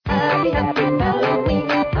Happy, happy Halloween,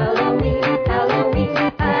 Halloween, Halloween.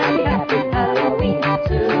 Happy, happy Halloween,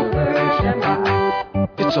 Silver Shamrock.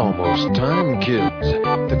 It's almost time, kids.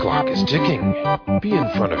 The clock is ticking. Be in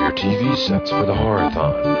front of your TV sets for the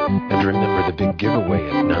Horror-thon. And remember the big giveaway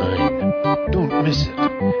at 9. Don't miss it.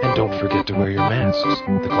 And don't forget to wear your masks.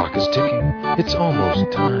 The clock is ticking. It's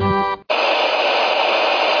almost time.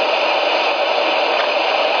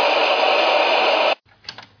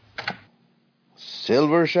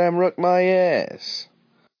 Silver Shamrock my ass.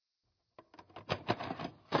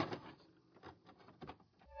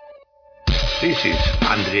 This is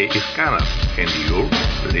Andre Iscana, and you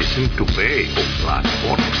listen to Bay of Black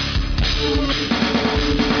Forest.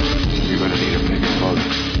 You're gonna need a big hug.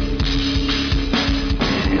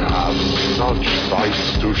 We have such sights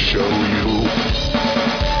to show you.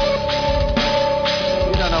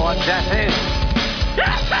 You don't know what death is.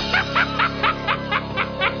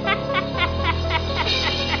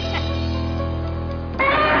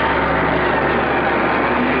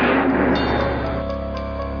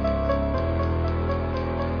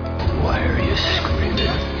 Why are you screaming?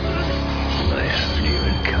 I haven't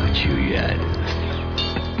even caught you yet.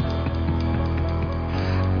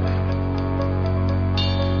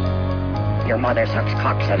 Your mother sucks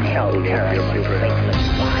cocks in hell, Karen, you faithless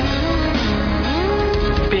swine.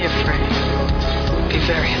 Be afraid. Be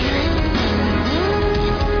very afraid.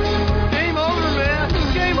 Game over, man.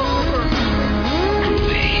 Game over.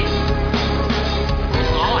 Movie.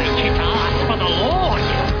 I kick ass for the Lord.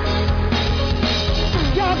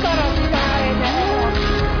 You're gonna die in hell.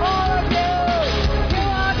 All of you. You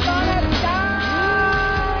are gonna die.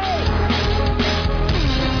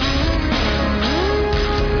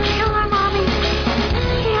 Kill her, Mommy.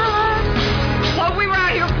 Kill her. While we were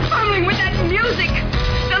out here fumbling with that music,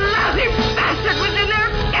 the lousy bastard was in there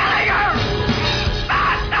killing her!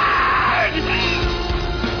 Bastard!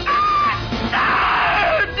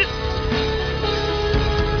 Bastard!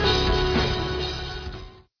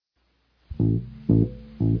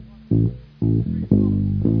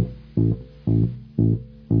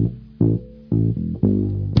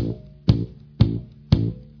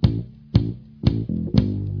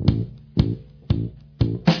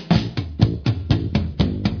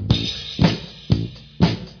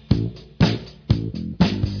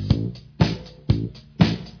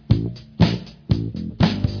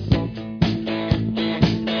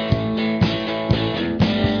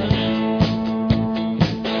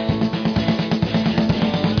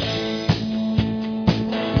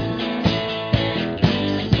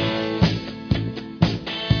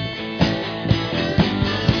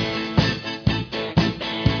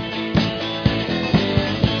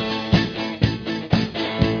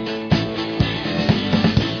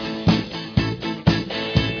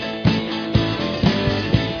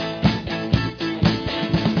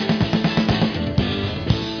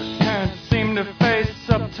 Can't seem to face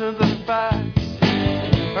up to the facts.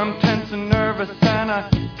 I'm tense and nervous and I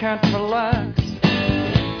can't relax.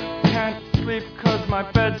 Can't sleep 'cause my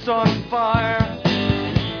bed's on fire.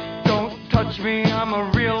 Don't touch me, I'm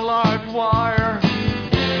a real live wire.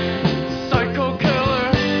 Psycho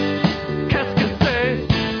killer, qu'est-ce que c'est?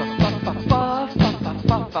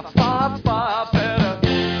 Better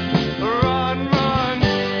run, run,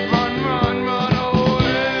 run, run, run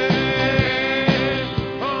away.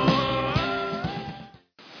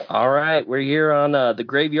 All right, we're here on the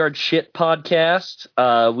Graveyard Shit podcast.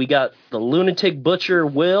 We got the lunatic butcher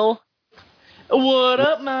Will. What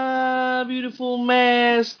up, my beautiful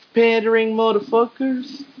masked pandering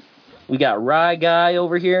motherfuckers? We got Rye Guy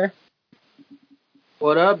over here.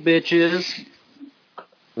 What up, bitches?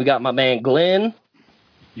 We got my man Glenn.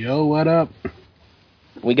 Yo, what up?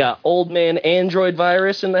 We got old man Android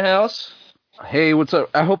Virus in the house. Hey, what's up?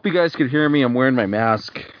 I hope you guys could hear me. I'm wearing my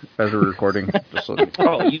mask as we're recording. Just so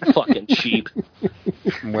Oh, you fucking sheep.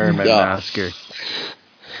 I'm wearing my mask here.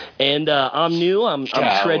 And I'm new. I'm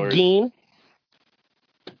Shred Geen.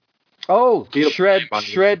 Oh, Shred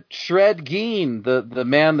Geen, the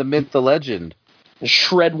man, the myth, the legend.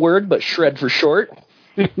 Shred word, but Shred for short.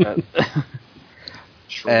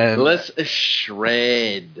 And Let's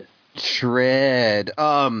shred.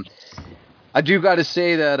 I do got to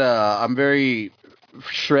say that I'm very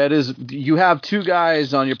Shred is. You have two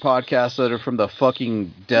guys on your podcast that are from the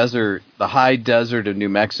fucking desert, the high desert of New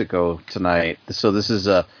Mexico tonight. So this is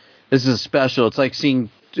a special. It's like seeing.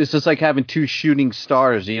 It's just like having two shooting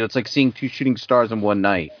stars. You know, it's like seeing two shooting stars in one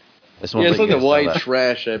night. It's like a white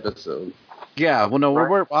trash episode. Yeah. Well, no,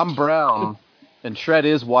 I'm brown, and Shred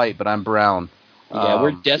is white, but I'm brown. Yeah,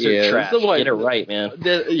 we're desert trash. Get it right, man.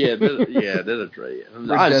 Desert trash.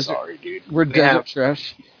 I'm sorry, dude. We're desert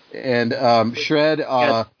trash. And Shred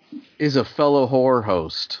is a fellow horror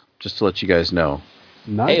host, just to let you guys know.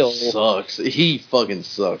 Nice. Sucks. He fucking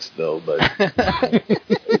sucks, though, but...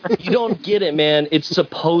 You don't get it, man. It's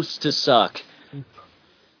supposed to suck.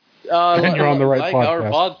 You're on the right like podcast. our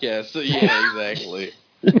podcast. Yeah, exactly.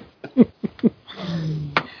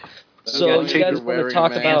 So you guys want to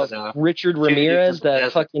talk about Richard Ramirez,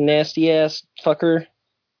 that fucking nasty-ass fucker?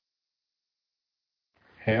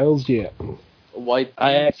 Hells yeah.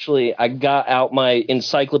 I got out my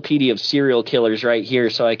encyclopedia of serial killers right here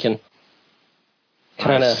so I can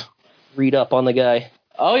kind of read up on the guy.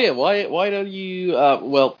 Oh, yeah. Why don't you...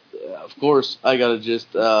 well, of course, I got to just,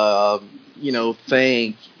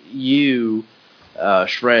 thank you,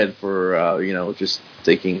 Shred, for, just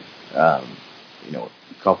taking, a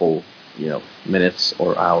couple, minutes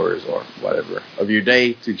or hours or whatever of your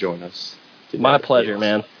day to join us today. My pleasure,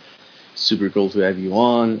 man. Super cool to have you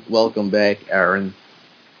on. Welcome back, Aaron.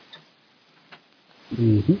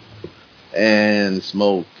 Mm-hmm. And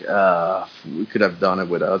Smoke. We could have done it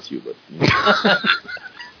without you, but...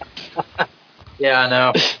 Yeah, I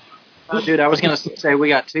know. Oh, dude, I was going to say we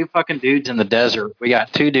got 2 fucking dudes in the desert. We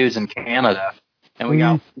got 2 dudes in Canada. And we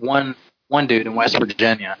got one dude in West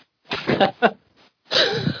Virginia.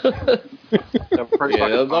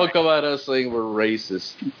 Don't come at us saying we're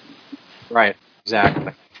racist. Right,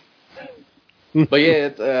 exactly. But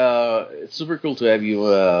yeah, it's super cool to have you.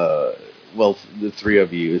 Well, the 3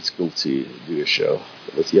 of you. It's cool to do a show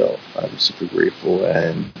with y'all. I'm super grateful,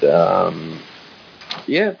 and I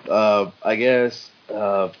guess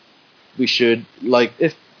we should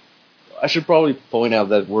if I should probably point out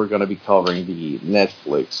that we're going to be covering the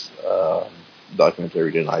Netflix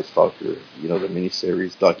documentary, The Night Stalker, the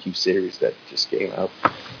miniseries, docu-series that just came out.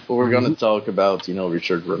 But we're going to talk about,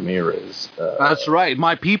 Richard Ramirez. That's right,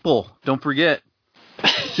 my people. Don't forget.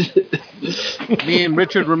 Me and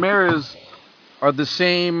Richard Ramirez are the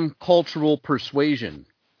same cultural persuasion.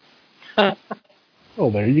 Oh,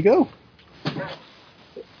 there you go.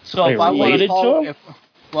 So if I want to call,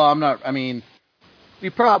 well, I'm not. I mean, we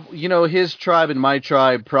probably, his tribe and my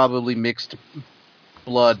tribe probably mixed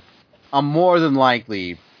blood. I'm more than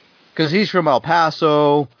likely, because he's from El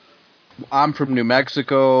Paso, I'm from New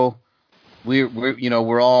Mexico.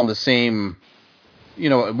 We're all in the same,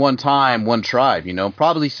 at one time, one tribe.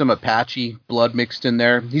 Probably some Apache blood mixed in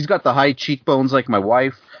there. He's got the high cheekbones like my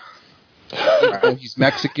wife. He's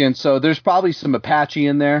Mexican, so there's probably some Apache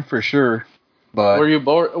in there for sure. But were you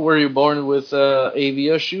born with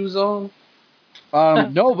Avia shoes on?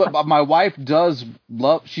 No, but my wife does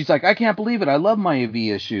love. She's like, I can't believe it. I love my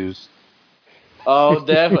Avia shoes. Oh,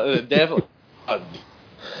 definitely.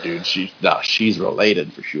 Dude, she's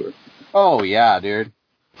related for sure. Oh yeah, dude.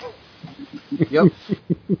 Yep.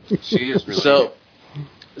 She is related.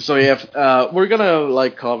 So yeah, we're gonna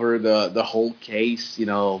cover the whole case,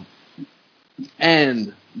 and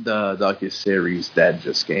the docuseries that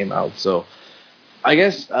just came out. So I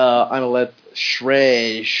guess I'm gonna let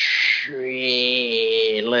shred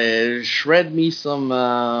me some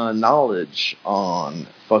knowledge on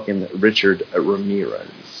fucking Richard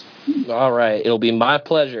Ramirez. All right, it'll be my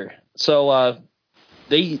pleasure. So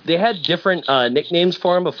they had different nicknames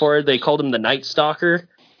for him before. They called him the Night Stalker.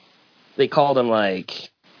 They called him I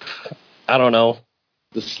don't know,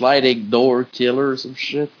 the sliding door killer or some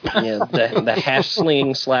shit. Yeah, the hash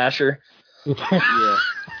slinging slasher. Yeah.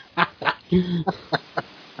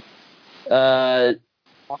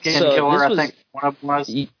 Killer, I think one of them was.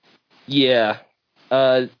 Yeah.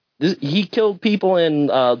 He killed people in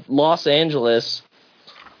Los Angeles,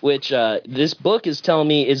 which this book is telling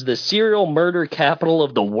me is the serial murder capital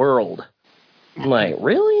of the world. I'm like,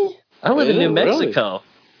 really? I live in New Mexico.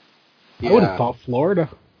 Yeah. I would have thought Florida.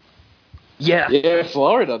 Yeah,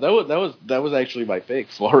 Florida. That was actually my pick,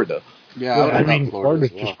 Florida. Yeah, I mean,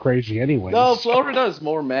 Florida's just crazy anyway. No, Florida is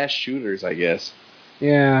more mass shooters, I guess.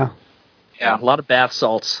 Yeah. Yeah, a lot of bath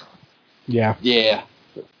salts. Yeah. Yeah.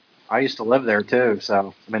 I used to live there too,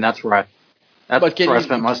 so I mean that's where I spent most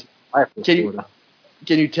of my life.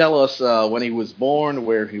 Can you tell us when he was born,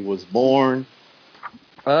 where he was born?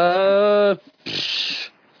 I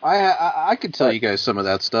could tell you guys some of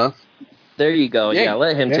that stuff. There you go. Yeah,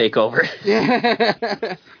 let him take over. Yeah,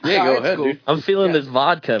 go ahead, cool. Dude. I'm feeling this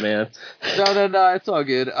vodka, man. No, it's all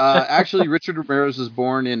good. Actually, Richard Ramirez was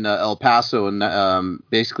born in El Paso in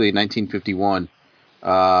basically 1951,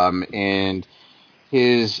 and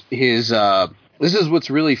his this is what's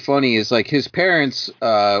really funny is his parents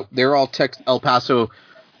they're all El Paso,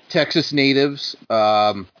 Texas natives.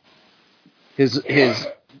 His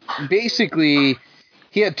basically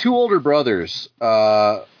he had 2 older brothers.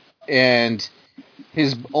 And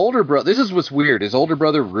his older brother, this is what's weird. His older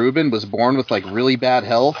brother, Ruben, was born with really bad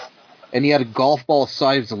health. and he had golf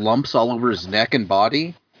ball-sized lumps all over his neck and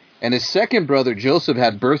body. And his second brother, Joseph,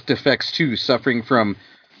 had birth defects too, suffering from,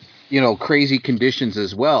 crazy conditions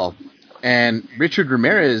as well. And Richard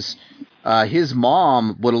Ramirez, his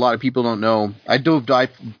mom, what a lot of people don't know, I dove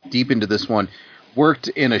deep into this one, worked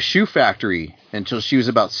in a shoe factory until she was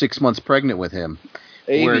about 6 months pregnant with him.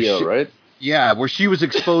 ABO, right? Yeah, where she was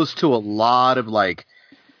exposed to a lot of,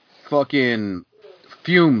 fucking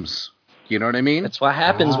fumes. You know what I mean? That's what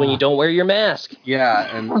happens when you don't wear your mask.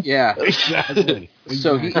 Yeah. Exactly.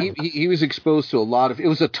 So he was exposed to a lot of... It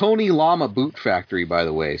was a Tony Lama boot factory, by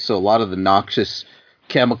the way. So a lot of the noxious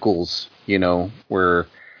chemicals, were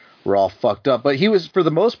all fucked up. But he was, for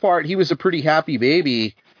the most part, he was a pretty happy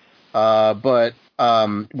baby. But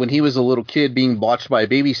when he was a little kid being watched by a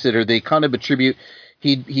babysitter, they kind of attribute...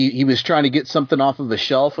 He was trying to get something off of a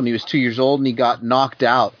shelf when he was 2 years old, and he got knocked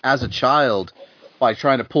out as a child by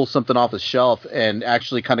trying to pull something off his shelf, and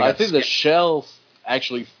actually kind of I think the shelf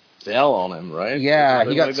actually fell on him, right? Yeah,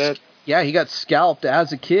 he got scalped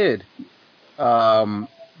as a kid. They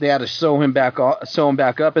had to sew him back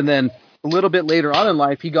up, and then a little bit later on in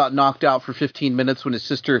life, he got knocked out for 15 minutes when his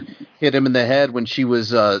sister hit him in the head when she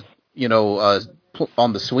was, on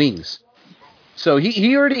the swings. So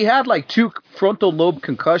he already had 2 frontal lobe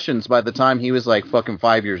concussions by the time he was fucking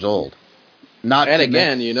 5 years old.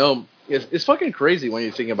 It's fucking crazy when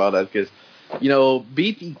you think about that, because,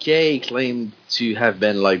 BTK claimed to have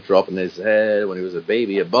been, dropping his head when he was a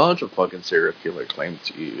baby. A bunch of fucking serial killers claimed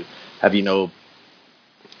to have,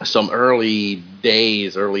 some early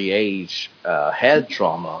age head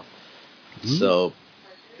trauma. Mm-hmm. So,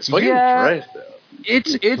 it's fucking crazy.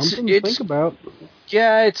 It's something to think about.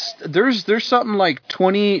 Yeah, there's something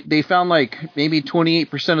 20. They found maybe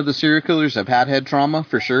 28% of the serial killers have had head trauma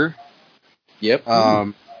for sure. Yep.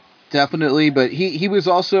 Definitely, but he was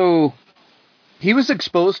also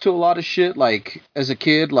exposed to a lot of shit as a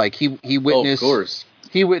kid. He witnessed. Oh, of course.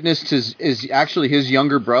 He witnessed his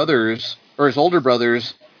younger brothers or his older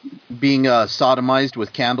brothers being sodomized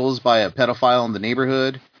with candles by a pedophile in the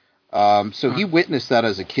neighborhood. So he witnessed that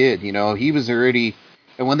as a kid. He was already.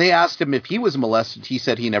 And when they asked him if he was molested, he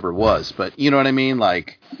said he never was. But you know what I mean?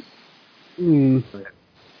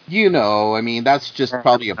 That's just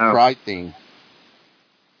probably a pride thing.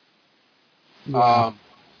 Yeah.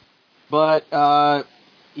 But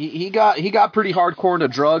he got pretty hardcore into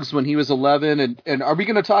drugs when he was 11. And are we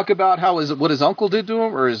going to talk about what his uncle did to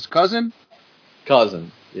him or his cousin?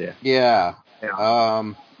 Cousin, yeah. Yeah.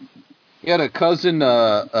 He had a cousin,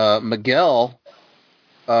 Miguel,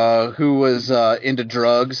 who was into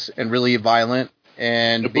drugs and really violent.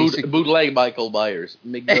 And bootleg Michael Myers.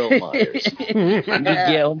 Miguel Myers.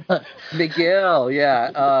 Miguel,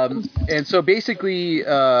 yeah. And so basically...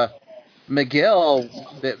 Miguel,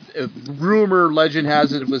 the legend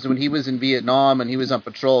has it, was when he was in Vietnam and he was on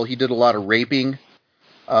patrol, he did a lot of raping.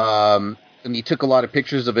 And he took a lot of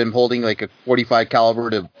pictures of him holding a 45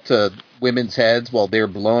 caliber to women's heads while they were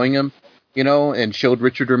blowing him, and showed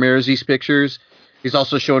Richard Ramirez these pictures. He's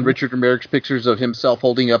also shown Richard Ramirez pictures of himself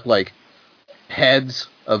holding up heads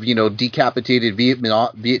of, decapitated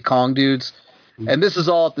Viet Cong dudes. And this is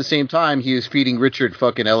all at the same time he was feeding Richard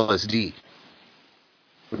fucking LSD.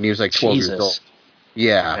 When he was 12 years old.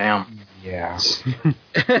 Yeah. Damn. Yeah.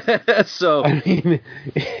 So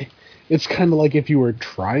it's kind of like if you were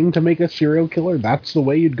trying to make a serial killer, that's the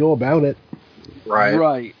way you'd go about it.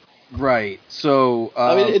 Right. So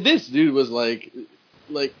this dude was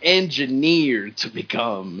engineered to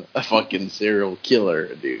become a fucking serial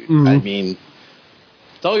killer, dude. Mm-hmm.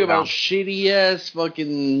 Talking about shitty ass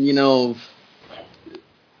fucking,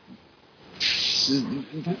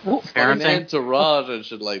 entourage and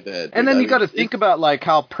shit like that. Dude. And then you got to think about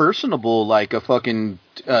how personable a fucking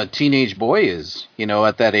teenage boy is,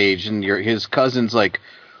 at that age, and his cousin's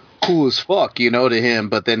cool as fuck, to him,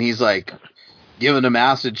 but then he's giving him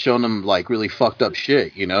acid, showing him really fucked up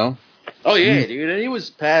shit, Oh yeah, dude, and he was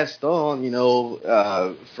passed on,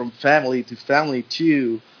 from family to family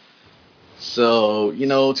too. So,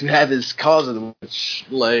 to have his cousin, which,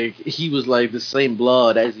 he was, the same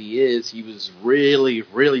blood as he is, he was really,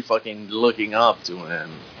 really fucking looking up to him.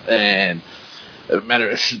 And,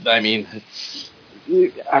 his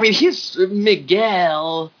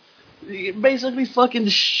Miguel basically fucking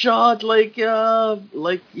shot, he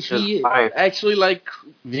actually,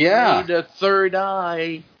 made a third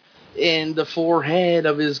eye in the forehead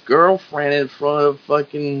of his girlfriend in front of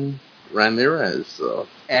fucking Ramirez, so.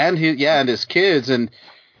 And his kids, and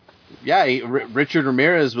Richard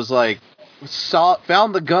Ramirez was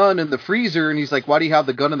found the gun in the freezer, and he's like, "Why do you have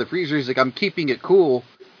the gun in the freezer?" He's like, "I'm keeping it cool."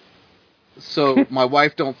 so my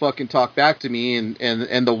wife don't fucking talk back to me,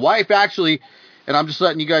 and the wife actually, and I'm just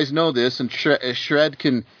letting you guys know this, and Shred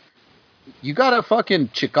can, you got a fucking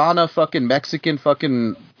Chicana fucking Mexican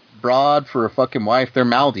fucking broad for a fucking wife. They're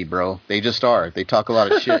mouthy, bro. They just are. They talk a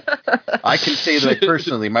lot of shit. I can say that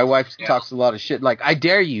personally. My wife talks a lot of shit. Like, I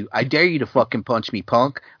dare you to fucking punch me,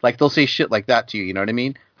 punk. Like, they'll say shit like that to you. You know what I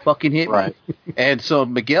mean? Fucking hit me. And so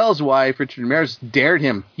Miguel's wife, Richard Ramirez, dared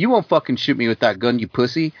him. You won't fucking shoot me with that gun, you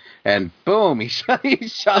pussy. And boom, he shot him in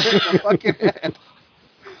the fucking head.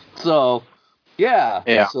 So,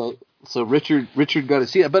 yeah. So Richard got to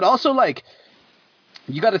see it. But also, like,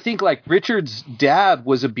 you got to think, like, Richard's dad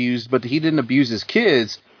was abused, but he didn't abuse his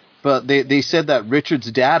kids. But they said that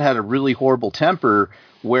Richard's dad had a really horrible temper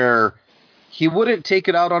where he wouldn't take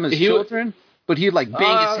it out on his children, but he'd, like,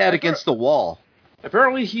 bang his head against the wall.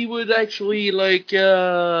 Apparently he would actually, like,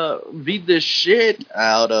 beat the shit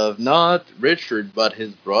out of not Richard, but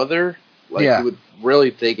his brother. Like, he would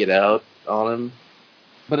really take it out on him.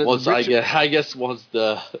 But I guess once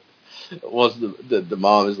the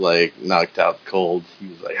mom is like knocked out cold, he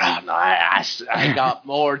was like, "Oh no, I got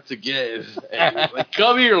more to give." And he was like,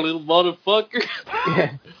 "Come here, little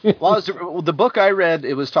motherfucker." Well, the book I read,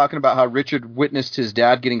 it was talking about how Richard witnessed his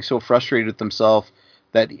dad getting so frustrated with himself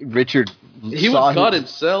that he would cut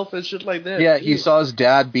himself and shit like that. Yeah, he saw his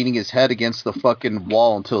dad beating his head against the fucking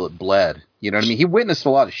wall until it bled. You know what I mean? He witnessed a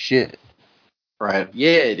lot of shit. Right.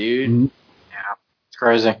 Yeah, dude. Mm-hmm. Yeah, it's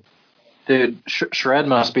crazy. Dude, Shred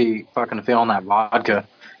must be fucking feeling that vodka.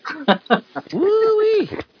 Woo-wee.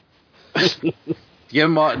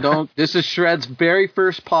 This is Shred's very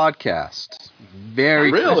first podcast.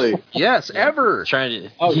 Really? Yes, ever. Trying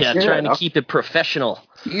to keep it professional.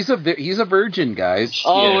 He's a virgin, guys.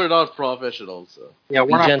 Oh, we're not professionals. So. Yeah,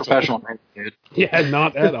 we're not professional, dude. Yeah,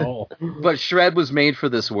 not at all. But Shred was made for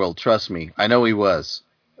this world. Trust me. I know he was.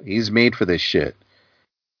 He's made for this shit.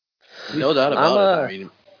 No doubt about it. I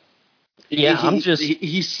mean,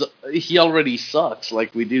 he already sucks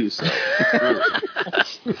like we do. So.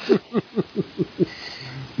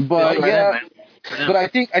 But but I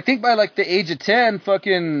think by like the age of 10,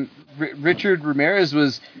 fucking Richard Ramirez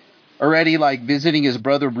was already like visiting his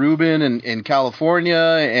brother Ruben in California,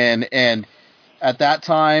 and at that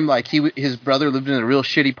time, like his brother lived in a real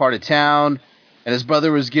shitty part of town, and his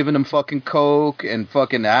brother was giving him fucking coke and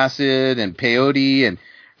fucking acid and peyote, and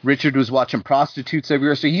Richard was watching prostitutes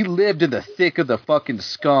everywhere, so he lived in the thick of the fucking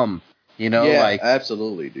scum, you know? Yeah, like,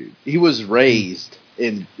 absolutely, dude. He was raised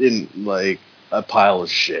in like a pile of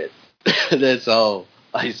shit. That's how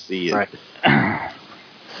I see it. Right.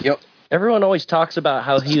 Yep. Everyone always talks about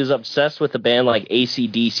how he was obsessed with a band like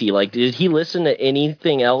AC/DC. Like, did he listen to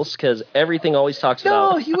anything else? Because everything always talks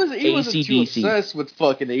about he wasn't too obsessed with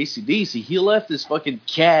fucking AC/DC. He left his fucking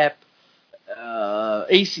cap,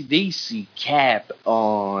 AC/DC cap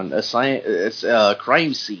on a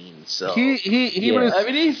crime scene. So he was. I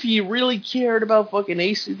mean, if he really cared about fucking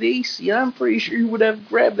AC/DC, I'm pretty sure he would have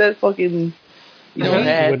grabbed that fucking.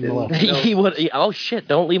 Hat. He would. Oh shit!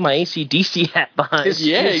 Don't leave my AC/DC hat behind.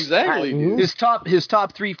 Exactly. His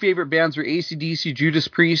top 3 favorite bands were AC/DC, Judas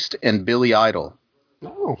Priest, and Billy Idol.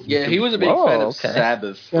 Oh, yeah, he was a big fan of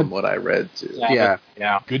Sabbath, from what I read too. Yeah.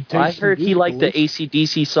 Good taste. I heard he liked the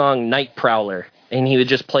AC/DC song "Night Prowler," and he would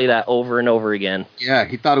just play that over and over again. Yeah,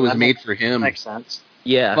 he thought it was made for him. Makes sense.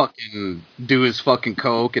 Yeah. Fucking do his fucking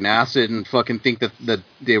coke and acid and fucking think that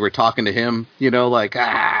they were talking to him, you know, like,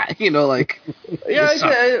 like.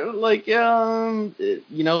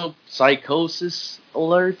 Psychosis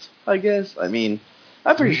alert, I guess. I mean,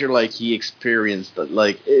 I'm pretty sure, like, he experienced that,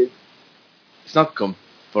 like, it's not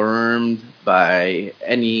confirmed by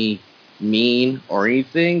any mean or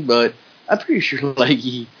anything, but I'm pretty sure, like,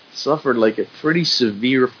 he suffered, like, a pretty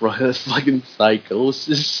severe fucking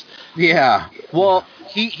psychosis. Yeah. Well,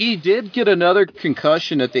 he did get another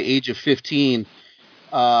concussion at the age of 15.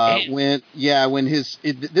 When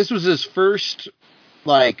this was his first,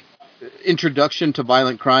 like, introduction to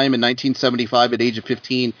violent crime in 1975 at age of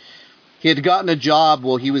 15. He had gotten a job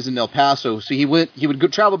while he was in El Paso, so he would go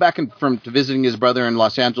travel back to visiting his brother in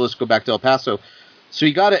Los Angeles, go back to El Paso. So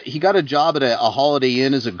he got a job at a Holiday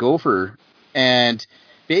Inn as a gopher, and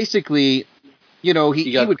basically, you know,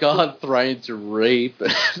 he got caught trying to rape.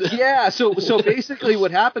 Yeah, so basically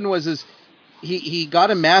what happened was he got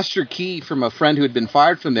a master key from a friend who had been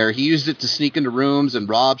fired from there. He used it to sneak into rooms and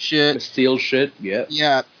rob shit. Steal shit, yeah.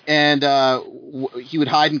 Yeah, and he would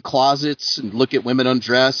hide in closets and look at women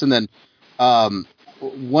undress, and then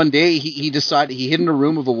one day he decided he hid in a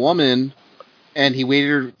room of a woman, and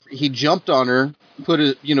he jumped on her,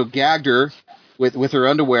 gagged her with her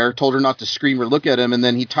underwear, told her not to scream or look at him, and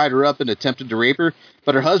then he tied her up and attempted to rape her.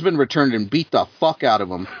 But her husband returned and beat the fuck out of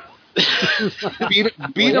him. beat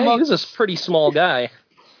him. He was a pretty small guy.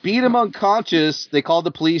 Beat him unconscious. They called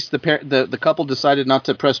the police. The couple decided not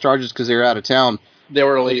to press charges because they were out of town. They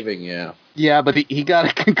were leaving, yeah. Yeah, but he got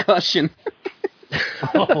a concussion.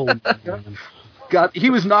 Oh, man. He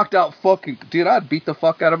was knocked out fucking... Dude, I'd beat the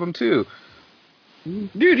fuck out of him, too.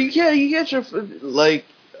 Dude, you get your... Like,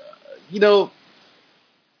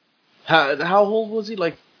 how old was he?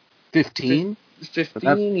 Like... 15?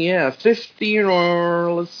 15, yeah. 15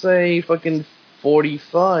 or, let's say, fucking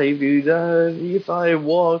 45, dude. If I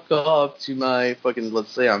walk up to my fucking...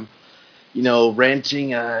 Let's say I'm,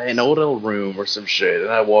 renting an hotel room or some shit,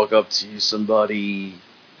 and I walk up to somebody...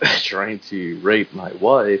 trying to rape my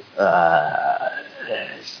wife,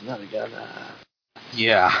 it's not gonna...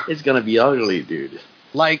 Yeah. It's gonna be ugly, dude.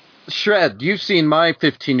 Like, Shred, you've seen my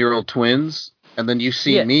 15-year-old twins, and then you've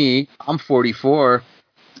seen me. I'm 44.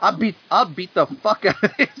 I'll beat the fuck out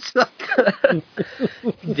of it.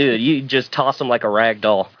 Dude, you just toss him like a rag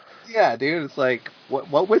doll. Yeah, dude, it's like,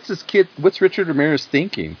 what's Richard Ramirez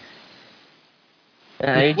thinking?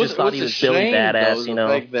 He just thought he was Billy Badass, The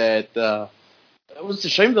fact that, it was a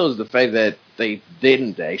shame, though, is the fact that they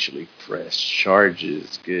didn't actually press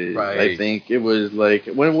charges. Cause I think it was like,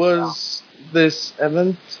 when was this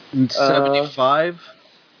event? 75?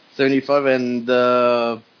 75, and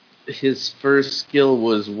his first kill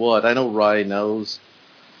was what? I know Ryan knows.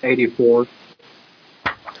 84.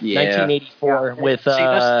 Yeah. 1984 with, in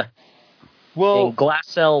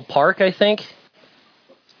Glassell Park, I think.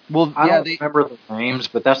 Well, I don't remember the names,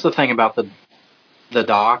 but that's the thing about the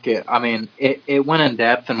doc. It went in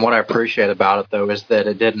depth, and what I appreciate about it though is that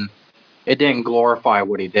it didn't glorify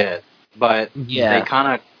what he did, but they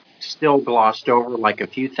kind of still glossed over like a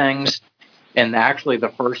few things. And actually, the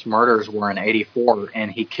first murders were in '84,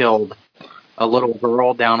 and he killed a little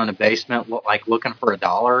girl down in a basement, like looking for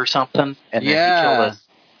 $1 or something, and then he killed a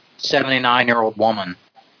 79-year-old woman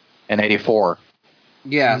in '84.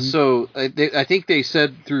 Yeah, so I think they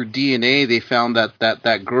said through DNA they found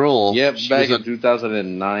that girl. Yep, back in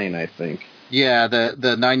 2009, I think. Yeah, the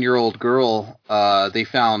 9-year-old girl. They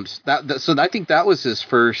found that. So I think that was his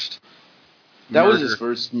first. That was his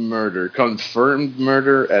first murder, confirmed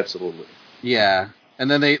murder, absolutely. Yeah, and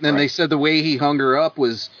then they said the way he hung her up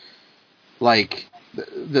was like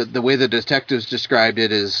the way the detectives described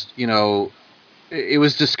it is, it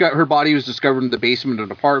was her body was discovered in the basement of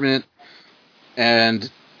an apartment. And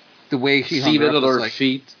the way she hung her up was like,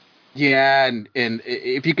 feet. Yeah, and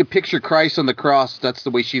if you could picture Christ on the cross, that's the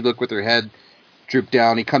way she looked with her head drooped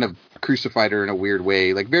down. He kind of crucified her in a weird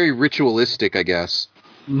way, like very ritualistic, I guess.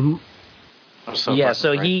 Mm-hmm. So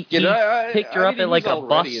he picked her up at like a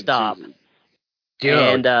bus stop.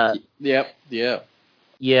 And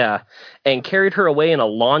yeah, and carried her away in a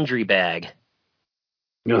laundry bag.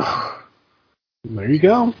 There you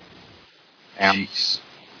go.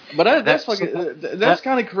 But that's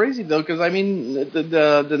kind of crazy though, because I mean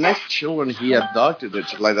the next children he abducted and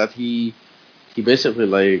shit like that, he basically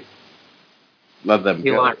like let them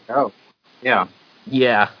go. Let go. Yeah,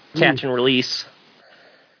 catch and release.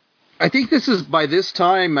 I think this is by this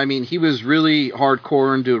time. I mean, he was really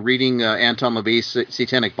hardcore into reading Anton LaVey's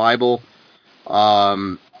Satanic Bible.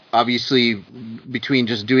 Obviously, between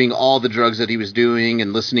just doing all the drugs that he was doing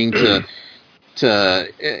and listening to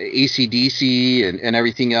AC/DC and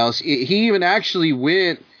everything else. He even actually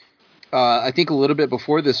went, I think a little bit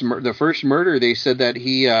before this, the first murder, they said that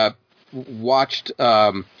he watched,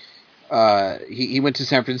 he went to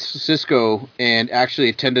San Francisco and actually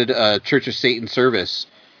attended a Church of Satan service.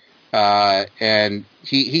 And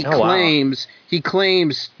he claims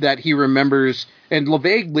that he remembers, and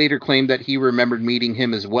LaVey later claimed that he remembered meeting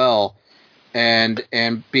him as well. And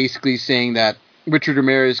basically saying that Richard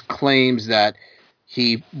Ramirez claims that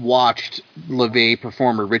he watched LaVey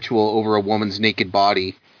perform a ritual over a woman's naked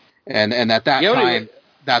body, and at that time,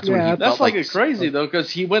 that's when he felt that's like crazy though, because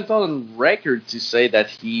he went on record to say that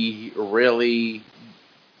he really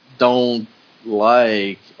don't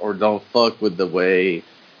like or don't fuck with the way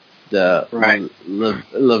the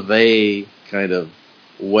LaVey kind of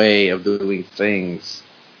way of doing things.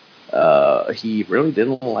 He really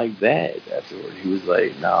didn't like that afterward. He was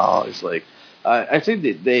like, no, it's like, I think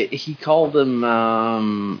that he called them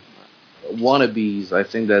wannabes. I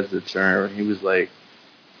think that's the term. He was like,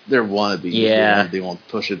 they're wannabes. Yeah. They won't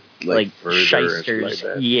push it like further. Shysters. Like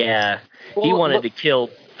that. Yeah. He wanted to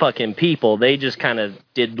kill fucking people. They just kind of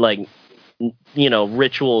did like,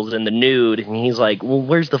 rituals in the nude. And he's like, well,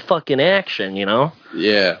 where's the fucking action,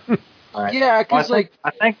 Yeah. Yeah, because I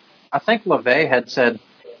think LaVey had said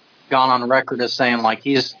gone on record as saying like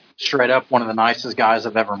he's straight up one of the nicest guys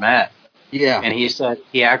I've ever met. Yeah. And he said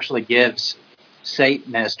he actually gives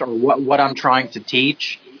Satanist or what I'm trying to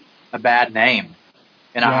teach a bad name.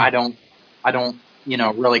 And I don't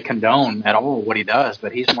really condone at all what he does,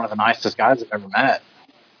 but he's one of the nicest guys I've ever met.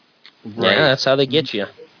 Right. Yeah, that's how they get you.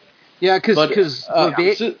 Yeah, because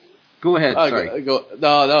go ahead. Sorry. Go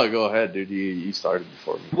ahead, dude. You started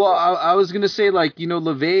before me. Well, I was gonna say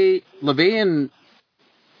LaVey and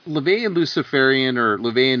Luciferian or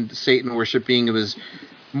LaVey and Satan worshiping, it was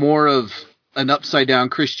more of an upside down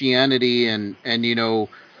Christianity, and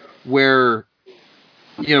where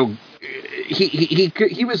he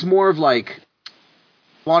was more of like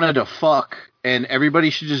wanted to fuck, and everybody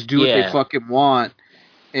should just do what they fucking want,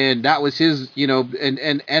 and that was his,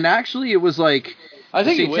 and actually it was like. I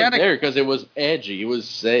think he went there because it was edgy. It was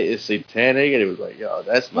satanic, and it was like, yo,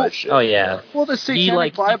 that's my shit. Oh yeah. Well, the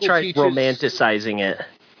Satanic Bible he tried teaches romanticizing it.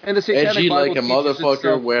 And the Satanic edgy Bible like a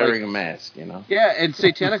motherfucker wearing a mask, Yeah, and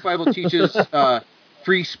Satanic Bible teaches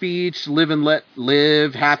free speech, live and let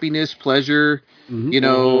live, happiness, pleasure.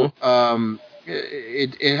 Mm-hmm.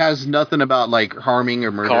 It has nothing about like harming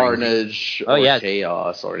or murdering. Carnage or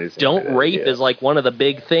chaos or anything. Don't like rape is like one of the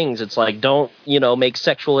big things. It's like don't make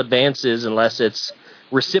sexual advances unless it's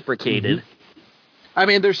reciprocated. Mm-hmm. I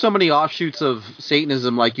mean, there's so many offshoots of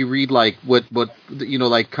Satanism. Like you read like what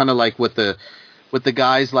like kind of like what the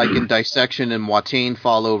guys like in Dissection and Watain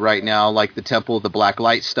follow right now, like the Temple of the Black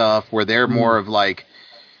Light stuff, where they're more of like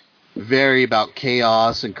very about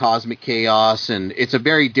chaos and cosmic chaos, and it's a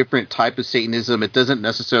very different type of Satanism. It doesn't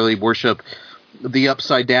necessarily worship the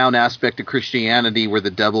upside down aspect of Christianity, where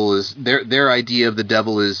the devil is their idea of the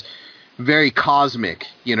devil is very cosmic.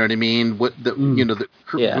 You know what I mean? What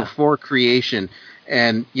before creation,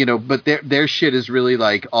 and but their shit is really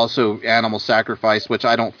like also animal sacrifice, which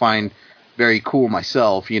I don't find very cool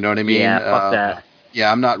myself, you know what I mean? Yeah, fuck that.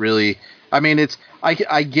 Yeah, I'm not really. I mean, it's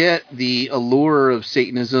I get the allure of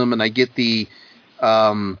Satanism, and I get the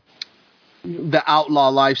outlaw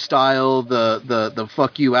lifestyle, the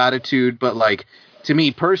fuck you attitude, but like to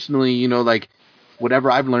me personally, like whatever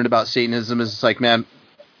I've learned about Satanism is it's like, man,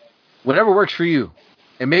 whatever works for you,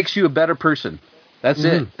 it makes you a better person. That's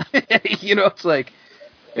it. It's like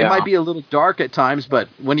it might be a little dark at times, but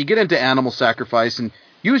when you get into animal sacrifice and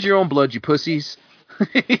use your own blood, you pussies.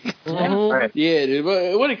 Right. Yeah, dude.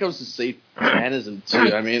 But when it comes to Satanism,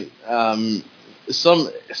 too, I mean, some,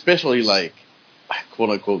 especially like, quote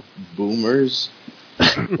unquote, boomers,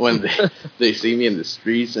 when they see me in the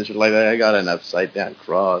streets and shit like that, I got an upside down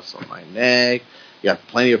cross on my neck. Got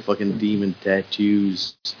plenty of fucking demon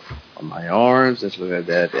tattoos on my arms and shit like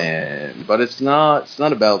that. But it's not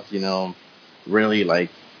about, really like,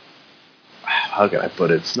 how can I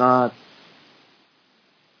put it? It's not.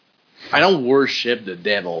 I don't worship the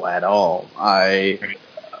devil at all. I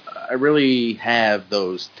really have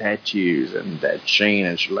those tattoos and that chain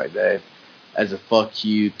and shit like that as a fuck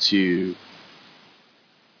you to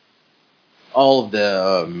all of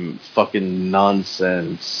the fucking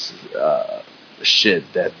nonsense shit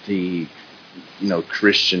that the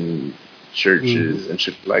Christian churches and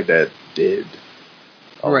shit like that did.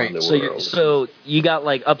 Right. So you got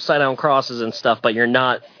like upside down crosses and stuff, but you're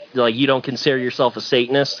not like you don't consider yourself a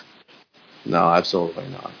Satanist? No, absolutely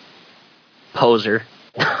not. Poser.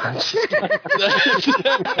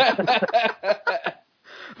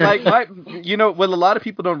 Like what a lot of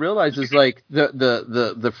people don't realize is like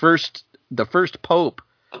the first pope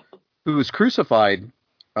who was crucified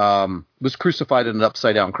in an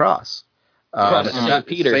upside down cross. St.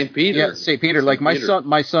 Peter. St. Peter. Yeah, St. Peter. Like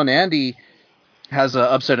my son Andy has an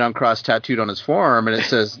upside down cross tattooed on his forearm, and it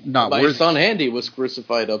says "not worthy." My son Andy was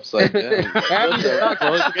crucified upside down. Andy's not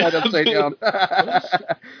crucified upside down.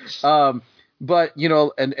 But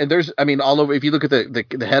and there's, I mean, all over. If you look at the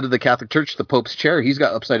head of the Catholic Church, the Pope's chair, he's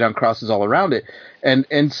got upside down crosses all around it,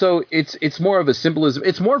 and so it's more of a symbolism.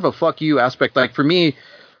 It's more of a fuck you aspect. Like for me,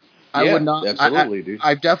 I would not. Absolutely, dude.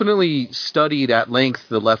 I've definitely studied at length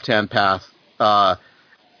the left-hand path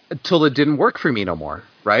until it didn't work for me no more.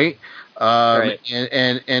 Right. Right.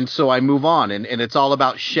 And so I move on, and it's all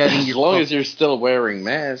about shedding. As long as you're still wearing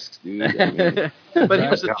masks, dude. I mean. But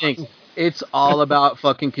here's the thing: it's all about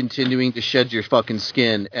fucking continuing to shed your fucking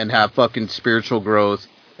skin and have fucking spiritual growth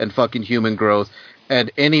and fucking human growth.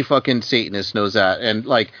 And any fucking Satanist knows that. And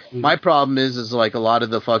like my problem is like a lot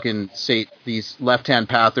of the fucking these left-hand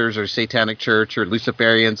pathers or Satanic Church or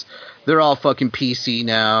Luciferians, they're all fucking PC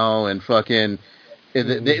now and fucking.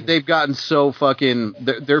 They've gotten so fucking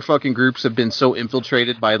their fucking groups have been so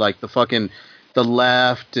infiltrated by like the fucking the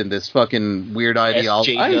left and this fucking weird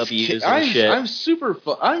ideology. SJWs and shit.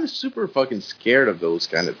 I'm super fucking scared of those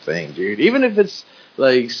kind of things, dude. Even if it's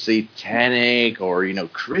like satanic or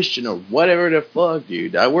Christian or whatever the fuck,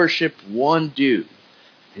 dude. I worship one dude,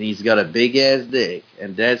 and he's got a big ass dick,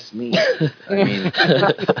 and that's me. I mean,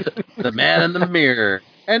 the man in the mirror.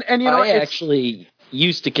 And I actually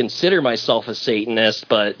used to consider myself a Satanist,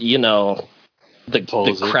 but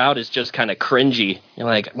the crowd is just kind of cringy. You're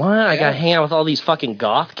like, what? I gotta hang out with all these fucking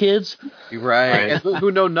goth kids, right? And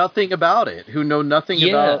who know nothing about it? Who know nothing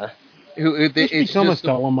about? Just become a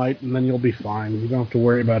Selamite, and then you'll be fine. You don't have to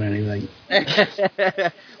worry about anything.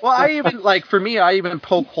 Well, I even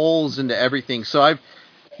poke holes into everything. So I've,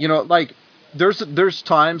 there's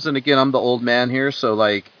times, and again, I'm the old man here, so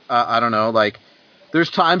I don't know, there's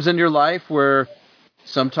times in your life where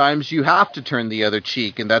sometimes you have to turn the other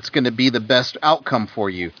cheek, and that's going to be the best outcome for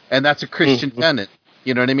you, and that's a Christian tenet.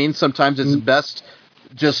 You know what I mean? Sometimes it's best,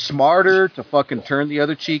 just smarter to fucking turn the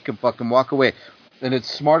other cheek and fucking walk away. And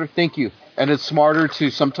it's smarter, thank you. And it's smarter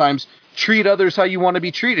to sometimes treat others how you want to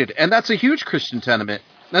be treated. And that's a huge Christian tenement.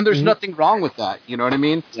 And there's nothing wrong with that. You know what I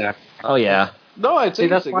mean? Yeah. Oh, yeah. No, I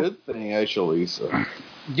think that's a good thing, actually. So.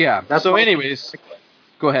 Yeah. So anyways,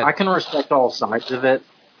 go ahead. I can respect all sides of it.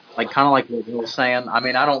 Kind of like what Will was saying. I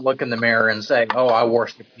mean, I don't look in the mirror and say, oh, I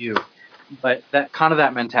worship you. But that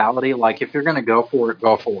mentality, if you're going to go for it,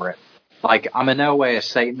 go for it. I'm in no way a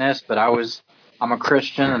Satanist, but I'm a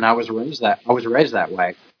Christian, and I was raised that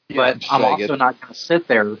way. Yeah, but I'm also not going to sit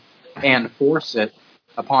there and force it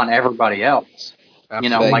upon everybody else.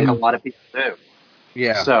 Like a lot of people do.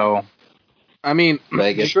 Yeah. So, I mean,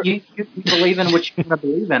 you believe in what you're going to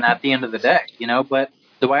believe in at the end of the day, But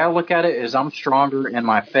the way I look at it is I'm stronger in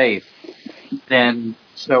my faith than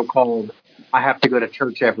so-called I have to go to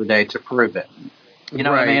church every day to prove it. You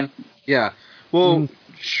know what I mean? Yeah. Well,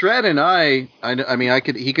 Shred and I mean,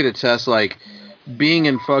 he could attest, being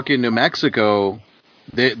in fucking New Mexico,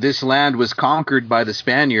 this land was conquered by the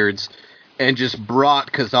Spaniards and just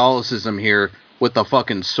brought Catholicism here with a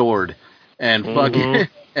fucking sword and fucking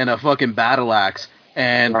and a fucking battle axe.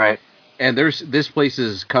 And this place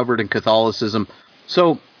is covered in Catholicism.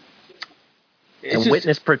 So and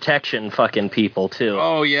witness protection fucking people too.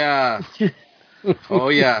 Oh yeah. Oh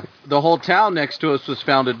yeah. The whole town next to us was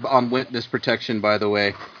founded on witness protection, by the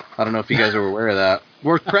way. I don't know if you guys are aware of that.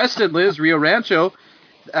 Where Preston lives, Rio Rancho,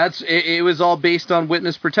 it was all based on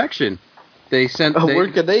witness protection. We're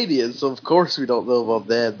Canadians, so of course we don't know about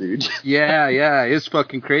that, dude. Yeah, it's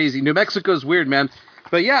fucking crazy. New Mexico's weird, man.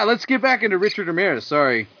 But yeah, let's get back into Richard Ramirez.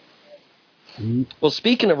 Sorry. Well,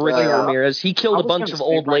 speaking of Richard Ramirez, he killed a bunch of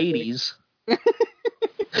old ladies.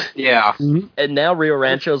 Yeah. And now Rio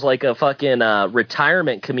Rancho's like a fucking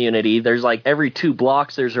retirement community. There's every 2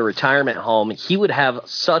 blocks there's a retirement home. He would have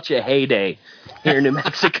such a heyday here in New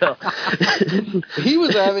Mexico. He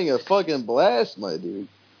was having a fucking blast, my dude.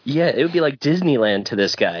 Yeah, it would be like Disneyland to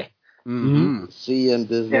this guy. See you in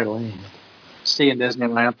Disneyland. See you in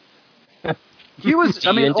Disneyland. He was,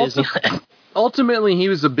 ultimately he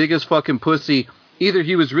was the biggest fucking pussy. Either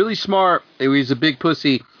he was really smart or he was a big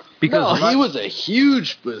pussy. Because he was a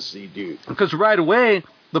huge pussy, dude. Because right away,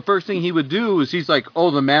 the first thing he would do is he's like,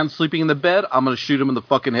 oh, the man's sleeping in the bed, I'm going to shoot him in the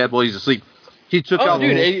fucking head while he's asleep. He took out...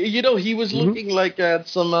 dude, he was looking at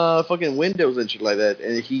some fucking windows and shit like that,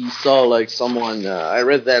 and he saw someone, I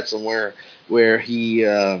read that somewhere, where he,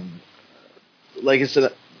 like I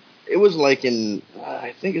said, it was I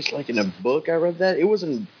think it's in a book I read that. It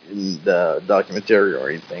wasn't in the documentary or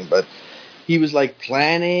anything, but he was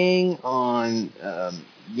planning on...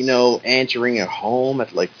 entering a home at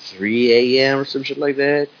 3 a.m. or some shit like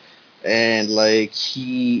that. And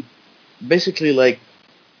he basically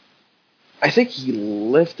I think he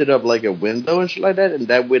lifted up a window and shit like that, and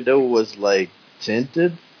that window was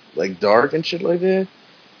tinted, dark and shit like that.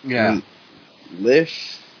 Yeah. He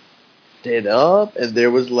lifted up, and there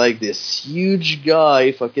was this huge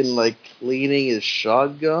guy fucking cleaning his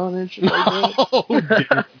shotgun and shit like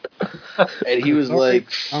that. And he was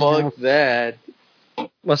fuck that.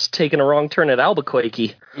 Must have taken a wrong turn at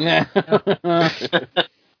Albuquerque. Yeah.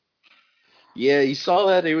 Yeah, he saw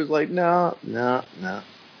that. He was like, no.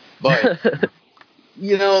 But,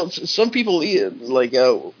 some people,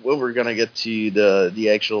 when we're going to get to the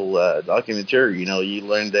actual documentary, you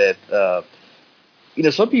learn that,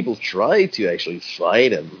 some people try to actually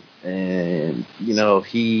fight him. And,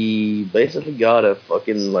 he basically got a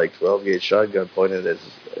fucking 12-gauge shotgun pointed at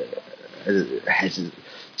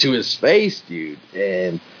to his face, dude,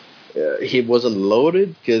 and he wasn't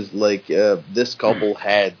loaded because this couple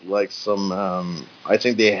had some I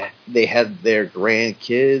think they had their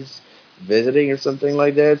grandkids visiting or something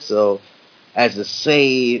like that, so as as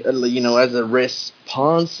a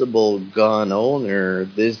responsible gun owner,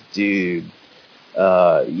 this dude,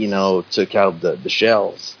 took out the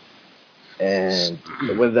shells. And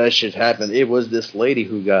when that shit happened, it was this lady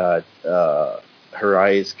who got her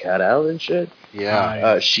eyes cut out and shit.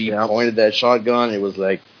 Yeah. She pointed that shotgun. It was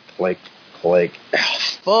like,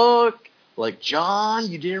 fuck. Like, John,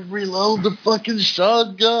 you didn't reload the fucking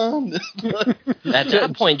shotgun. At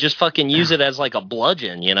that point, just fucking use it as like a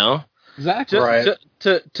bludgeon, you know? Exactly. Right.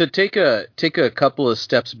 To take a couple of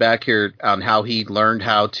steps back here on how he learned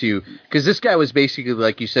how to, because this guy was basically,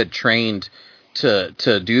 like you said, trained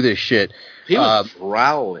to do this shit. He was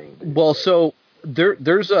prowling. Well, so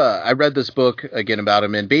there's I read this book again about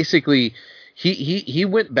him, and basically he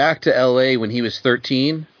went back to L.A. when he was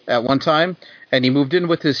 13 at one time, and he moved in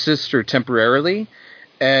with his sister temporarily,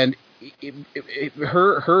 and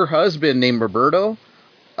her husband named Roberto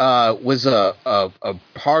was a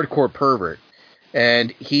hardcore pervert,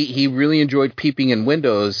 and he really enjoyed peeping in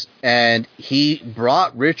windows, and he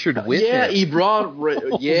brought Richard with him. Yeah, he brought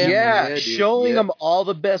showing him all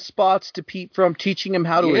the best spots to peep from, teaching him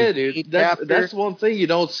how to dude. That's one thing you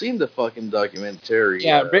don't see in the fucking documentary.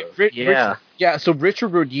 So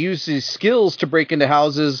Richard would use his skills to break into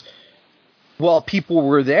houses while people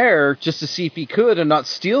were there, just to see if he could and not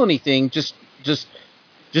steal anything, just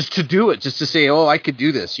to do it, just to say, oh, I could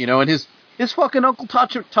do this, and his fucking uncle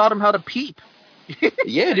taught him how to peep.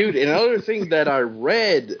 Yeah, dude. Another thing that I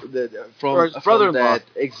read from that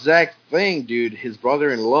exact thing, dude, his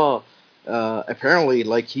brother-in-law, apparently,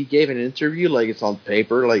 like, he gave an interview, like, it's on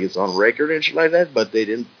paper, like, it's on record and shit like that, but they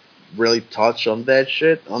didn't really touch on that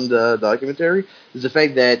shit on the documentary, is the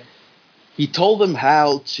fact that he told them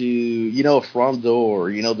how to, front door,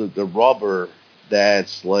 the rubber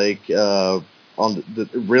that's, like, on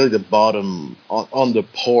the bottom, on the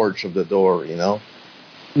porch of the door,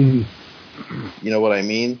 Mm-hmm. You know what I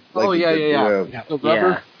mean? Like The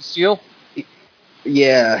rubber seal?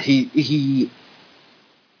 Yeah, I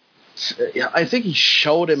think he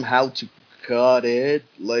showed him how to cut it,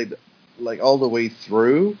 like all the way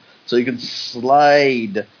through, so you could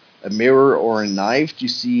slide a mirror or a knife to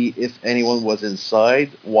see if anyone was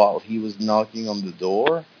inside while he was knocking on the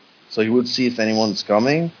door, so he would see if anyone's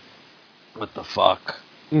coming. What the fuck?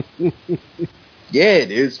 Yeah,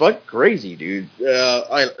 dude, it's fucking crazy, dude.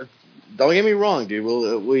 Don't get me wrong, dude.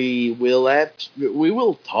 We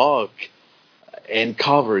will talk and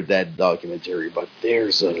cover that documentary, but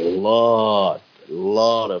there's a lot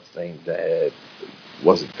of things that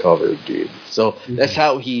wasn't covered, dude. So that's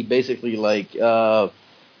how he basically, like, I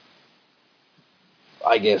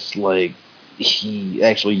guess, like, he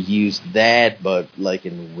actually used that, but like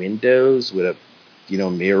in windows with a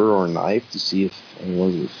mirror or knife to see if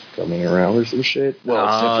anyone was coming around or some shit.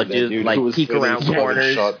 Well, dude, like peek around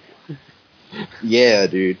corners. Yeah,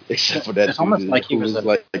 dude. Except for that it's dude almost like he was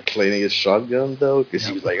like cleaning his shotgun though, because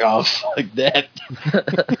he was like, "Oh, fuck that,"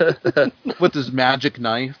 with his magic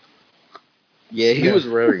knife. Yeah, he was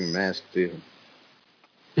wearing a mask too.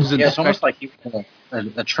 It's almost like he was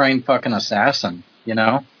a trained fucking assassin.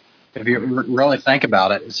 If you really think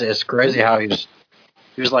about it, it's crazy how he was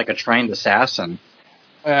like a trained assassin.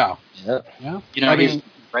 Yeah. He's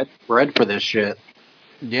bred for this shit.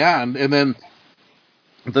 Yeah, and then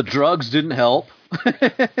the drugs didn't help.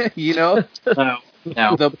 No.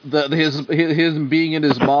 His being in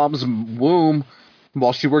his mom's womb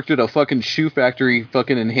while she worked at a fucking shoe factory,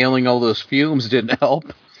 fucking inhaling all those fumes didn't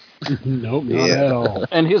help. Nope, not at all.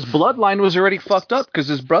 And his bloodline was already fucked up because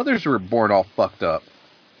his brothers were born all fucked up.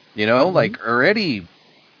 Like already,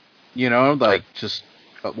 like just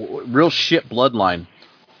real shit bloodline.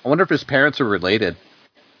 I wonder if his parents are related.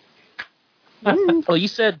 Well, you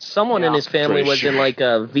said someone in his family was in like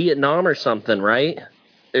Vietnam or something, right?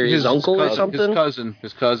 Or his uncle or something? His cousin.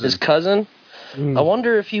 His cousin? Mm. I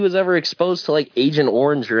wonder if he was ever exposed to like Agent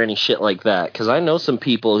Orange or any shit like that, because I know some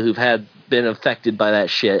people who've been affected by that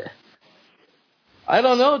shit. I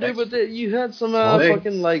don't know, dude, but you had some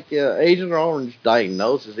fucking like Agent Orange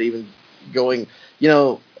diagnosis even going,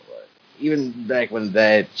 even back when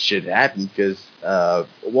that shit happened, because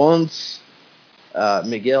once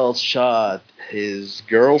Miguel shot his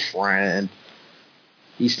girlfriend,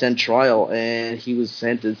 he sent trial and he was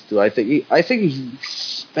sentenced to I think he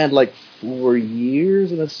spent like 4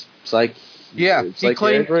 years in a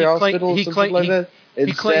psychiatric hospital or something like that.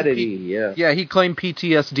 He claimed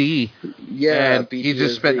PTSD. Yeah, and PTSD. He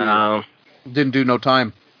just didn't do no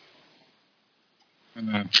time.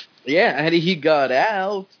 Mm-hmm. Yeah, and he got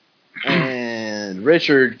out, and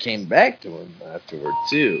Richard came back to him afterward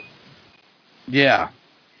too. Yeah,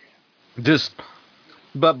 just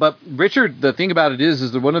But Richard, the thing about it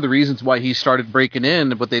is that one of the reasons why he started breaking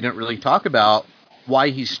in, but they didn't really talk about why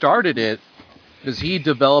he started it, is he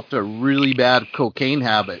developed a really bad cocaine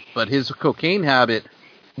habit. But his cocaine habit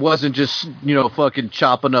wasn't just, fucking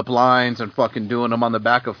chopping up lines and fucking doing them on the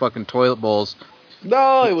back of fucking toilet bowls.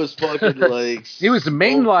 No, it was fucking like... He was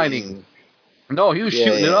mainlining. No, he was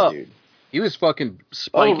shooting it up. Dude. He was fucking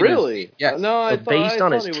spiking. Oh, really? Yeah. No, I thought, based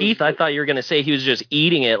on his teeth, I thought you were going to say he was just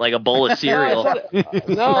eating it like a bowl of cereal.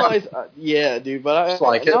 Yeah, dude, but I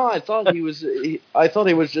thought he was. I thought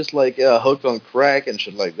he was just like hooked on crack and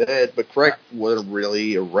shit like that. But crack wasn't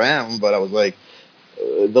really around. But I was like,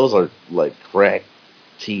 those are like crack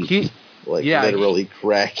teeth, literally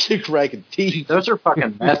crack teeth. Those are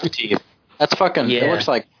fucking meth teeth. That's fucking. Yeah. It looks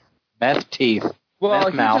like meth teeth. Well,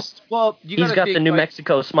 he's got the New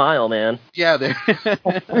Mexico smile, man. Yeah,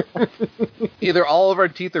 either all of our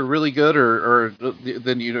teeth are really good, or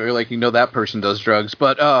then that person does drugs.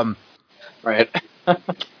 But right.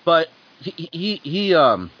 But he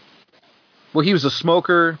was a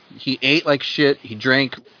smoker. He ate like shit. He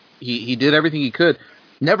drank. He did everything he could.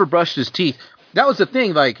 Never brushed his teeth. That was the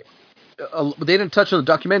thing. Like they didn't touch on the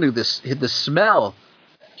documentary. The smell.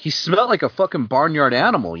 He smelled like a fucking barnyard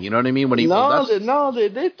animal. You know what I mean? When he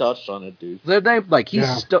they touched on it, dude.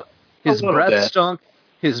 His breath stunk.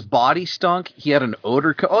 His body stunk. He had an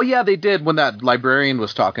odor. Oh yeah, they did when that librarian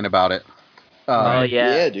was talking about it.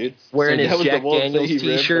 Yeah, dude. Wearing his Jack Daniels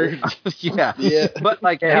t-shirt. yeah. But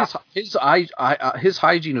like his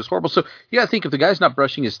hygiene was horrible. So you gotta think, if the guy's not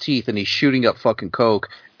brushing his teeth and he's shooting up fucking coke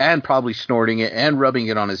and probably snorting it and rubbing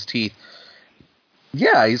it on his teeth.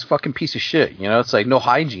 Yeah, he's a fucking piece of shit, It's like no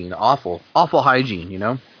hygiene, awful hygiene,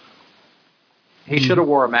 He should have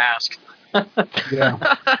wore a mask. Yeah.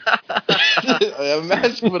 A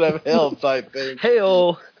mask would have helped, I think.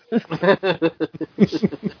 Hey-oh.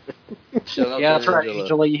 Yeah, that's right,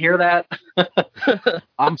 Angela. You hear that?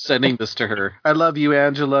 I'm sending this to her. I love you,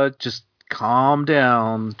 Angela. Just calm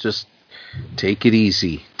down. Just take it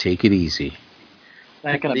easy. Take it easy.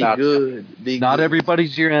 Thinking Be about good. Not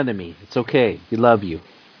everybody's your enemy. It's okay. We love you.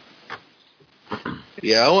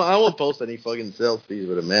 Yeah, I won't post any fucking selfies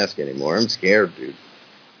with a mask anymore. I'm scared, dude.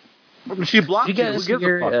 She blocked you. Did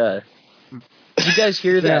you guys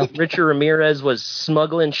hear that Richard Ramirez was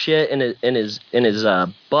smuggling shit in his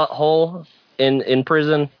butthole in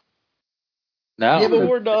prison? No. Yeah, but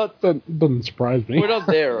we're not. That doesn't surprise me. We're not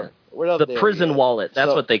there. We're not the prison wallet.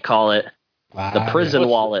 That's what they call it. The prison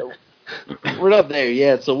wallet. We're not there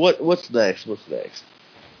yet. So what's next? What's next?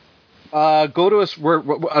 Go to us. We're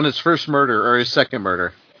on his first murder or his second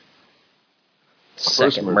murder.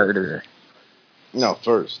 Second murder. No,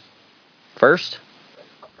 first. First?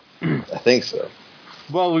 I think so.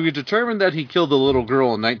 Well, we determined that he killed the little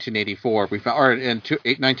girl in 1984. We found, or in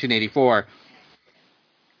 1984.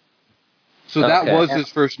 So that was his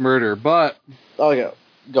first murder, but okay,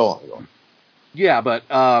 go on. Yeah, but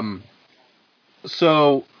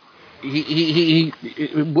so he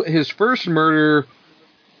his first murder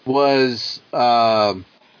was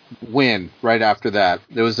when right after that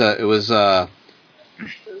it was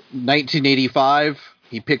 1985.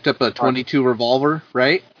 He picked up a .22 revolver,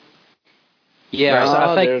 right? Yeah, so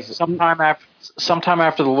I think sometime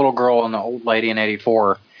after the little girl and the old lady in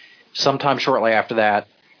 '84, sometime shortly after that,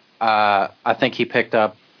 I think he picked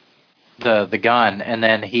up the gun, and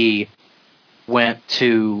then he went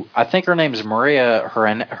to, I think her name's Maria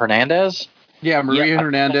Hernandez. Yeah, Maria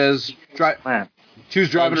Hernandez. She was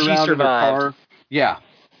driving around in her car. Yeah.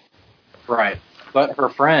 Right. But her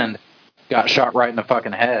friend got shot right in the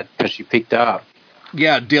fucking head because she peeked up.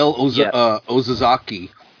 Yeah, Dale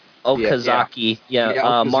Ozazaki. Okazaki.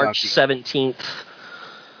 Yeah, March 17th.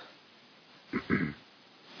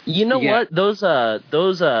 You know what? Those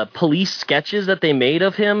police sketches that they made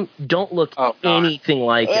of him don't look anything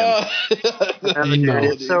like him.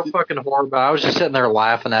 It's so fucking horrible. I was just sitting there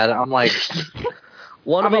laughing at it. I'm like,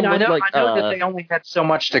 I know that they only had so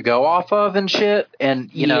much to go off of and shit, and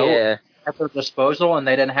you know, at their disposal, and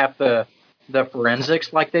they didn't have the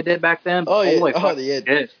forensics like they did back then. Dude, I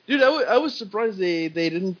was surprised they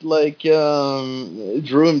didn't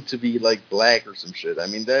drew him to be like black or some shit. I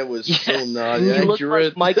mean, that was so not he accurate. looked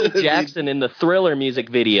like Michael Jackson in the Thriller music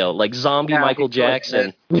video, like zombie Michael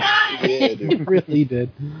Jackson. Yeah, dude. He really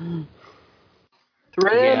did.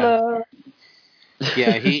 Thriller.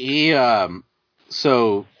 Yeah,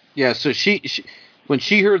 so she when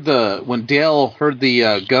Dale heard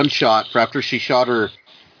the gunshot after she shot her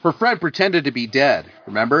friend pretended to be dead,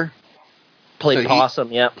 remember? Played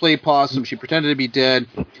possum. Played possum. She pretended to be dead.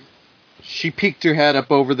 She peeked her head up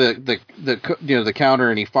over the counter,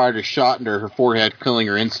 and he fired a shot into her forehead, killing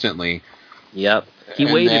her instantly. Yep. He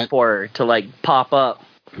waited for her to like pop up.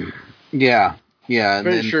 Yeah. Yeah. I'm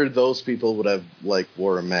pretty sure those people would have like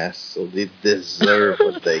wore a mask, so they deserve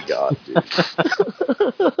what they got, dude.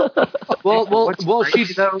 well, she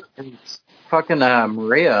though, fucking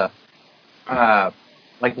Maria,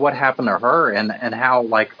 like what happened to her and how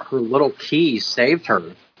like her little key saved her.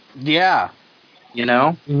 Yeah. You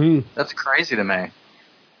know? Mm-hmm. That's crazy to me.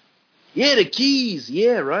 Yeah, the keys.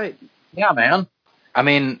 Yeah, right. Yeah, man. I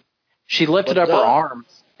mean, she lifted up her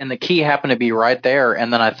arms, and the key happened to be right there.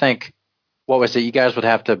 And then I think, what was it? You guys would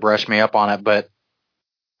have to brush me up on it, but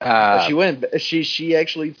she went. She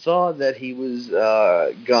actually thought that he was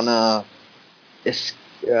gonna,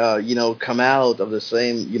 come out of the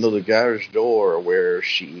same, the garage door where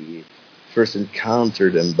she first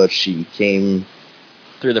encountered him, but she came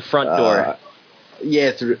through the front door.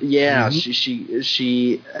 Yeah, Mm-hmm.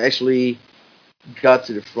 She actually got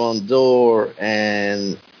to the front door,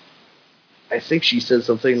 and I think she said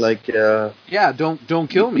something like, "Yeah, don't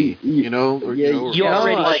kill me," you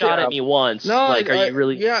already shot at me once. No, are you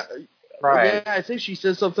really? Yeah, right. Yeah, I think she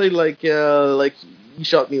said something like you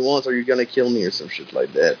shot me once, or you're gonna kill me, or some shit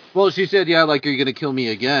like that. Well, she said, "Yeah, like you're gonna kill me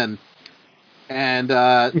again," and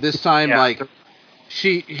this time,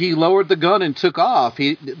 he lowered the gun and took off.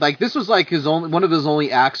 This was like one of his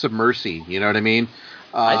only acts of mercy. You know what I mean?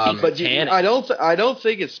 I think, but I don't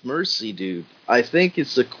think it's mercy, dude. I think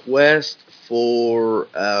it's a quest for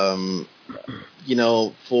how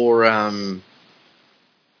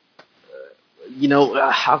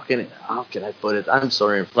can I put it? I'm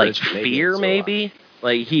sorry, in French, like fear, maybe.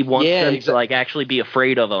 Like he wants them to like actually be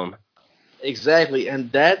afraid of him. Exactly, and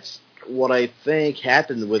that's what I think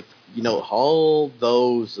happened with all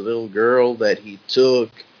those little girls that he took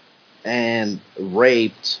and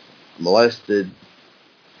raped, molested.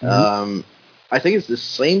 Mm-hmm. I think it's the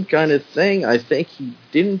same kind of thing. I think he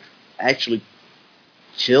didn't actually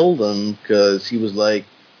kill them because he was like,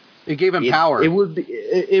 it gave him power. It would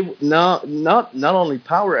be not only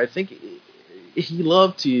power. I think he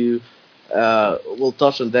loved to. We'll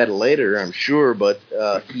touch on that later, I'm sure, but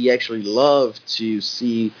he actually loved to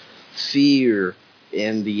see fear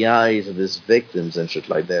in the eyes of his victims and shit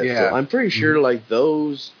like that. Yeah. So I'm pretty sure like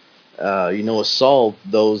those, assault,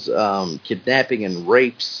 those kidnapping and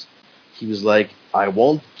rapes, he was like, I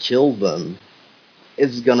won't kill them.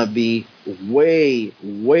 It's gonna be way,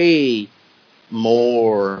 way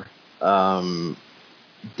more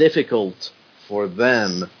difficult for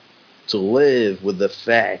them to live with the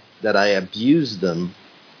fact that I abused them.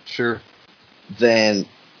 Sure. Than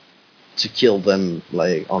to kill them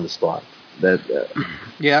like on the spot. That's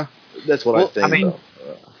what I think. I mean,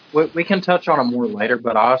 we can touch on it more later,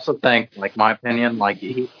 but I also think, like my opinion, like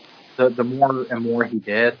the more and more he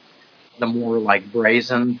did, the more like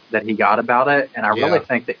brazen that he got about it, and I really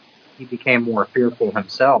think that he became more fearful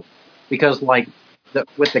himself because, like,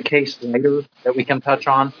 with the case later that we can touch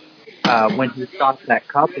on, when he shot that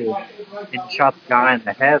couple and shot the guy in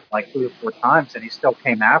the head like 3 or 4 times, and he still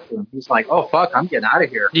came after him. He's like, "Oh fuck, I'm getting out of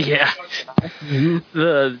here." Yeah.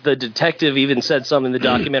 The detective even said something in the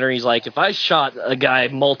documentary. He's like, if I shot a guy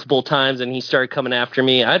multiple times and he started coming after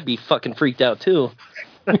me, I'd be fucking freaked out too.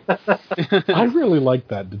 I really like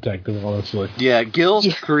that detective, honestly. Yeah, Gil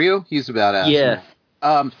Carrillo, he's a badass. Yeah.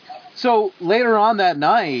 So later on that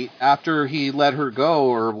night, after he let her go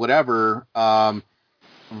or whatever,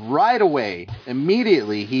 right away,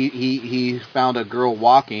 immediately, he found a girl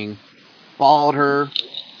walking, followed her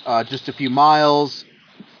just a few miles,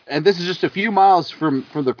 and this is just a few miles from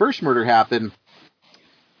the first murder happened.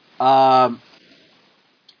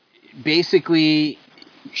 Basically,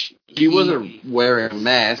 he wasn't wearing a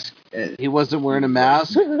mask. He wasn't wearing a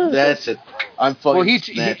mask. That's it. I'm fucking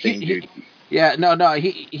snapping, dude. Yeah, no.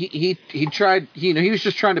 He tried. He was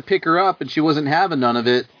just trying to pick her up, and she wasn't having none of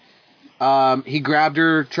it. He grabbed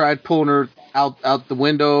her, tried pulling her out the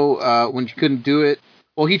window when she couldn't do it.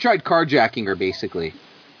 Well, he tried carjacking her, basically.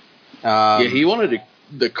 He wanted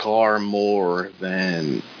the car more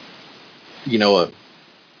than,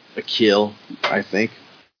 a kill, I think.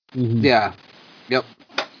 Mm-hmm. Yeah. Yep.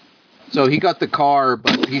 So he got the car,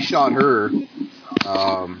 but he shot her.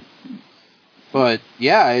 But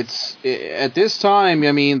yeah, at this time,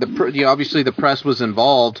 I mean, obviously the press was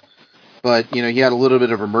involved, but he had a little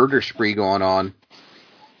bit of a murder spree going on.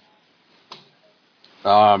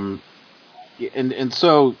 And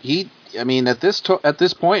so at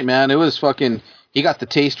this point, man, it was fucking. He got the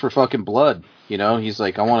taste for fucking blood. He's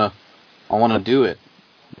like, I want to do it.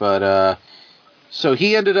 But so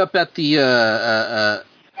he ended up at the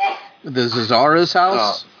Zazara's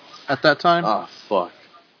house at that time. Oh fuck!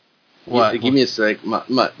 What? Give me a sec.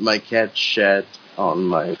 My cat shat on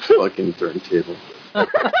my fucking turntable. We'll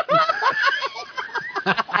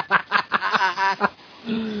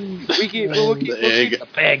keep a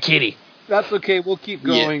bad kitty. That's okay. We'll keep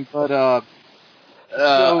going, but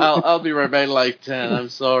I'll be right back in like 10. I'm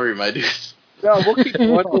sorry, my dude. No, we'll keep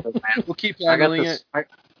going. We'll keep handling it.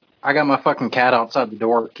 I got my fucking cat outside the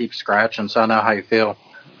door that keeps scratching, so I know how you feel.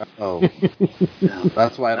 Oh, yeah,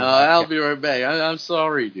 that's why. I'll be right back. I'm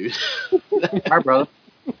sorry, dude. All right, brother.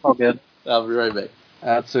 All good. I'll be right back.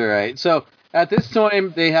 That's all right. So at this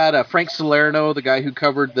time, they had Frank Salerno, the guy who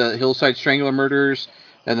covered the Hillside Strangler murders,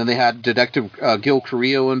 and then they had Detective Gil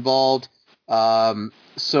Carrillo involved.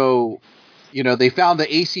 So, they found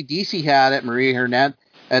the AC/DC hat at Maria Hernandez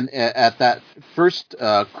and at that first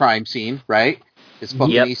crime scene, right? It's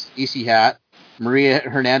fucking AC/DC hat. Maria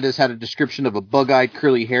Hernandez had a description of a bug-eyed,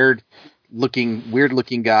 curly-haired,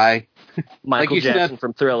 weird-looking guy. Michael like Jackson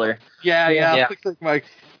from Thriller. Yeah. Looks like Mike.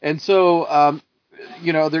 And so,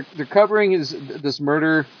 they're covering this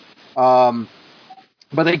murder,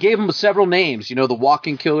 but they gave him several names. The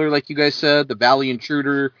walking killer, like you guys said, the Valley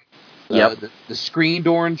Intruder, the screen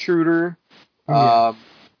door intruder, but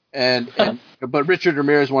Richard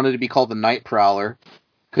Ramirez wanted to be called the Night Prowler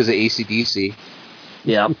because of AC/DC.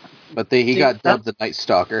 Yeah. But he got dubbed the Night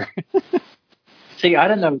Stalker. See, I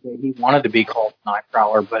didn't know that he wanted to be called Night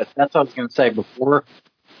Prowler, but that's what I was going to say before,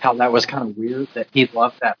 how that was kind of weird that he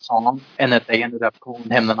loved that song and that they ended up calling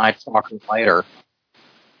him the Night Stalker later.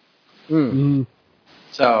 Mm.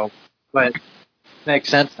 So, but makes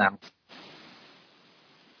sense now.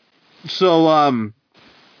 So,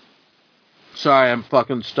 sorry, I'm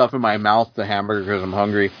fucking stuffing my mouth the hamburger because I'm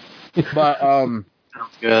hungry. But, sounds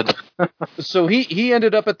good. So he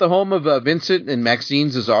ended up at the home of Vincent and Maxine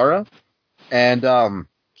Zazzara, and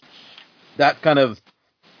that kind of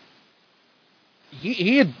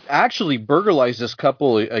he had actually burglarized this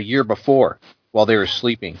couple a year before while they were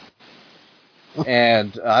sleeping,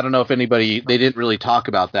 and I don't know if they didn't really talk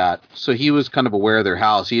about that, so he was kind of aware of their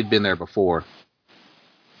house. He had been there before,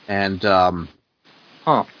 and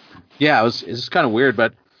yeah, it was kind of weird,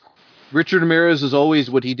 but. Richard Ramirez, as always,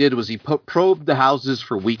 what he did was he probed the houses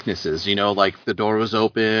for weaknesses. Like the door was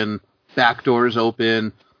open, back door is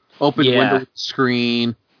open window with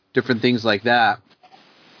screen, different things like that.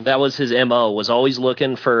 That was his MO, was always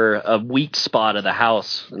looking for a weak spot of the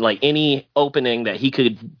house, like any opening that he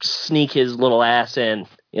could sneak his little ass in,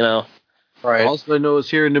 Right. Also, I know is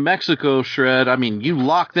here in New Mexico, Shred, you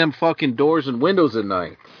lock them fucking doors and windows at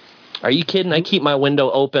night. Are you kidding? I keep my window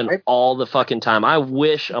open all the fucking time. I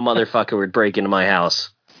wish a motherfucker would break into my house.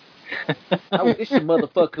 I wish a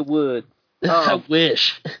motherfucker would. I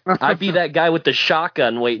wish. I'd be that guy with the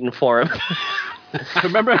shotgun waiting for him.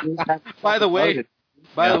 Remember? By the way,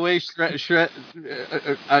 Shred,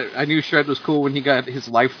 I knew Shred was cool when he got his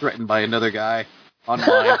life threatened by another guy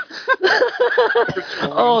online.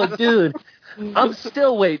 Oh, dude. I'm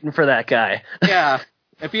still waiting for that guy. Yeah.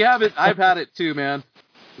 If you haven't, I've had it too, man.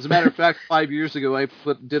 As a matter of fact, 5 years ago, I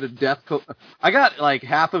did a death coat. I got like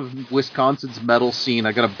half of Wisconsin's metal scene.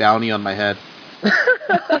 I got a bounty on my head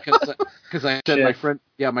because I said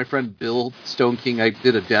my friend Bill Stone King. I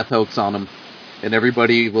did a death hoax on him, and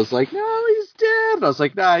everybody was like, "No, he's dead." And I was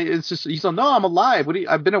like, "Nah, it's just." He's like, "No, I'm alive.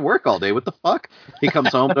 I've been at work all day. What the fuck?" He comes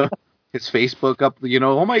home to his Facebook up.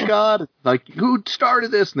 Oh my god! Like, who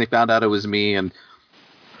started this? And they found out it was me, and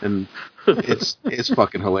it's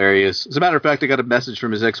fucking hilarious. As a matter of fact, I got a message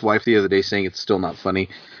from his ex-wife the other day saying it's still not funny.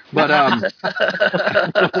 But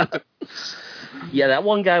yeah, that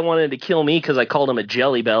one guy wanted to kill me because I called him a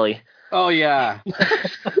jelly belly. Oh yeah,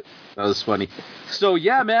 that was funny. So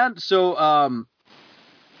yeah, man. So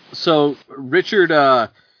Richard,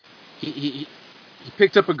 he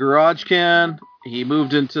picked up a garage can. He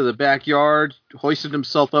moved into the backyard, hoisted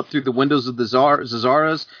himself up through the windows of the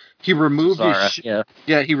Zazzaras. He removed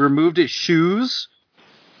he removed his shoes.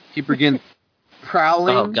 He began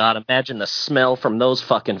prowling. Oh god, imagine the smell from those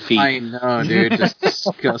fucking feet. I know, dude, just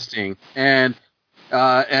disgusting. And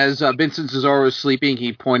as Vincent Zazzara was sleeping,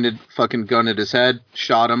 he pointed fucking gun at his head,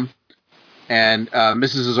 shot him. And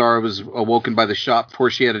Mrs. Zazzara was awoken by the shot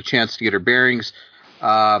before she had a chance to get her bearings.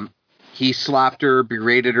 He slapped her,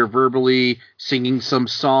 berated her verbally, singing some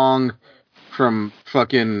song from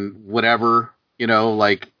fucking whatever,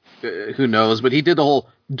 who knows? But he did the whole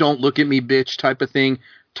 "don't look at me, bitch" type of thing.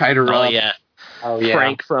 Tied her up. Oh yeah.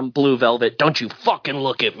 Frank from Blue Velvet. Don't you fucking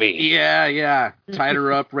look at me. Yeah. Tied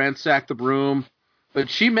her up, ransacked the room,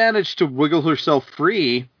 but she managed to wiggle herself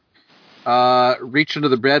free. Reached under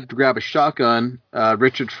the bed to grab a shotgun.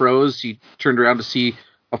 Richard froze. He turned around to see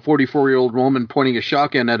a 44-year-old woman pointing a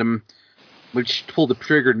shotgun at him. When she pulled the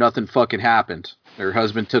trigger, nothing fucking happened. Her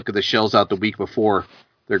husband took the shells out the week before.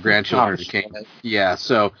 Their grandchildren came. Yeah,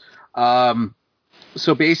 so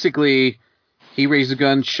basically, he raised a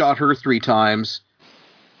gun, shot her 3 times,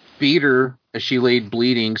 beat her as she laid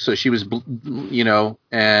bleeding, so she was,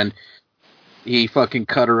 and he fucking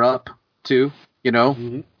cut her up too.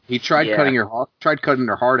 He tried cutting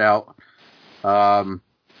her heart out,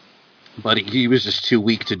 but he was just too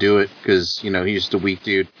weak to do it because he's just a weak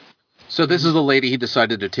dude. So this is the lady he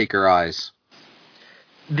decided to take her eyes.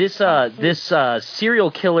 This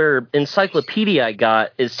serial killer encyclopedia I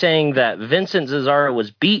got is saying that Vincent Zazzara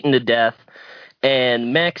was beaten to death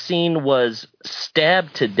and Maxine was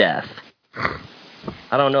stabbed to death.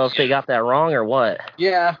 I don't know if they got that wrong or what.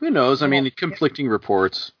 Yeah, who knows? I mean, conflicting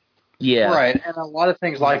reports. Yeah. Right, and a lot of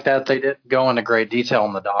things like that, they didn't go into great detail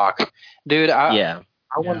in the doc. Dude, I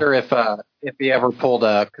wonder if he ever pulled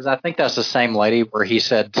because I think that's the same lady where he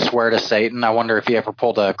said, swear to Satan. I wonder if he ever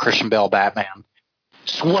pulled a Christian Bale Batman.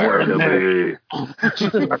 Swear to me.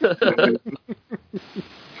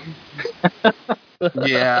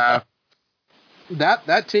 Yeah.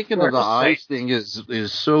 That taking of the eyes thing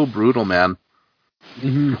is so brutal, man.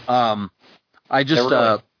 Mm-hmm. I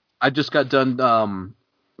just got done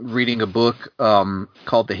reading a book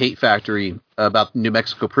called The Hate Factory about New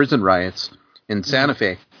Mexico prison riots in Santa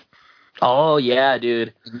Fe. Oh yeah,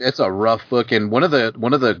 dude. It's a rough book, and one of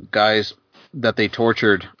the guys that they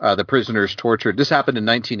tortured, the prisoners tortured. This happened in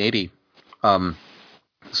 1980.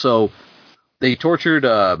 So they tortured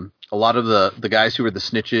a lot of the guys who were the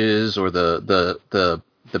snitches or the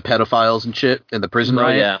pedophiles and shit in the prison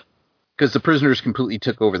riot. Yeah. Because the prisoners completely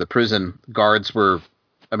took over the prison. Guards were,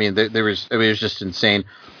 it was just insane.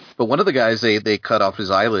 But one of the guys, they cut off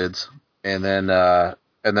his eyelids, and then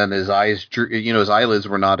his eyes, his eyelids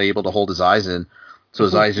were not able to hold his eyes in, so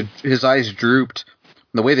his eyes drooped.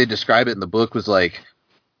 And the way they describe it in the book was like,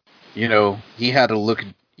 he had to look,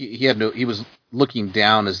 he was looking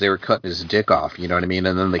down as they were cutting his dick off. You know what I mean?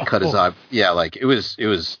 And then they cut his eye. Yeah, like it's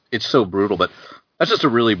so brutal. But that's just a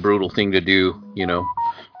really brutal thing to do.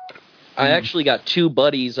 I actually got 2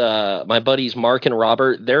 buddies, my buddies Mark and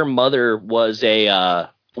Robert. Their mother was a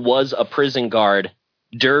prison guard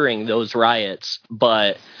during those riots,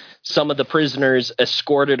 but some of the prisoners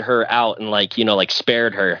escorted her out and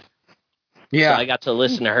spared her. Yeah. So I got to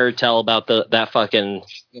listen to her tell about that fucking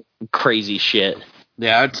crazy shit.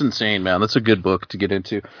 Yeah, it's insane, man. That's a good book to get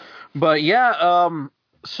into. But yeah,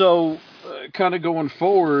 so kind of going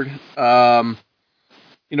forward,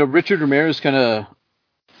 Richard Ramirez kind of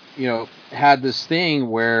had this thing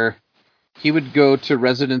where he would go to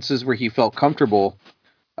residences where he felt comfortable.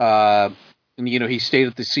 And, he stayed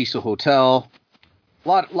at the Cecil Hotel,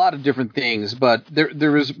 a lot of different things. But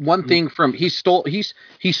there was one thing he sold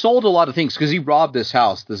a lot of things because he robbed this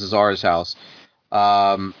house. This is Zara's house.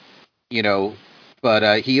 But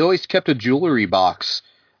he always kept a jewelry box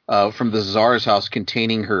from the Zara's house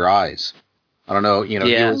containing her eyes. I don't know, he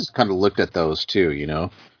always kind of looked at those too,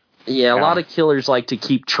 Yeah, a lot of killers like to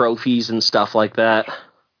keep trophies and stuff like that.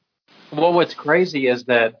 Well, what's crazy is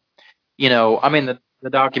that, the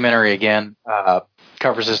documentary, again,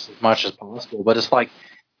 covers this as much as possible, but it's like,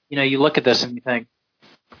 you look at this and you think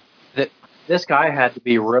that this guy had to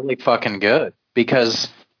be really fucking good because,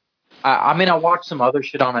 I watched some other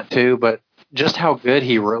shit on it too, but just how good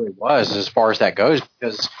he really was as far as that goes,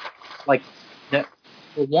 because,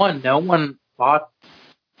 for one, no one thought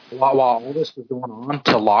while all this was going on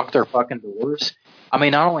to lock their fucking doors.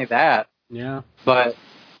 Not only that, but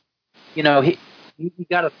you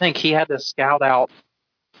got to think he had to scout out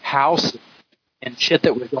houses and shit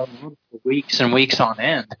that was going on for weeks and weeks on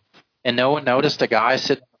end, and no one noticed a guy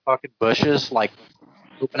sitting in the fucking bushes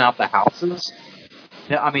scooping out the houses.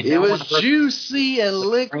 It was juicy and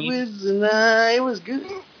liquids, and it was good.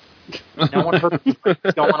 No one heard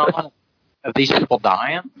what's going on of these people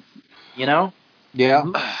dying. Yeah.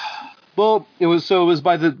 Well, it was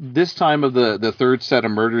by this time of the third set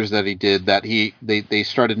of murders that he did that they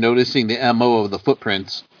started noticing the MO of the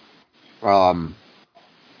footprints.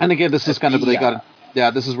 And again, this is kind of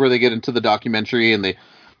this is where they get into the documentary, and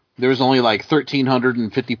there was only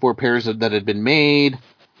 1,354 pairs that had been made.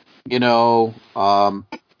 I'm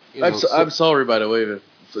sorry, by the way.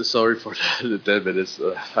 Sorry for the 10 minutes.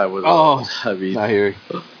 I was. I hear.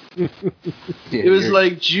 It was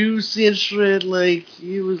juicy and shred.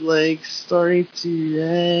 He was starting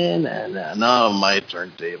to. Not on my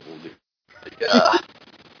turntable.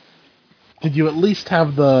 Did you at least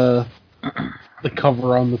have the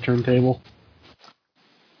cover on the turntable?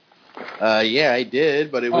 Yeah, I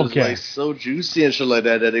did, but it was so juicy and shit like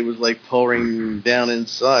that it was pouring down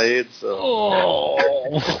inside. So.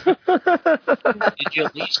 Did you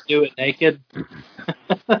at least do it naked?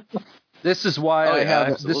 This is why I have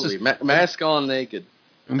absolutely. Mask on, naked.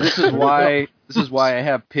 And this is why I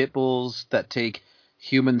have pit bulls that take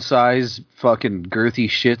human-sized fucking girthy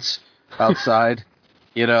shits outside.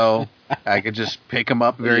 You know, I could just pick them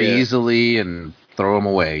up very easily and throw them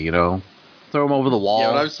away. You know, throw them over the wall.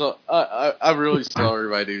 Yeah, but I'm really sorry,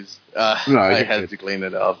 my dudes. I had to clean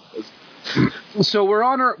it up. So we're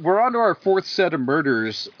on to our fourth set of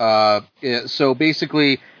murders. So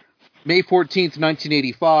basically, May 14th,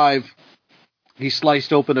 1985, he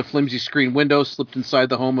sliced open a flimsy screen window, slipped inside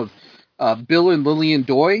the home of Bill and Lillian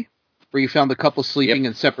Doy, where he found the couple sleeping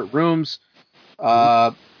in separate rooms.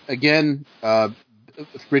 Again,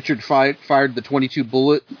 Richard fired the .22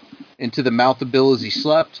 bullet into the mouth of Bill as he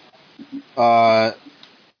slept. But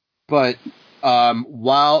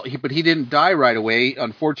he didn't die right away.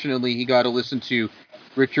 Unfortunately, he got to listen to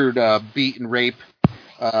Richard beat and rape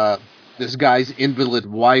this guy's invalid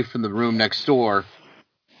wife in the room next door.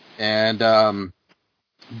 And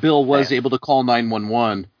Bill was able to call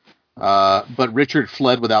 911, but Richard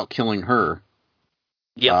fled without killing her.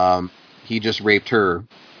 Yeah. He just raped her.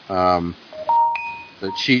 But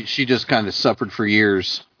she just kind of suffered for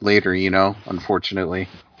years later, you know, unfortunately.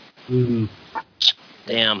 Mm-hmm.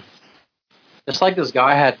 Damn. It's like this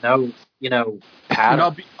guy had no,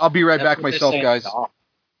 pattern. I'll be right back myself, guys.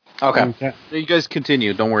 Okay. You guys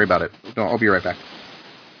continue. Don't worry about it. I'll be right back.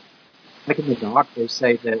 Like in the doc, they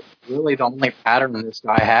say that really the only pattern this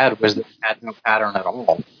guy had was that he had no pattern at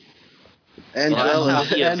all. Angela's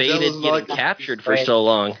he evaded getting captured for so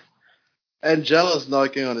long. Angela's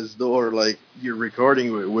knocking on his door like, you're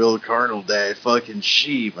recording with Will Carnell, that fucking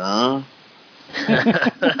sheep, huh?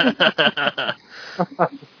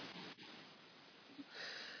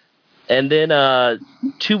 And then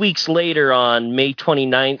 2 weeks later, on May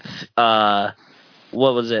 29th,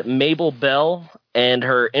 Mabel Bell and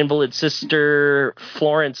her invalid sister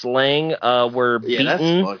Florence Lang were beaten. Yeah,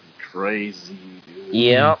 that's fucking crazy, dude.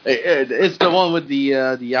 Yeah. It's the one with the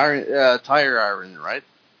iron, tire iron, right?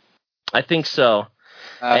 I think so.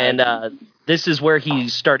 And this is where he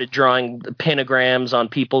started drawing pentagrams on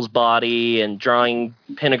people's body and drawing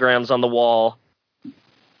pentagrams on the wall.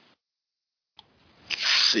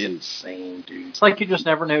 It's insane, dude. It's like you just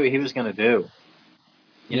never knew what he was going to do.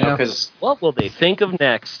 You know, because... What will they think of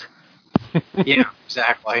next? Yeah,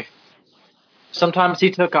 exactly. Sometimes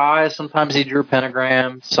he took eyes, sometimes he drew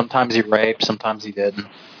pentagrams, sometimes he raped, sometimes he didn't.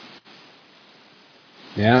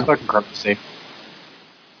 Yeah. Fucking crazy.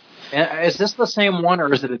 And is this the same one,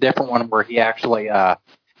 or is it a different one where he actually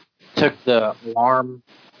took the alarm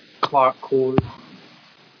clock cord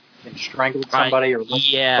and strangled somebody? And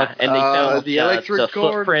they found the electric the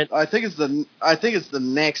cord. Footprint. I think it's the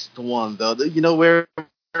next one though. You know where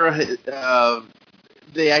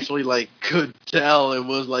they actually could tell it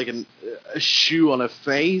was like a shoe on a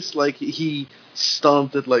face. Like he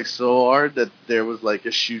stomped it so hard that there was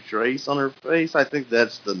a shoe trace on her face. I think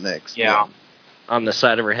that's the next one. On the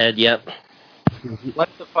side of her head, yep.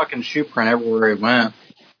 Left the fucking shoe print everywhere he went.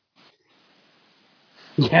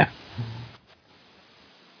 Yeah.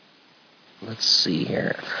 Let's see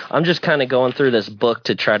here. I'm just kind of going through this book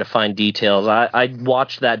to try to find details. I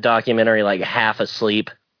watched that documentary half asleep.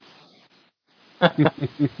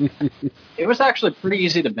 It was actually pretty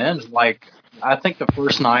easy to binge. I think the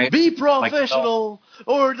first night... Be professional,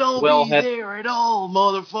 or don't there at all,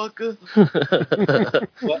 motherfucker.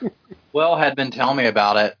 Will had been telling me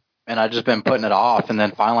about it, and I'd just been putting it off, and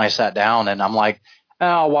then finally I sat down, and I'm like,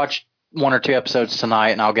 I'll watch 1 or 2 episodes tonight,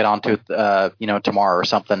 and I'll get on to it, tomorrow or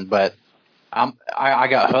something. But I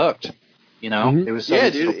got hooked. Mm-hmm. It was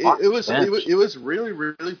it was really,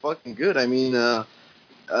 really fucking good. I mean,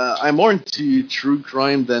 I'm more into true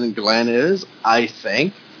crime than Glenn is, I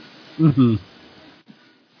think. Mm-hmm.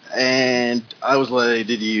 And I was like,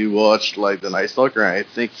 did you watch the Night Stalker? And I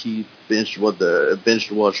think he binge watched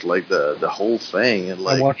the whole thing. And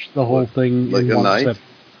I watched the whole thing in one night. sitting.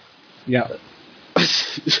 Yeah.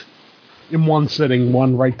 In one sitting,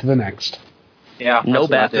 one right to the next. Yeah. No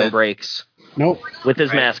bathroom breaks. Nope. With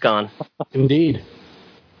his mask on. Indeed.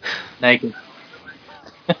 Naked.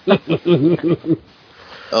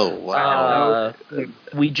 Oh, wow.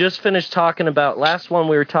 We just finished talking about... Last one,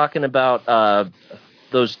 we were talking about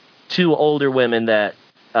those 2 older women that...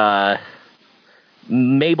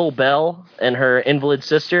 Mabel Bell and her invalid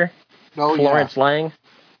sister, Florence Lang.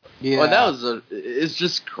 Yeah. Well, it's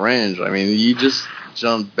just cringe. I mean, you just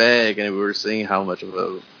jumped back and we were seeing how much of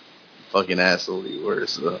a fucking asshole you were.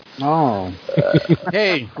 So. Oh.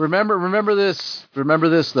 Hey, remember this. Remember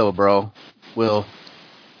this, though, bro. Will.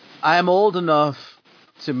 I'm old enough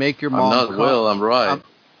to make your mom I'm not Will, I'm right.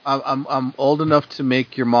 I'm old enough to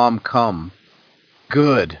make your mom come.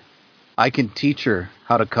 Good. I can teach her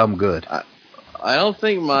how to come good. I don't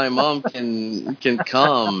think my mom can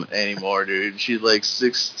come anymore, dude. She's like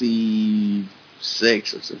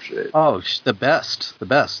 66 or some shit. Oh, the best.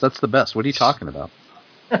 That's the best. What are you talking about?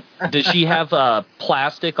 Does she have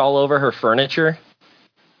plastic all over her furniture?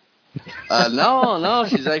 No,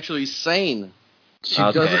 she's actually sane. She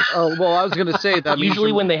doesn't. Oh, well, I was going to say that.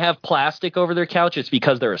 Usually, when they have plastic over their couch, it's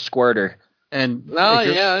because they're a squirter. And I'll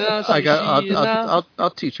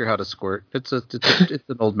teach her how to squirt. It's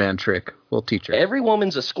an old man trick. We'll teach her. Every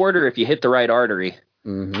woman's a squirter if you hit the right artery.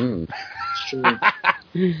 Mm-hmm. Sure.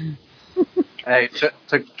 Hey,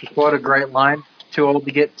 to quote a great line: "Too old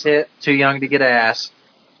to get tit, too young to get ass."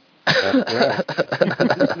 That's right.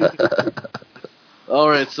 All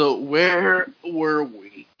right, so where were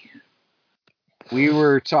we? We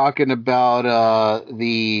were talking about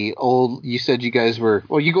the old. You said you guys were.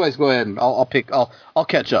 Well, you guys go ahead, and I'll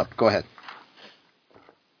catch up. Go ahead.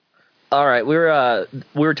 All right, we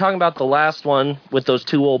were talking about the last one with those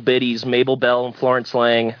two old biddies, Mabel Bell and Florence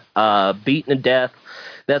Lang, beaten to death.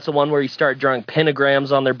 That's the one where you start drawing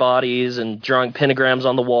pentagrams on their bodies and drawing pentagrams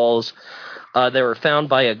on the walls. They were found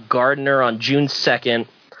by a gardener on June 2nd.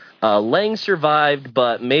 Lang survived,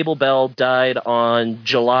 but Mabel Bell died on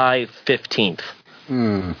July 15th.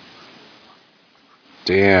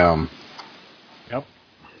 Damn. Yep.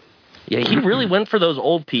 Yeah, he really went for those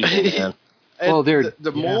old people, man. Well,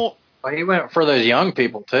 more. Well, he went for those young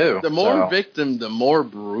people too. The more victim, the more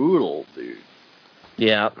brutal, dude.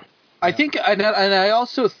 Yeah. I think, and I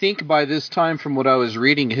also think by this time, from what I was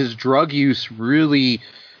reading, his drug use really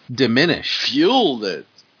diminished. Fueled it.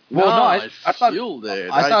 Well, I thought fueled it.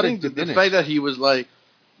 I thought think it the fact that he was like,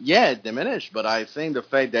 it diminished, but I think the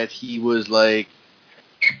fact that he was like,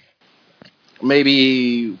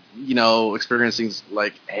 maybe, experiencing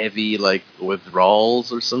like heavy like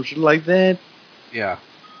withdrawals or something like that. Yeah.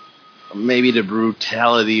 Maybe the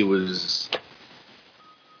brutality was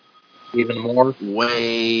even more.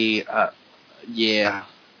 Way, yeah.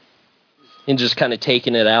 And just kind of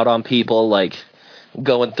taking it out on people, like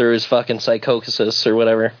going through his fucking psychosis or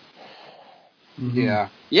whatever. Yeah.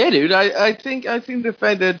 Yeah, dude. I think the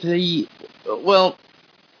fact that he, well,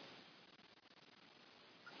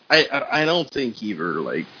 I don't think he ever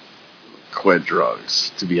like quit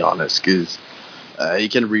drugs, to be honest, because you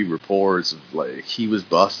can read reports of like he was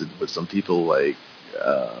busted with some people like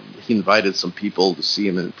he invited some people to see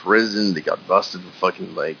him in prison. They got busted with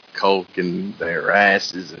fucking like coke in their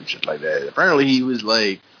asses and shit like that. Apparently he was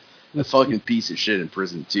like a fucking piece of shit in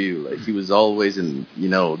prison too. Like he was always in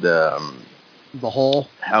the hole.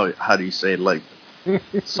 How do you say it? Like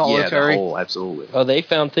solitary. Yeah, the hole, absolutely. Oh, they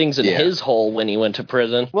found things in his hole when he went to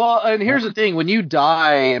prison. Well, and here's the thing: when you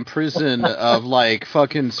die in prison of like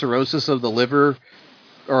fucking cirrhosis of the liver,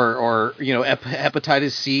 or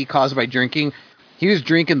hepatitis C caused by drinking, he was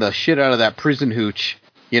drinking the shit out of that prison hooch.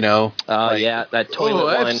 Yeah, that toilet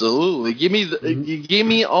wine. Absolutely. Give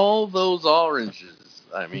me all those oranges.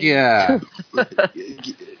 I mean, yeah.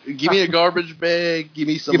 Give me a garbage bag. Give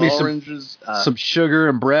me some oranges. Some sugar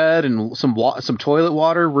and bread and some toilet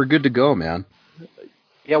water. We're good to go, man.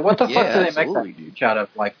 Yeah, what the fuck do they make that hooch out of?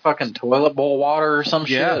 Like fucking toilet bowl water or some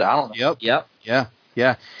shit? I don't know. Yep. Yeah.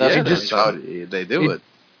 That's how they do it.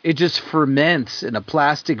 It just ferments in a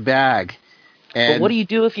plastic bag. And but what do you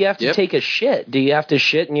do if you have to take a shit? Do you have to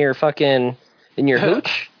shit in your fucking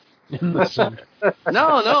hooch?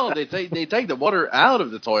 No, they take the water out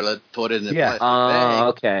of the toilet, put it in the plastic bag.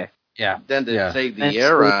 Okay. Yeah. Then they take the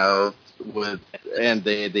air out and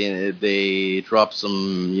they drop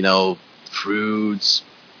some, fruits,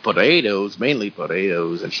 potatoes, mainly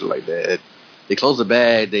potatoes and shit like that. They close the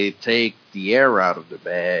bag. They take the air out of the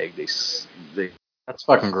bag. That's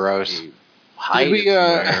fucking gross. Hide it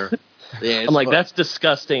somewhere. Yeah, I'm like, that's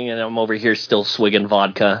disgusting, and I'm over here still swigging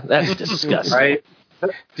vodka. That's disgusting. Right?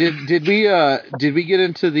 Did we get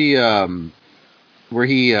into the where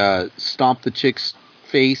he stomped the chick's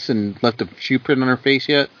face and left a shoe print on her face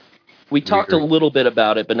yet? We talked a little bit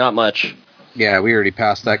about it, but not much. Yeah, we already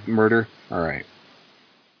passed that murder. All right.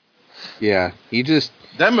 Yeah,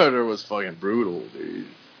 that murder was fucking brutal, dude.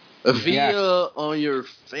 A via on your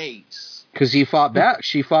face. Because he fought back.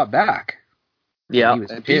 She fought back. Yeah.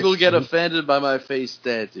 And people get offended by my face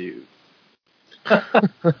tattoo.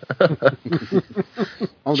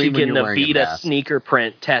 Only you getting a Vita sneaker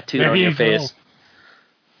print tattooed on your face.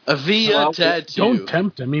 A Via tattoo. Don't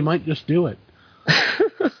tempt him. He might just do it.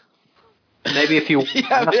 Maybe if you...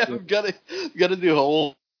 I'm gonna do a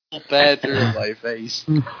whole tattoo on my face.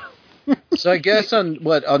 So I guess on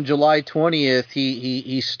July 20th,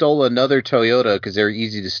 he stole another Toyota because they were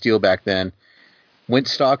easy to steal back then. went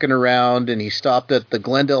stalking around, and he stopped at the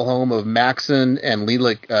Glendale home of Maxon and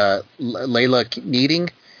Layla Needing,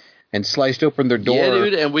 and sliced open their door. Yeah,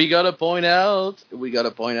 dude, and we gotta point out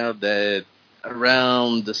that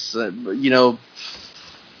around the,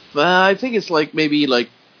 I think it's like maybe like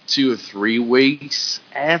 2 or 3 weeks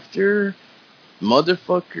after,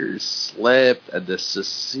 motherfuckers slept at the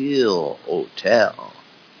Cecil Hotel.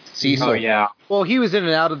 Cecil. Oh, yeah. Well, he was in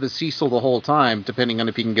and out of the Cecil the whole time, depending on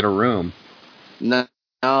if he can get a room. No,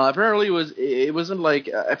 apparently it wasn't like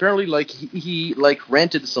apparently like he like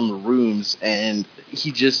rented some rooms and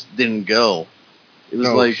he just didn't go. It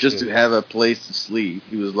was just to have a place to sleep.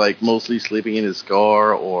 He was like mostly sleeping in his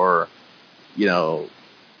car or, in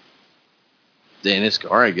his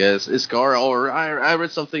car, I guess. His car, or I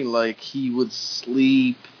read something like he would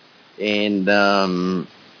sleep and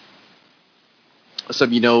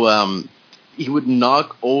he would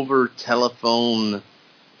knock over telephone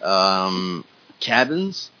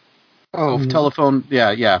cabins. Oh, telephone,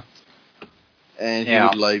 yeah. And he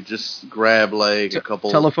would like just grab like a couple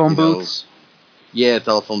telephone booths. Yeah,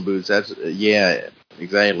 telephone booths. That's yeah,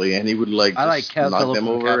 exactly. And he would like I just like knock them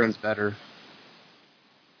over cabins and better.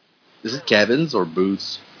 Is it cabins or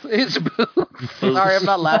booths? It's booths. Sorry, I'm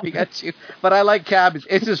not laughing at you, but I like cabins.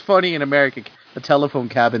 It's just funny in America. A telephone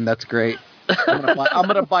cabin, that's great. I'm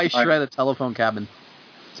gonna buy Shred a telephone cabin.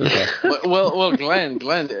 It's okay. Well, Glenn,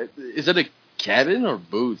 is it a cabin or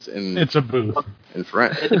booth? It's a booth in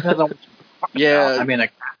France. It depends on what you're talking about. I mean,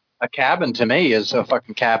 a cabin to me is a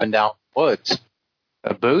fucking cabin down in the woods.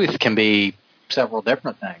 A booth can be several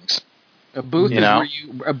different things. A booth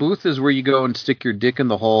is where you go and stick your dick in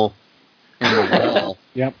the hole in the wall.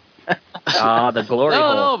 Yep. The glory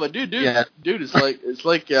hole. No, but dude, it's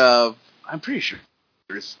like I'm pretty sure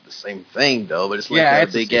it's the same thing though, but it's like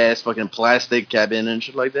a big ass fucking plastic cabin and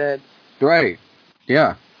shit like that. Right.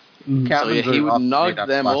 Yeah. So he would knock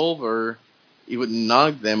them over. He would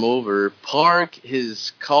knock them over, park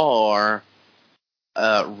his car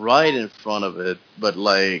right in front of it, but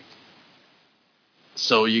like,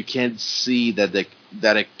 so you can't see that a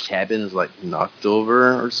cabin is like knocked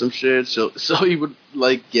over or some shit. So he would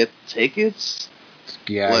like get tickets,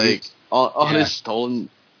 like on his stolen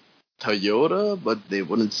Toyota, but they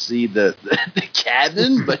wouldn't see the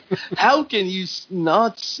cabin. But how can you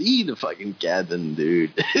not see the fucking cabin,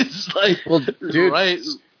 dude? It's like, dude, right?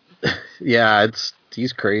 Yeah,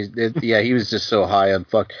 he's crazy. He was just so high on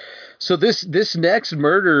fuck. So this next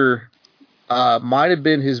murder might have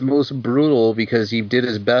been his most brutal because he did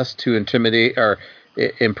his best to intimidate or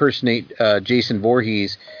impersonate Jason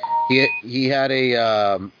Voorhees. He had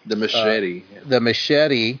the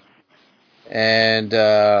machete, and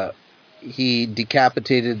he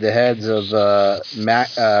decapitated the heads of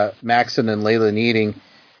Maxon and Layla Needing.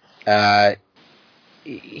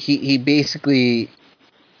 He basically,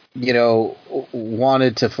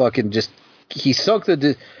 wanted to fucking just. He sunk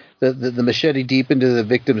the machete deep into the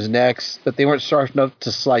victims' necks, but they weren't sharp enough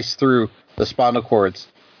to slice through the spinal cords.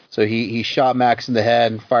 So he shot Max in the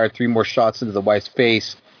head and fired 3 more shots into the wife's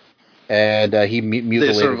face, and he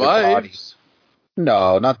mutilated their bodies.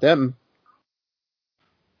 No, not them.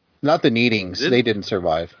 Not the Needings. They didn't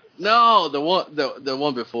survive. No, the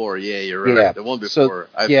one before. Yeah, you're right. Yeah. The one before,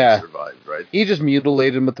 I think survived, right? He just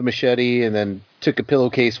mutilated him with the machete and then took a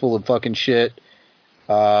pillowcase full of fucking shit.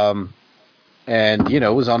 And,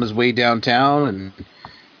 was on his way downtown. And,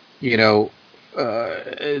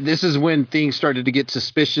 this is when things started to get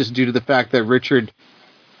suspicious due to the fact that Richard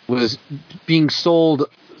was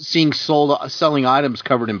selling items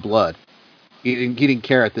covered in blood. He didn't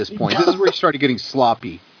care at this point. This is where he started getting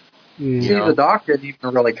sloppy. See, the doc didn't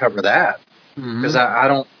even really cover that because I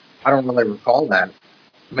don't really recall that.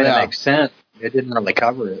 I mean, it makes sense. It didn't really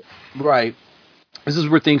cover it. Right. This is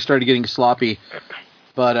where things started getting sloppy.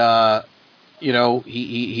 But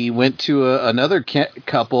he went to another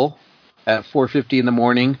couple at 4:50 in the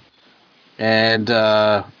morning, and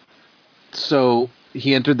so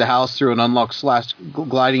he entered the house through an unlocked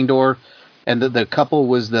gliding door, and the couple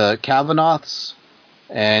was the Kavanaughs,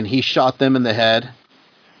 and he shot them in the head.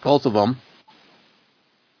 Both of them.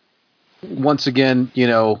 Once again, he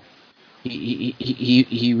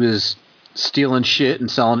was stealing shit and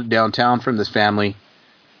selling it downtown from this family.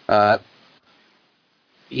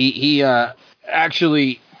 He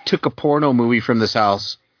actually took a porno movie from this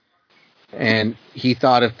house, and he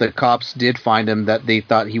thought if the cops did find him, that they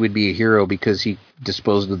thought he would be a hero because he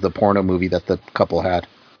disposed of the porno movie that the couple had,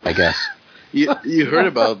 I guess. You heard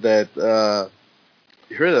about that?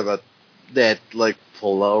 You heard about that, like,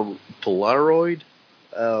 Polaroid?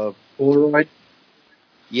 Polaroid?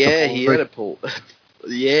 Yeah, he had a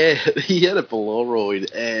Yeah, he had a Polaroid,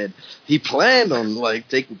 and he planned on like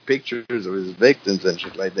taking pictures of his victims and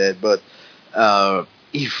shit like that. But I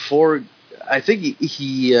think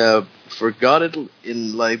he forgot it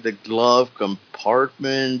in like the glove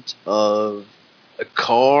compartment of a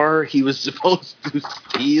car he was supposed to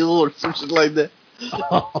steal or something like that.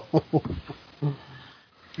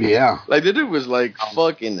 Yeah. Like the dude was like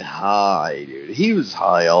fucking high, dude. He was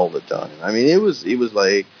high all the time. I mean, it was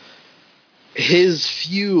like his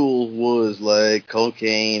fuel was like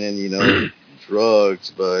cocaine and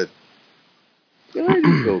drugs, but I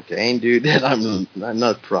do cocaine, dude. And I'm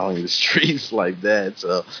not prowling the streets like that.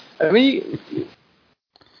 So I mean,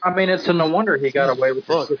 it's no wonder he got away with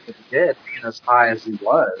this shit that he did, as high as he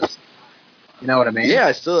was. You know what I mean? Yeah,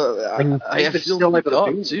 I still able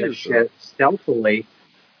to do this shit stealthily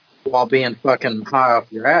while being fucking high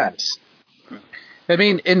off your ass. I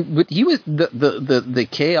mean, but he was the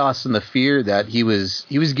chaos and the fear that he was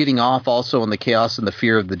getting off also on the chaos and the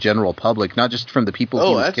fear of the general public, not just from the people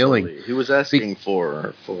he was killing. He was asking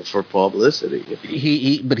for publicity.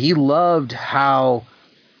 But he loved how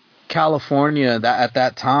California at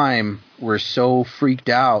that time were so freaked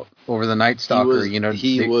out over the Night Stalker.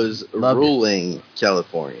 He was ruling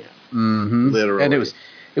California. Mm-hmm. Literally, and it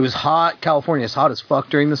was hot. California is hot as fuck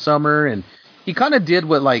during the summer, and he kind of did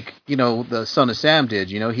what, like, the Son of Sam did.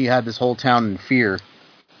 He had this whole town in fear,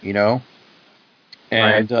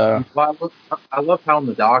 And well, I love how in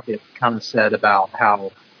the doc it kind of said about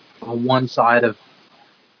how on one side of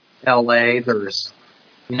L.A. there's,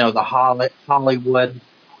 the Hollywood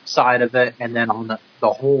side of it, and then on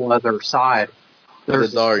the whole other side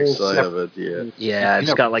there's the dark side of it. Yeah,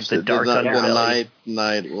 it's got like the dark underbelly.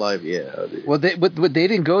 Night life. Yeah. Well, what they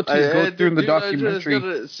didn't go through in the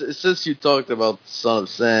documentary. Since you talked about Son of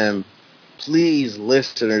Sam, please,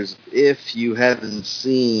 listeners, if you haven't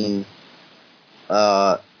seen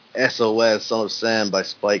SOS Son of Sam by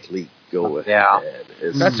Spike Lee, go ahead. Yeah,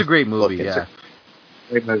 that's a great movie. Yeah,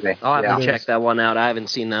 great movie. I'll have to check that one out. I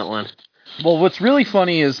haven't seen that one. Well, what's really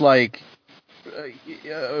funny is like.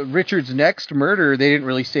 Richard's next murder, they didn't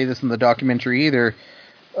really say this in the documentary either.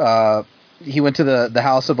 He went to the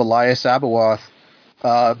house of Elias Abawath,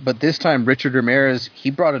 but this time Richard Ramirez,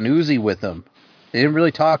 he brought an Uzi with him. They didn't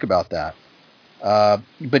really talk about that.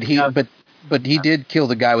 But he did kill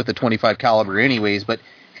the guy with the .25 caliber anyways, but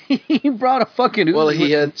he brought a fucking Uzi. Well,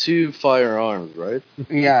 he had 2 firearms, right?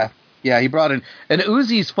 Yeah, he brought an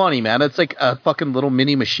Uzi's funny, man. It's like a fucking little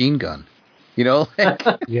mini machine gun. Yeah.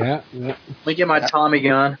 Let me get my Tommy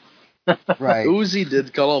gun. Right. Uzi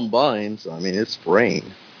did Columbine, so I mean, it's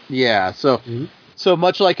brain. Yeah, so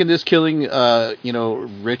much like in this killing,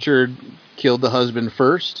 Richard killed the husband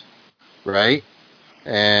first, right?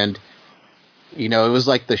 And, it was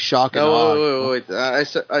like the shock and awe. Wait. I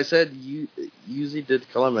said Uzi did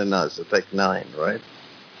Columbine, no, it's a Tech 9, right?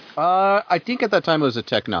 I think at that time it was a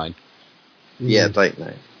Tech 9. Yeah, Tech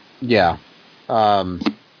 9. Yeah.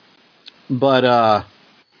 But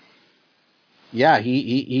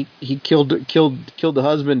he killed the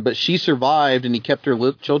husband, but she survived, and he kept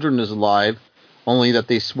her children as alive, only that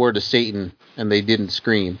they swore to Satan and they didn't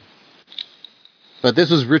scream. But this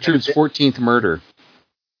was Richard's 14th murder.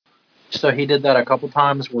 So he did that a couple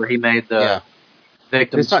times, where he made the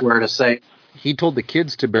victim swear to Satan. He told the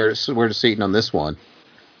kids to swear to Satan on this one.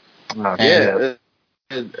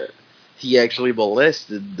 He actually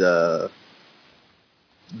molested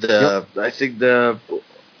I think the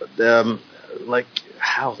like,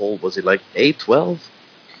 how old was he? Like 8, 12?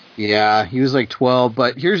 Yeah, he was like 12.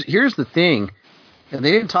 But here's the thing, and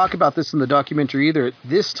they didn't talk about this in the documentary either.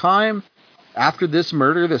 This time, after this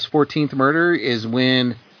murder, this 14th murder, is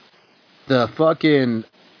when the fucking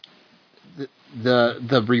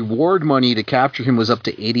the reward money to capture him was up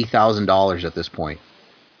to $80,000 at this point.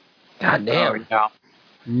 God damn.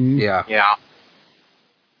 Yeah.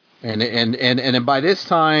 And by this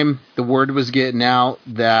time, the word was getting out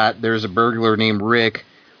that there's a burglar named Rick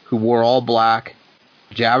who wore all black,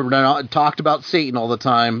 jabbered on, talked about Satan all the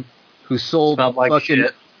time, who sold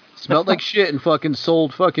smelled like shit and fucking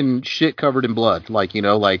sold fucking shit covered in blood, like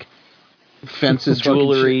fences,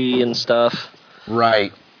 jewelry and stuff.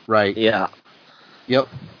 Right. Yeah. Yep.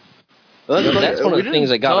 Well, that's one of the things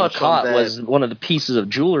that got him caught was one of the pieces of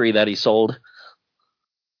jewelry that he sold.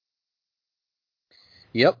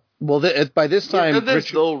 Yep. Well, by this time,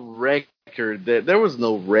 there's no record. There was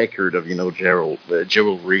no record of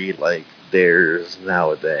jewelry like there's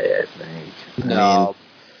nowadays, I think. No.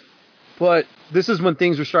 But this is when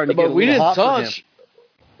things were starting to get a little hot for him.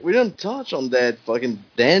 We didn't touch on that fucking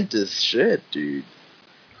dentist shit, dude.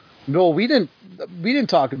 No, we didn't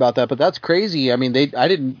talk about that, but that's crazy. I mean, I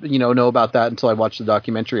didn't know about that until I watched the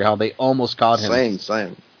documentary. How they almost caught him.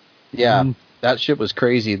 Same. Yeah, that shit was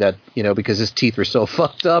crazy. That because his teeth were so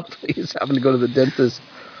fucked up, he's having to go to the dentist.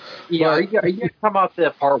 Yeah, are you talking about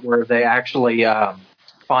the part where they actually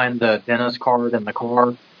find the dentist card in the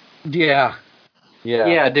car? Yeah.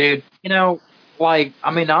 Yeah, dude. The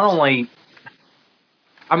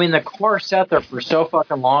car sat there for so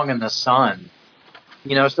fucking long in the sun,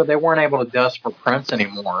 so they weren't able to dust for prints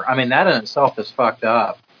anymore. I mean, that in itself is fucked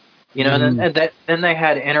up. And then they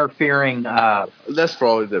had interfering. That's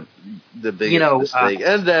probably the biggest mistake.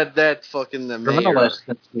 And that fucking mayor,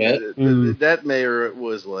 that mayor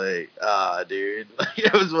was like, dude.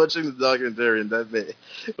 Like, I was watching the documentary, and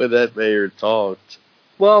when that mayor talked,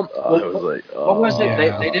 I was like, what was it?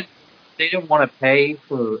 Yeah. They didn't want to pay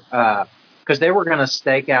for because they were going to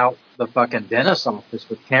stake out the fucking dentist's office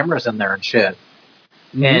with cameras in there and shit,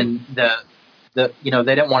 and they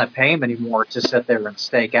didn't want to pay him anymore to sit there and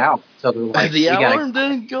stake out. So they're like, the alarm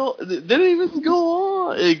didn't even go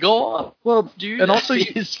on. It go off. Well, dude, and also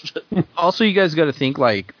you guys got to think,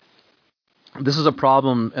 like, this is a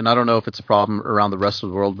problem, and I don't know if it's a problem around the rest of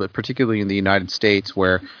the world, but particularly in the United States,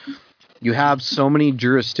 where you have so many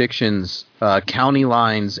jurisdictions, county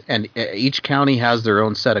lines, and each county has their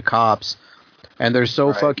own set of cops. And they're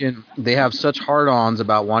so they have such hard-ons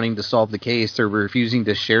about wanting to solve the case, they're refusing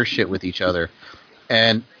to share shit with each other.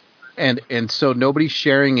 And so nobody's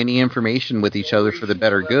sharing any information with each other for the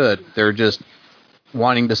better good. They're just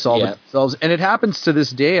wanting to solve it themselves. And it happens to this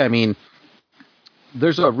day. I mean,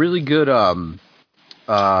 there's a really good, it's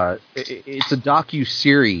a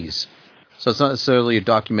docu-series. So it's not necessarily a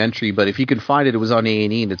documentary, but if you can find it, it was on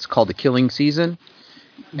A&E, and it's called The Killing Season.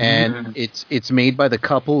 And it's made by the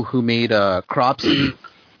couple who made Cropsy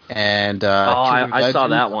and I saw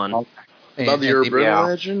that one. About the urban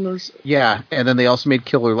legend? Yeah, and then they also made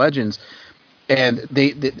Killer Legends. And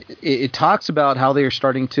it talks about how they are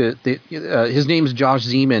starting to... his name's Josh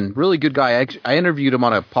Zeman, really good guy. I interviewed him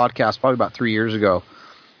on a podcast probably about 3 years ago.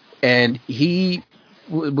 And he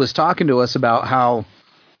was talking to us about how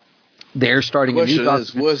they're starting a new...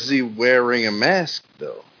 Was he wearing a mask,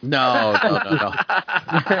 though? No.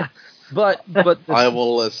 but I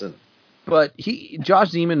will listen. But Josh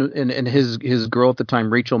Zeman and his girl at the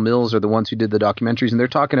time, Rachel Mills, are the ones who did the documentaries, and they're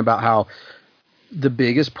talking about how the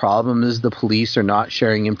biggest problem is the police are not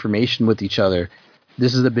sharing information with each other.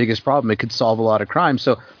 This is the biggest problem. It could solve a lot of crime.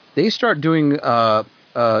 So they start doing a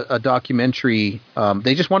documentary.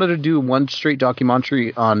 They just wanted to do one straight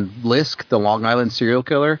documentary on Lisk, the Long Island serial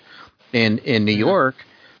killer in New York.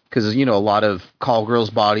 Because, a lot of call girls'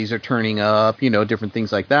 bodies are turning up, different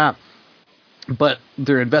things like that. But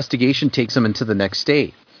their investigation takes them into the next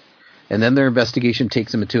state. And then their investigation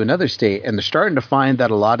takes them into another state. And they're starting to find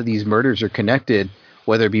that a lot of these murders are connected,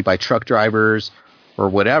 whether it be by truck drivers or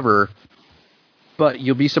whatever. But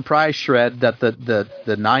you'll be surprised, Shred, that the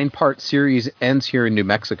 9-part series ends here in New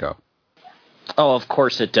Mexico. Oh, of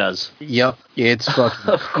course it does. Yep, it's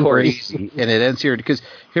fucking crazy. And it ends here because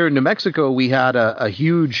here in New Mexico we had a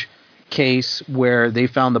huge case where they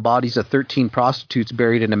found the bodies of 13 prostitutes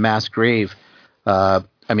buried in a mass grave. I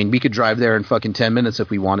mean, we could drive there in fucking 10 minutes if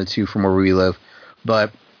we wanted to from where we live.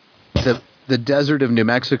 But the desert of New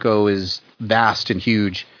Mexico is vast and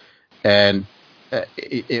huge. And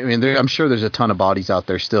I'm sure there's a ton of bodies out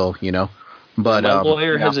there still, But my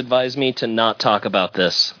lawyer has advised me to not talk about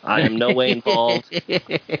this. I am no way involved.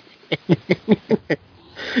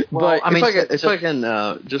 But I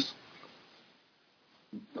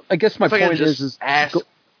guess my point is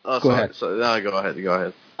go ahead. Go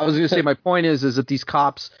ahead. I was going to say my point is that these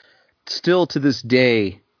cops still to this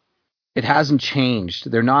day, it hasn't changed.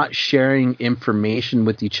 They're not sharing information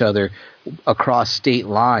with each other across state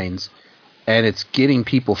lines, and it's getting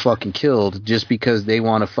people fucking killed just because they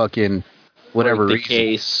want to fucking whatever the reason.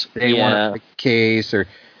 Case. They want to make a case, or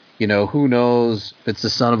who knows if it's the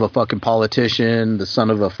son of a fucking politician, the son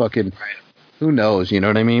of a fucking who knows, you know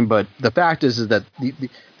what I mean? But the fact is that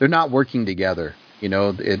they're not working together,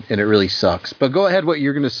 and it really sucks. But go ahead, what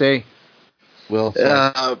you're going to say, Will.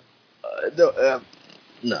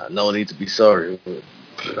 No need to be sorry.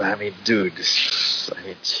 I mean, dude, it's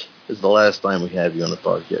the last time we have you on the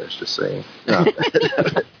podcast. Just saying. No.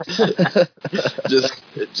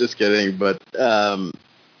 just kidding. But the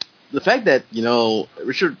fact that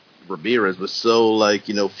Richard Ramirez was so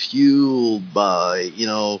fueled by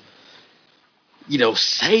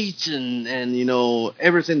Satan and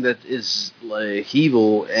everything that is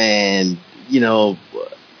evil and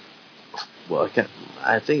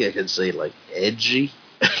I think I can say edgy.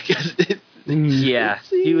 Yeah,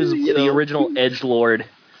 he was the original edgelord.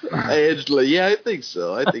 It's like, yeah, I think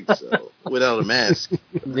so. Without a mask.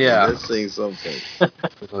 Yeah. That's saying something.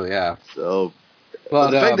 Oh, yeah. So,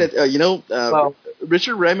 but the fact that,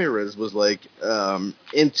 Richard Ramirez was like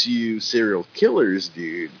into serial killers,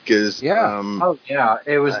 dude. Because it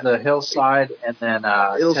was the Hillside and then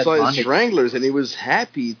Hillside Stranglers, and he was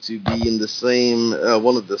happy to be in the same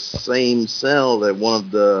one of the same cell that one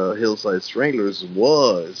of the Hillside Stranglers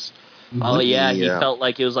was. Oh yeah, he felt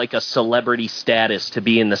like it was like a celebrity status to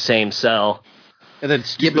be in the same cell. And then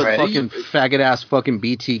stupid fucking faggot ass fucking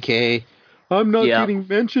BTK. I'm not getting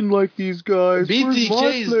mentioned like these guys. BTK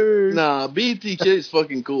is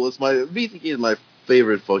fucking cool. BTK is my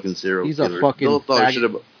favorite fucking serial killer. He's a fucking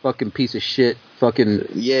faggot, fucking piece of shit. Fucking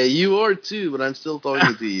yeah, you are too, but I'm still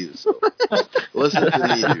talking to you. So listen to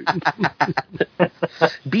me, dude.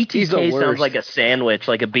 BTK sounds like a sandwich,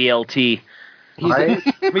 like a BLT.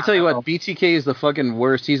 Let me tell you what, BTK is the fucking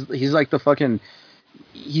worst. He's like the fucking.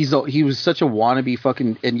 He was such a wannabe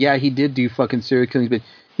fucking, and yeah, he did do fucking serial killings, but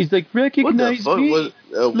he's like, recognize me.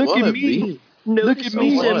 Look at me. Look at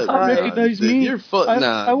me. Recognize me.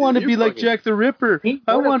 I want to be like Jack the Ripper.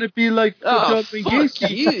 I want to be like John Gacy.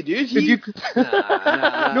 You, dude.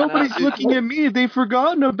 Nobody's looking at me. They've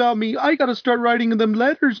forgotten about me. I got to start writing them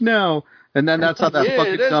letters now. And then that's how that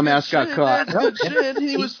fucking dumbass got caught. That's good shit.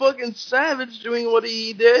 He was fucking savage doing what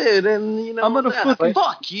he did, and I'm gonna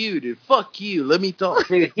fuck you, dude. Fuck you. Let me talk.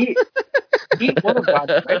 Dude, he would have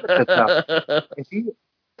gotten away with it,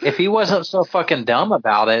 if he wasn't so fucking dumb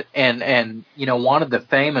about it, and wanted the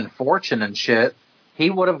fame and fortune and shit, he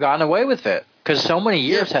would have gotten away with it. Because so many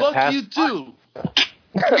years have passed. Fuck you too.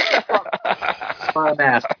 Wear a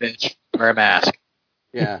mask, bitch. Wear a mask.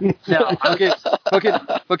 Yeah. No,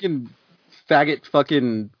 fucking faggot,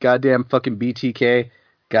 fucking goddamn fucking BTK.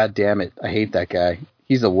 God damn it. I hate that guy.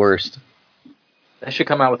 He's the worst. They should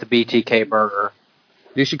come out with the BTK burger.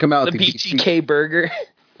 They should come out with the BTK burger.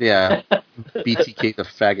 Yeah. BTK the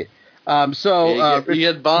faggot. You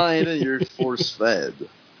get buying and you're force fed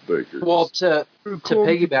burgers. Well, to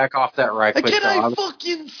piggyback off that right quick. Can I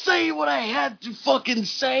fucking say what I had to fucking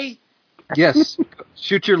say? Yes.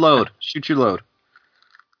 Shoot your load.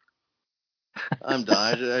 I'm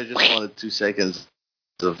done. I just wanted 2 seconds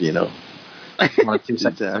of, I just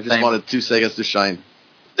wanted 2 seconds to shine.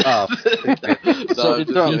 Oh. So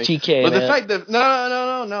BTK. But the fact that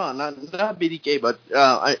no, not BTK, but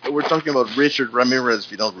we're talking about Richard Ramirez.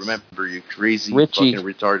 If you don't remember, you crazy fucking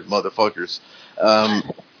retarded motherfuckers.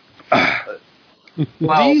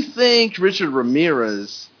 Do you think Richard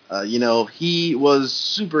Ramirez? He was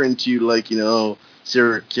super into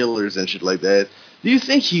serial killers and shit like that. Do you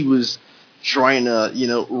think he was trying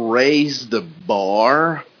to raise the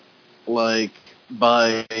bar, by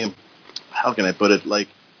how can I put it,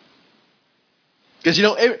 because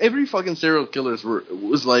every fucking serial killers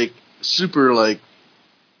was super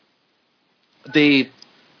they.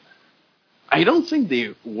 I don't think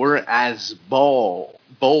they were as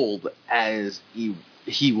bold as he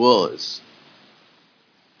was.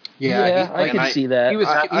 Yeah, I can see that. He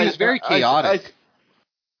was very chaotic.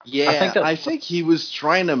 I think he was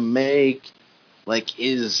trying to make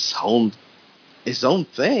his own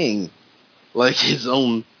thing, his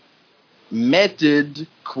own method,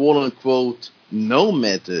 quote unquote, no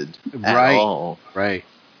method at all. Right.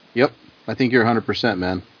 Yep. I think you're 100%,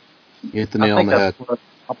 man. You hit the nail on the head.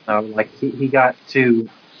 He got too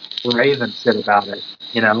brave and shit about it,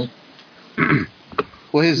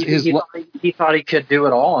 Well, he thought he could do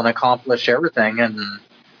it all and accomplish everything, and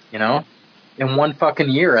in 1 fucking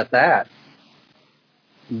year at that.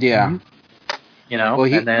 Yeah.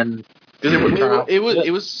 And then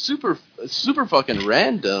it was super fucking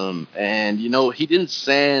random, and he didn't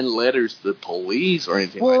send letters to the police or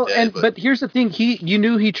anything like that. But here's the thing: you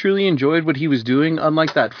knew he truly enjoyed what he was doing.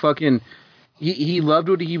 Unlike that fucking, he loved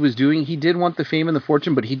what he was doing. He did want the fame and the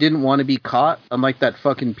fortune, but he didn't want to be caught. Unlike that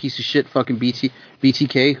fucking piece of shit, fucking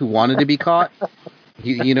BTK, who wanted to be caught.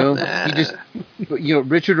 He just,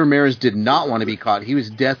 Richard Ramirez did not want to be caught. He was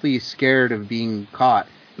deathly scared of being caught.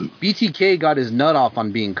 BTK got his nut off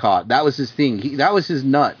on being caught. That was his thing. That was his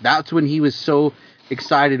nut. That's when he was so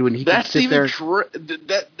excited when he could sit there.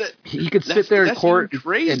 He could sit there in court.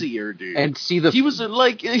 Crazier, dude. And see the. He was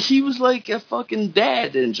like a fucking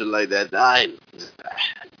dad and shit like that. At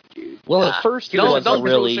first he wasn't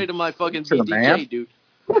really. Don't say to my fucking BTK, dude.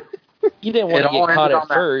 You didn't want to get caught at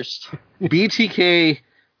first. BTK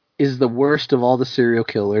is the worst of all the serial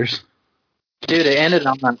killers. Dude, it ended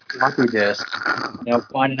on that floppy disk.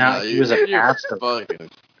 Finding out he was a pastor.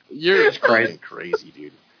 You're fucking crazy,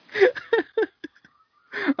 dude.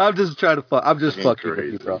 I'm just trying to fuck. I'm just fucking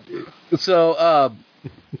with you, bro. So,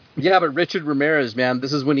 Yeah, but Richard Ramirez, man,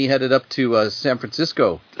 this is when he headed up to San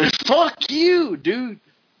Francisco. Fuck you, dude.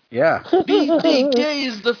 Yeah. BTK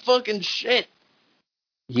is the fucking shit.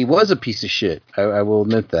 He was a piece of shit. I will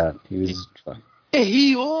admit that. He was. Yeah,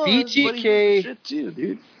 he was. BTK, but he was shit too,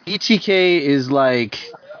 dude. BTK is like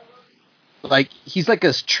he's like a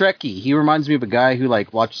Trekkie. He reminds me of a guy who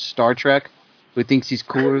like watched Star Trek, who thinks he's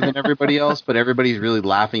cooler than everybody else, but everybody's really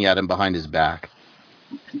laughing at him behind his back.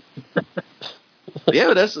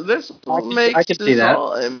 Yeah, but that's what makes I can see that.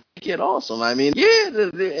 Make it awesome. I mean, yeah,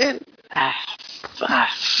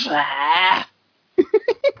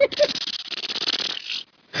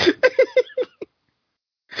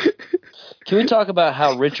 Can we talk about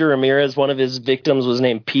how Richard Ramirez, one of his victims, was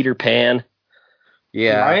named Peter Pan?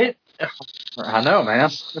 Yeah. Right? I know, man.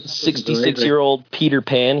 66-year-old Peter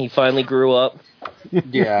Pan. He finally grew up.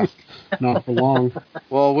 Yeah. Not for long.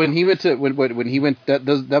 Well, when he went to when he went, that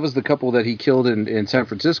was the couple that he killed in San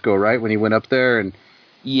Francisco, right? When he went up there and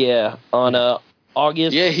yeah, on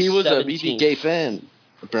August. Yeah, he was 17th. a BTK fan,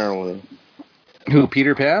 apparently. Who,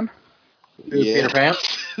 Peter Pan? Yeah. Peter Pan?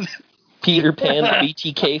 Peter Pan, the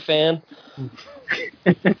BTK fan.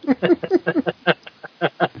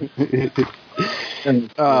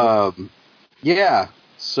 Yeah.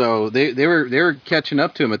 So they were catching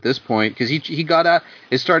up to him at this point because he got out.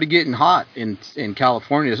 It started getting hot in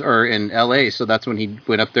California or in LA, so that's when he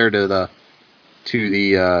went up there to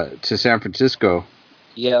San Francisco.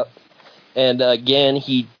 Yep. And again,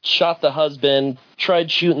 he shot the husband,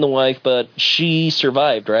 tried shooting the wife, but she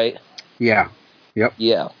survived, right? Yeah. Yep.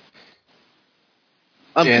 Yeah.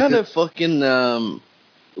 I'm kind of fucking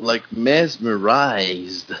like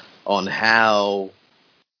mesmerized on how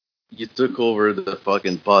you took over the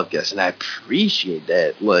fucking podcast, and I appreciate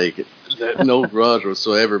that. Like, no grudge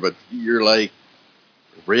whatsoever, but you're like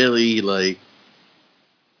really like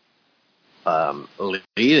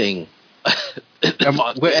leading the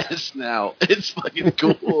podcast now. It's fucking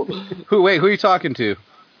cool. Who are you talking to?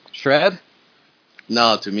 Shred?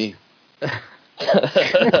 No, to me.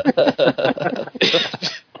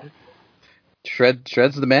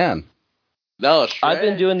 Shred's the man. No, Shred, I've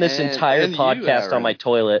been doing this entire podcast on my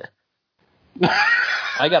toilet.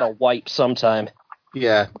 I gotta wipe sometime.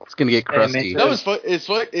 Yeah, it's gonna get crusty. No,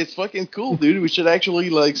 it's fucking cool, dude. We should actually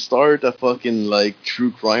like start a fucking like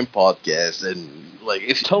true crime podcast, and like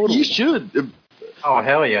if totally you should. Oh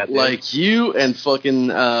hell yeah! Dude. Like you and fucking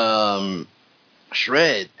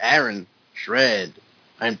Shred, Aaron Shred.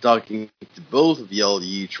 I'm talking to both of y'all,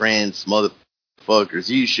 you trans motherfuckers.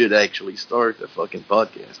 You should actually start a fucking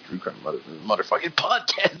podcast, true crime motherfucking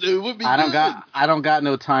podcast, dude. Would be I don't got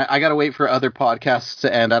no time. I gotta wait for other podcasts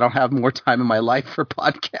to end. I don't have more time in my life for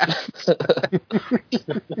podcasts.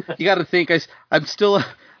 You gotta think I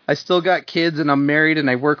still got kids and I'm married and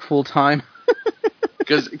I work full time.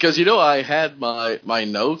 Because you know I had my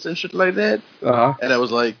notes and shit like that, and I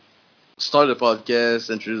was like, start a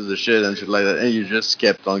podcast, introduce the shit and shit like that, and you just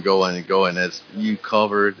kept on going and going as you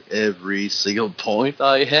covered every single point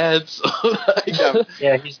I had. So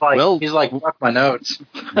yeah, he's like, fuck my notes.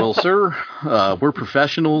 Well, sir, we're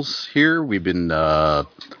professionals here. We've been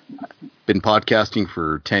podcasting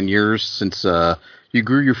for 10 years since you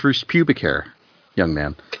grew your first pubic hair, young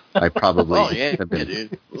man. I probably have been. Yeah,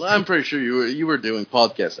 dude. Well, I'm pretty sure you were doing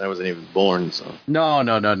podcasts. I wasn't even born, so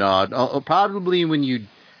no. Probably when you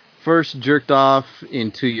first jerked off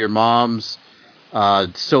into your mom's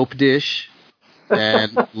soap dish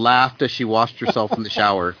and laughed as she washed herself in the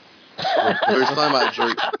shower. First time I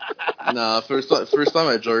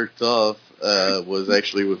jerked off was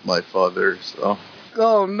actually with my father. So.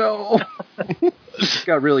 Oh no!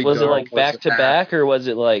 Got really. Was dark. It like back to back, or was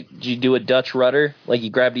it like did you do a Dutch rudder? Like you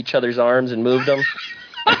grabbed each other's arms and moved them?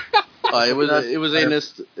 It was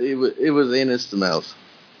anus to mouth.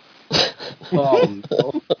 Oh,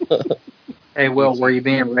 no. Hey, Will, were you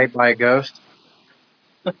being raped by a ghost?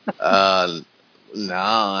 No,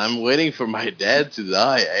 I'm waiting for my dad to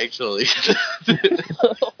die, actually.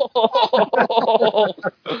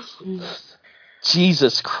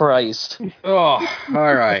 Jesus Christ. Oh,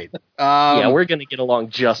 all right. Yeah, we're going to get along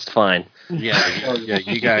just fine. Yeah,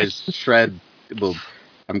 you guys, Shred, well,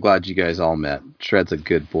 I'm glad you guys all met. Shred's a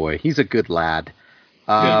good boy. He's a good lad.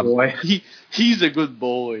 Good boy. He's a good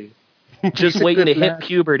boy. Just waiting to hit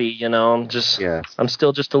puberty, you know. I'm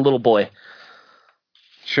still just a little boy.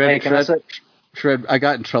 Shred, I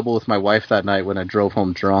got in trouble with my wife that night when I drove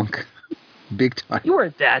home drunk. Big time. You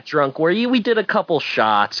weren't that drunk, were you? We did a couple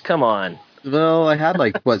shots. Come on. Well, I had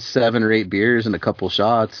 7 or 8 beers and a couple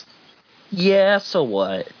shots. Yeah, so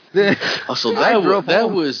what? So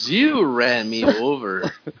that was you who ran me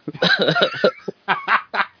over.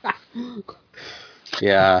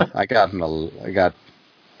 Yeah, I got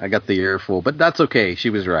the earful, but that's okay. She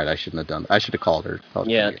was right. I shouldn't have done that. I should have called her.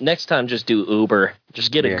 Yeah, next time just do Uber.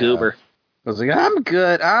 Just get a goober. I was like, I'm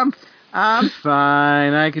good. I'm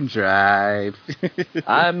fine. I can drive.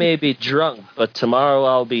 I may be drunk, but tomorrow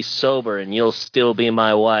I'll be sober, and you'll still be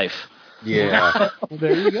my wife. Yeah.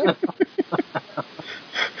 There you go.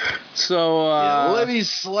 So, let me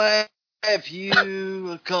slap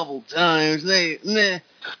you a couple times. Next day,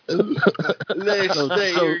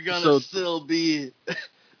 you're gonna still be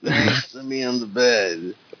next to me on the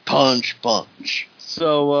bed. Punch.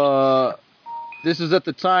 So, this is at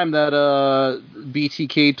the time that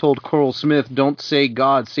BTK told Coral Smith, "Don't say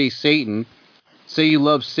God, say Satan. Say you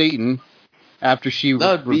love Satan." After she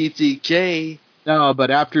not BTK. No,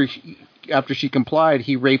 but after she complied,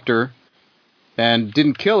 he raped her and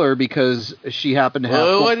didn't kill her because she happened to have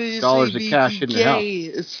 $4 of cash hidden in her house.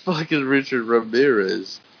 It's fucking Richard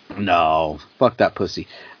Ramirez. No, fuck that pussy.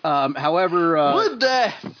 However, what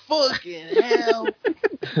the fucking hell?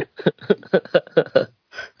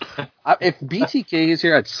 If BTK is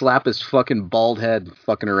here, I'd slap his fucking bald head,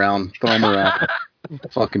 fucking around, throw him around.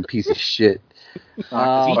 Fucking piece of shit.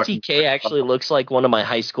 BTK actually looks like one of my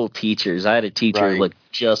high school teachers. I had a teacher who looked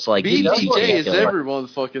just like BTK. BTK is everyone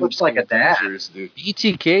fucking looks like a dad. Dude.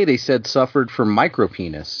 BTK, they said, suffered from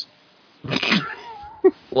micropenis.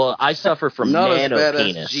 Well, I suffer from Not as bad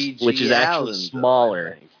as nanopenis, G.G. which is actually Allen,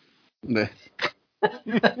 smaller.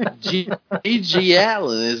 G.G.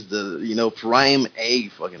 Allen is the prime A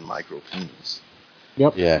fucking micro penis.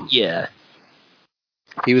 Yep. Yeah.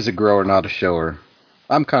 He was a grower, not a shower.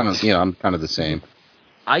 I'm kind of the same.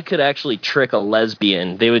 I could actually trick a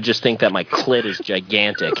lesbian. They would just think that my clit is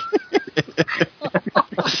gigantic.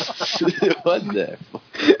 What the?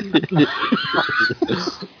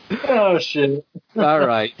 Oh shit! All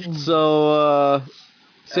right, so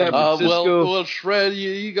San Francisco. Well, Shred,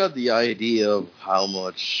 you got the idea of how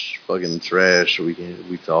much fucking trash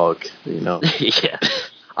we talk, Yeah,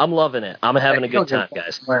 I'm loving it. I'm having a good time,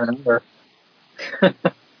 guys.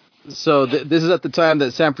 So this is at the time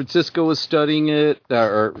that San Francisco was studying it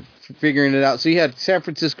or figuring it out. So you had San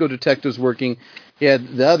Francisco detectives working, you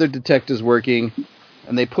had the other detectives working,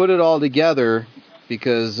 and they put it all together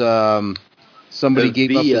because somebody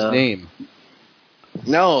gave up his name.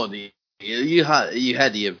 No, you had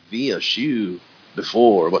the Avia shoe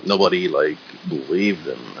before, but nobody believed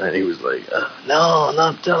him, and he was like, "No, I'm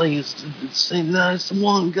not telling you. It's the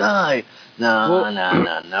one guy. No,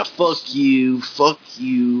 fuck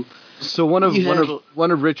you. So one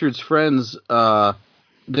of Richard's friends, all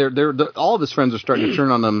of his friends are starting to turn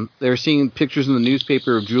on him. They're seeing pictures in the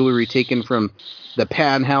newspaper of jewelry taken from the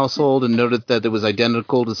Pan household and noted that it was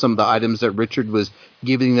identical to some of the items that Richard was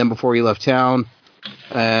giving them before he left town.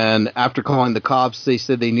 And after calling the cops, they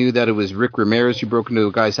said they knew that it was Rick Ramirez who broke into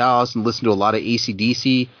a guy's house and listened to a lot of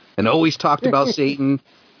AC/DC and always talked about Satan.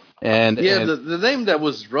 And the name that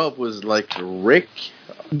was dropped was Rick.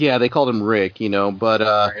 Yeah, they called him Rick,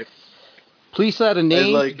 but police had a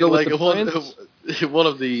name to go with the prince. One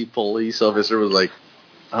of the police officers was like,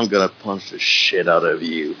 "I'm gonna punch the shit out of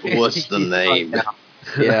you. What's the name?"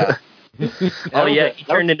 Yeah. Oh yeah, he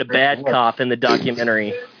turned into bad cop in the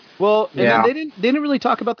documentary. Well, and they didn't really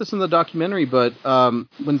talk about this in the documentary, but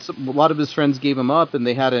when a lot of his friends gave him up, and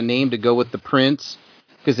they had a name to go with the prince,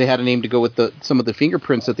 because they had a name to go with some of the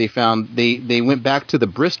fingerprints that they found. They went back to the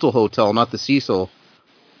Bristol Hotel, not the Cecil.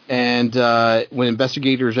 And when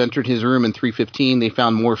investigators entered his room in 315, they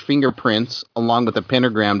found more fingerprints along with a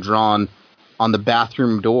pentagram drawn on the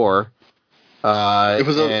bathroom door. It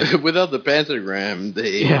was without the pentagram.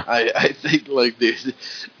 I think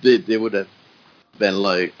they would have been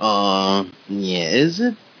like, is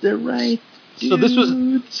it the right dude?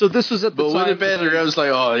 So this was at the time. But with the pentagram, it's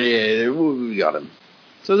like, oh yeah, we got him.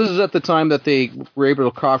 So this is at the time that they were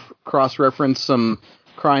able to cross-reference some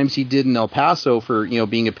crimes he did in El Paso for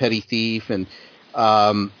being a petty thief, and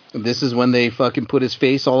this is when they fucking put his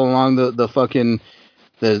face all along the fucking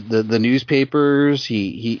the newspapers.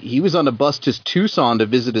 He was on a bus to Tucson to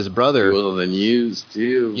visit his brother. He was on the news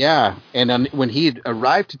too. Yeah, and when he had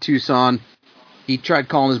arrived to Tucson, he tried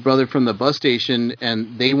calling his brother from the bus station,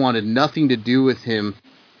 and they wanted nothing to do with him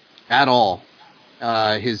at all.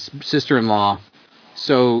 His sister-in-law.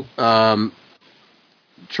 So,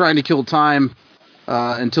 trying to kill time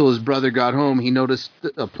until his brother got home, he noticed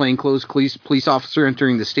a plainclothes police officer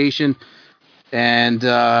entering the station. And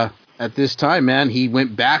at this time, man, he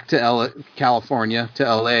went back to California, to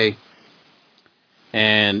L.A.,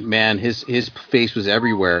 and, man, his face was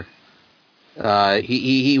everywhere.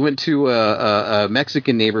 He went to a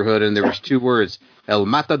Mexican neighborhood, and there was two words, El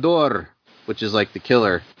Matador, which is like the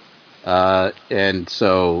killer. And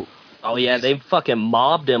so... Oh, yeah, they fucking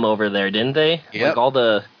mobbed him over there, didn't they? Yep. Like, all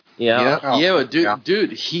the... Yeah. Yeah, but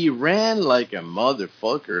dude, he ran like a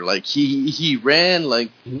motherfucker. Like, he ran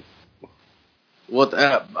like... What?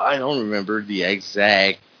 I don't remember the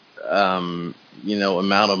exact, amount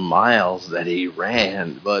of miles that he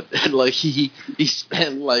ran, but like he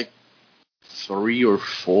spent like 3 or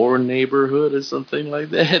 4 neighborhood or something like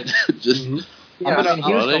that. Just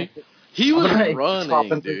running. He was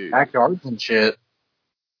running, dude. Backyards and shit.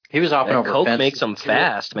 He was hopping over Coke fences. makes him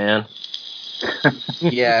fast, man.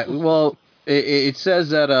 Yeah, well, it says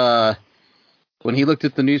that when he looked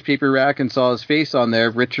at the newspaper rack and saw his face on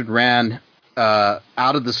there, Richard ran out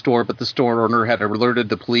of the store, but the store owner had alerted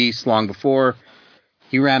the police long before.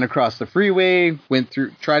 He ran across the freeway, went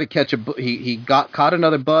through, tried to catch he caught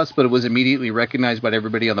another bus, but it was immediately recognized by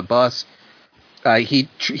everybody on the bus.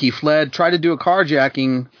 He fled, tried to do a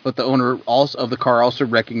carjacking, but the owner of the car also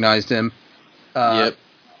recognized him. Yep.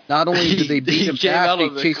 Not only did they beat him back, they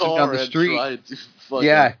chased him down the street.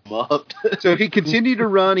 Yeah. So he continued to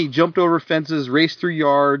run. He jumped over fences, raced through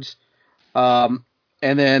yards, and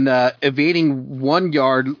then evading 1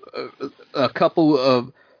 yard. A couple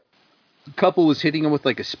was hitting him with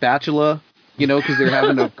like a spatula, because they're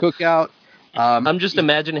having a cookout. I'm just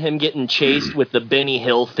imagining him getting chased with the Benny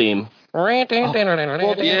Hill theme. This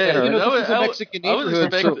was a Mexican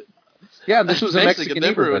neighborhood. Yeah, this was a Mexican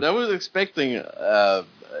neighborhood. I was expecting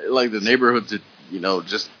like the neighborhood to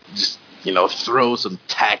just throw some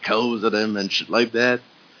tacos at him and shit like that.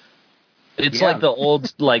 It's like the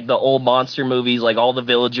old monster movies, like all the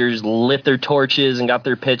villagers lit their torches and got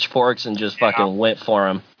their pitchforks and just fucking went for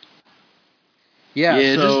him.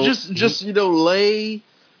 Yeah, so, just lay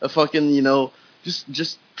a fucking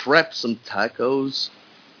just prep some tacos,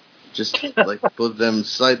 just like put them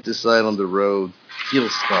side to side on the road. He'll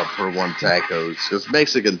stop for 1 tacos because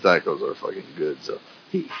Mexican tacos are fucking good. So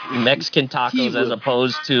Mexican tacos as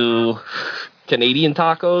opposed to Canadian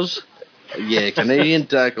tacos. Yeah, Canadian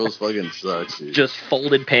tacos fucking sucks, dude. Just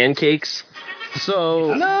folded pancakes.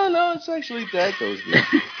 So no, it's actually tacos, dude.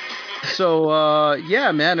 So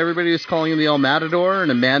yeah, man, everybody was calling him the El Matador,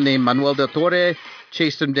 and a man named Manuel del Torre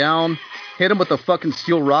chased him down, hit him with a fucking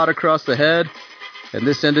steel rod across the head, and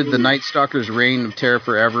this ended the Night Stalker's reign of terror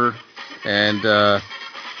forever. And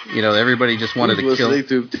everybody just wanted to kill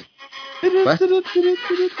him. What?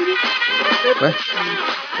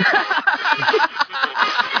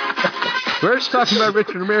 We're just talking about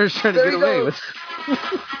Richard Ramirez trying to get away with.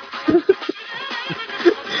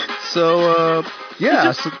 So,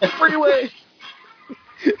 yeah. Freeway.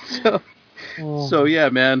 So, yeah,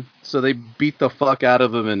 man. So they beat the fuck out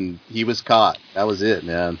of him, and he was caught. That was it,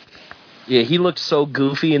 man. Yeah, he looked so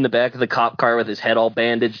goofy in the back of the cop car with his head all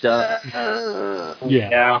bandaged up.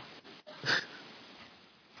 Yeah.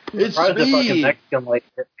 It's probably the fucking Mexican lady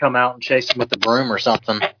come out and chase him with the broom or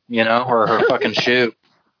something, or her fucking shoe.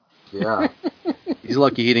 Yeah. He's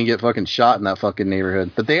lucky he didn't get fucking shot in that fucking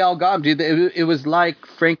neighborhood. But they all got him, dude. It was like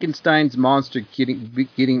Frankenstein's monster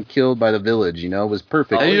getting killed by the village, It was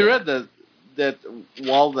perfect. Have you read that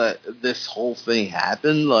while this whole thing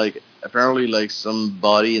happened, like, apparently, like,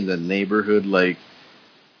 somebody in the neighborhood, like,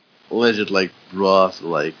 alleged, like, brought,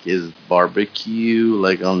 like, his barbecue,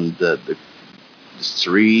 like, on the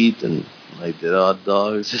street, and, like, did hot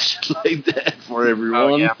dogs and shit like that for everyone.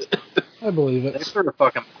 Oh, yeah. I believe it. They sort of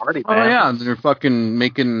fucking party, man. Oh, yeah, they're fucking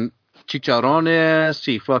making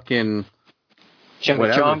chicharrones,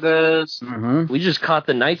 chimichangas. Mm-hmm. We just caught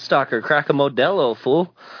the Night Stalker. Crack a Modelo,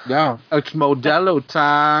 fool. Yeah, it's Modelo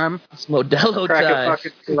time. It's Modelo Crack time. a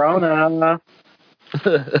fucking Corona.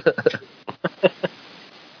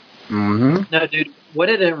 Mm-hmm. No, dude, what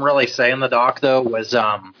it didn't really say in the doc, though, was...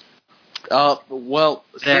 well,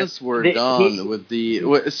 since we're done with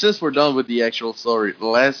the actual story,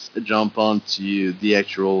 let's jump on to the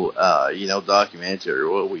actual, documentary,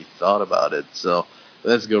 what we thought about it. So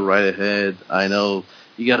let's go right ahead. I know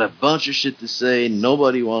you got a bunch of shit to say.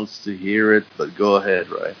 Nobody wants to hear it, but go ahead,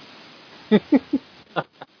 right?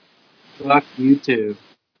 Fuck you too.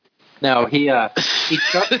 No, he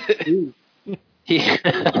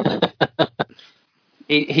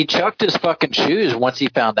He chucked his fucking shoes once he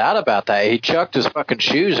found out about that. He chucked his fucking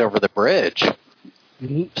shoes over the bridge.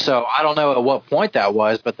 Mm-hmm. So I don't know at what point that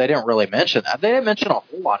was, but they didn't really mention that. They didn't mention a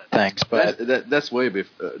whole lot of things, but that's way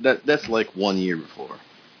before. That's like 1 year before.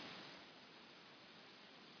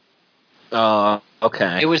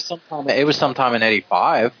 Okay. It was sometime in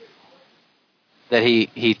 '85 that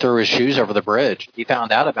he threw his shoes over the bridge. He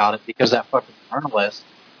found out about it because that fucking journalist,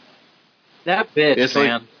 that bitch, it's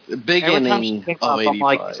man. Like beginning of '85. I'm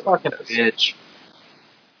like, this fucking bitch.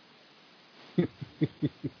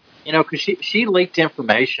 You know, because she leaked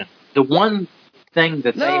information. The one thing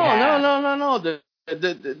that they had... No.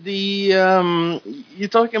 You're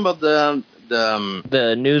talking about the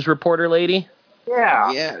news reporter lady?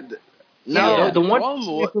 Yeah. Yeah. The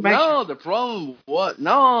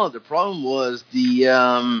problem was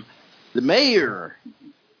the mayor.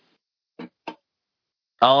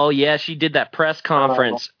 Oh yeah, she did that press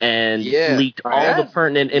conference and leaked all the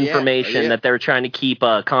pertinent information that they were trying to keep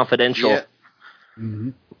confidential. Yeah.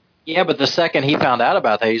 Mm-hmm. Yeah, but the second he found out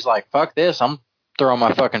about that, he's like, "Fuck this! I'm throwing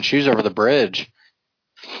my fucking shoes over the bridge."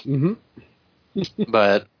 Mm-hmm.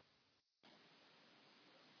 But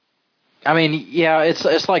I mean, yeah,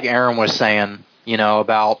 it's like Aaron was saying, you know,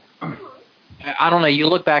 about, I don't know, you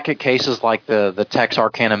look back at cases like the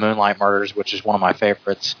Texarkana Moonlight murders, which is one of my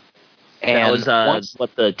favorites. And that was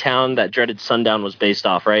what the town that dreaded sundown was based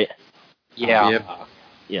off, right? Yeah.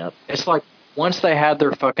 Yep. It's like once they had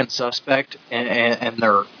their fucking suspect and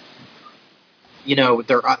their, you know,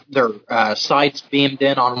 their sights beamed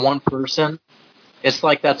in on one person, it's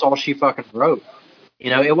like that's all she fucking wrote.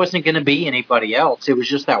 You know, it wasn't going to be anybody else. It was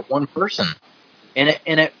just that one person, and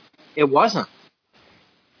it wasn't.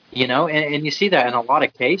 You know, and you see that in a lot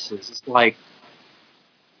of cases. It's like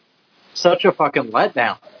such a fucking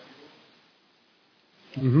letdown.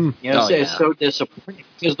 Mm-hmm. You know, it's so disappointing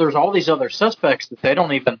because there's all these other suspects that they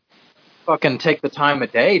don't even fucking take the time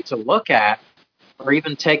of day to look at, or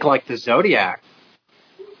even take like the Zodiac.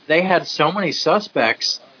 They had so many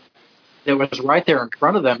suspects that was right there in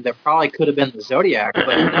front of them that probably could have been the Zodiac, but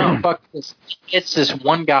no, fuck this. It's this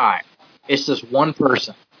one guy. It's this one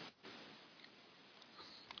person.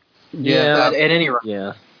 Yeah. At any rate.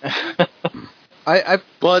 Yeah.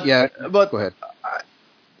 But go ahead.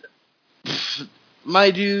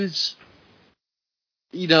 My dudes,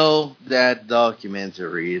 you know that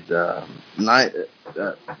documentary, the Night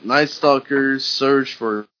Stalker Search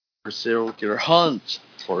for Serial Killer, Hunt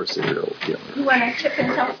for Serial Killer. You want to chip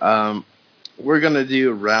himself? We're gonna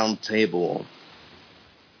do a round table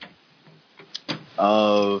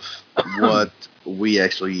of what we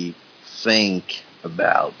actually think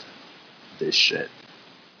about this shit.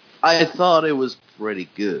 I thought it was pretty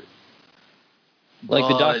good. Like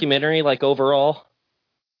the documentary, like overall?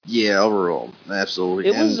 Yeah, overall,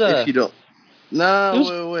 absolutely. It was, if you don't,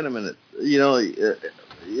 wait a minute. You know,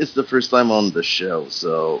 it's the first time on the show,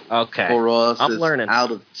 so okay. For us, I'm it's learning.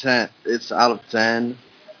 out of 10. It's out of 10.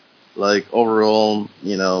 Like overall,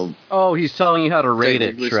 you know. Oh, he's telling you how to rate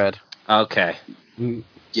it, Shred. Okay.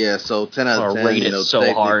 Yeah, so 10 out of 10. Rate you it know, so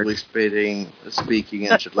technically hard. speaking,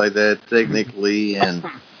 and shit like that. Technically, and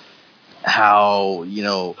how it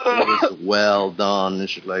was well done and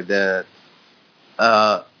shit like that.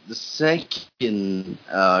 The second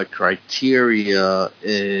criteria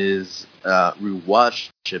is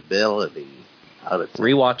rewatchability.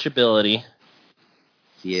 Rewatchability.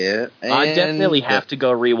 Yeah. I definitely have to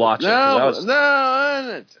go rewatch it.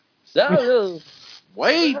 No.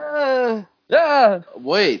 Wait.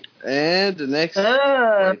 Wait. And the next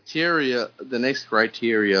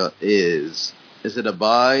criteria is it a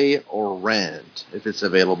buy or rent if it's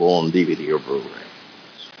available on DVD or Blu-ray?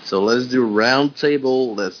 So let's do round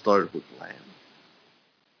table. Let's start with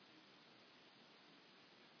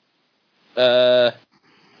Glenn.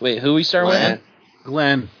 Wait, who we start with?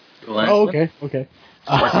 Glenn. Oh, okay.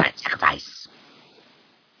 Sacrifice.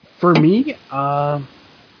 For me, I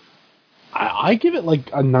give it like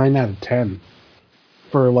a 9 out of 10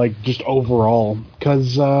 for like just overall,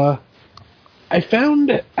 because I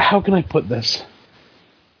found, how can I put this?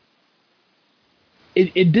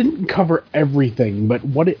 It didn't cover everything, but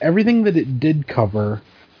everything that it did cover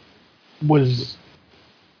was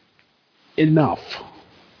enough.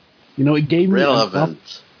 You know, it gave me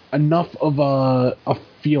enough of a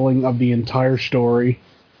feeling of the entire story.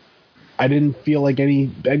 I didn't feel like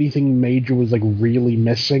anything major was like really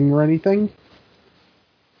missing or anything.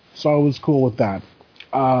 So I was cool with that.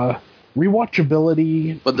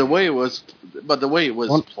 Rewatchability. But the way it was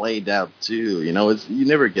played out too, you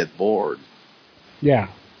never get bored. Yeah.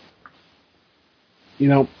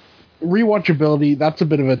 Rewatchability, that's a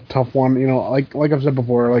bit of a tough one. Like I've said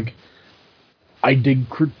before, like, I dig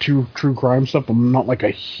true crime stuff. I'm not like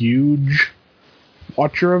a huge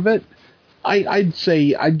watcher of it. I'd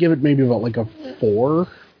say I'd give it maybe about like a 4 for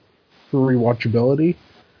rewatchability.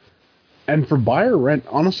 And for buy or rent,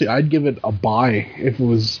 honestly, I'd give it a buy if it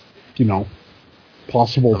was,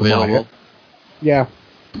 possible to buy it. Yeah.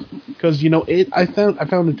 Because I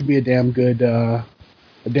found it to be a damn good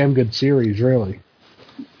series, really.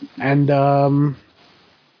 And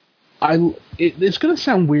it's gonna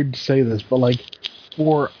sound weird to say this, but like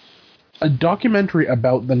for a documentary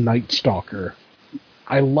about the Night Stalker,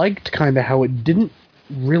 I liked kind of how it didn't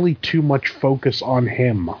really too much focus on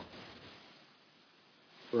him.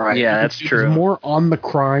 Right. Yeah, that's true. It was more on the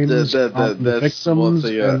crimes, on the victims.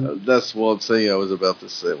 That's one thing I was about to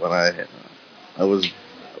say when I was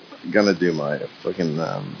gonna do my fucking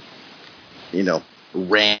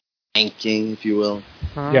ranking, if you will.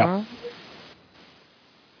 Yeah.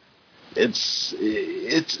 It's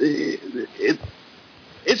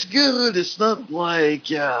good. It's not like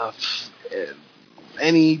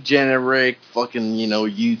any generic fucking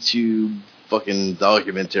YouTube fucking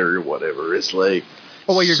documentary or whatever. It's like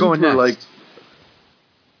you're going next. Like,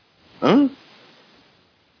 huh?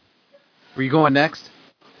 Were you going next?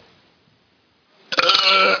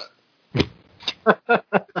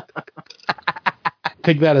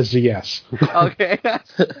 Take that as a yes. Okay.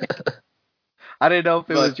 I didn't know if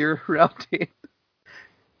it was your routine.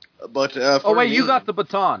 But you got the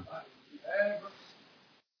baton.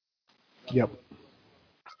 Yep.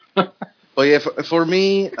 But yeah, for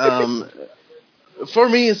me,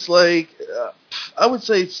 it's like I would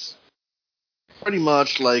say it's pretty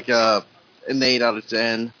much like an 8 out of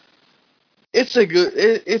 10. It's a good.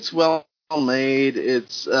 It's well made.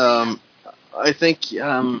 It's I think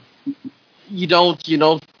you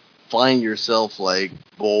don't find yourself like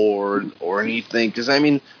bored or anything, because I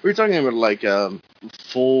mean we're talking about like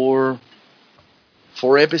 4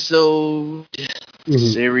 episode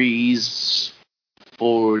series,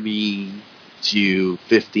 40 to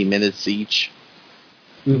 50 minutes each.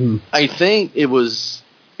 I think it's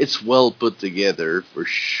well put together for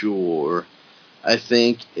sure. I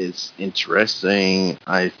think it's interesting.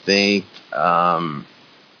 I think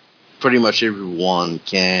pretty much everyone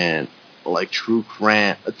can, like, true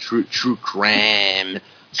crime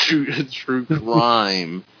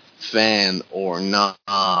fan or not,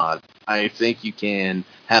 I think you can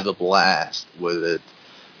have a blast with it.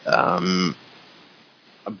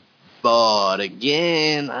 But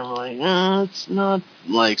again, I'm like, it's not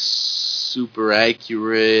like super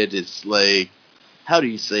accurate. It's like, how do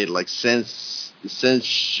you say it? Like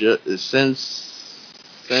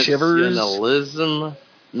sensationalism?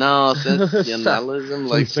 No, sensationalism.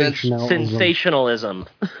 Like sensationalism.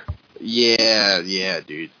 Yeah,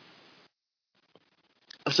 dude.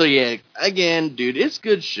 So yeah, again, dude, it's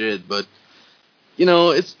good shit, but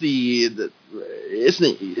it's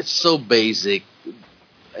it's so basic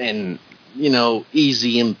and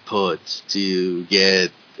easy input to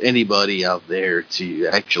get anybody out there to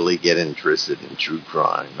actually get interested in true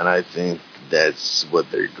crime, and I think that's what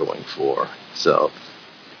they're going for. So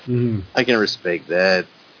I can respect that.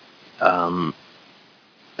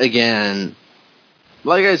 Again,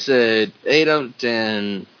 like I said, 8 out of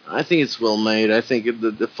 10. I think it's well made. I think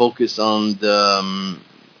the focus on the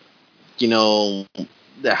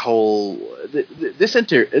the whole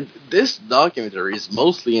this documentary is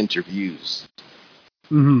mostly interviews,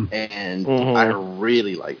 and I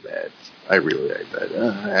really like that. I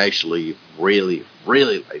actually really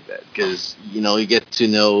like that, because you get to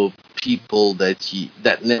know people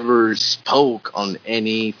that never spoke on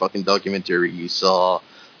any fucking documentary you saw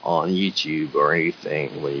on YouTube or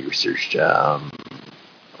anything when you researched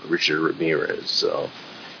Richard Ramirez. So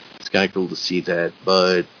it's kind of cool to see that,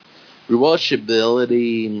 but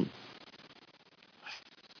rewatchability,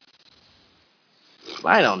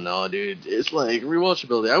 I don't know, dude. It's like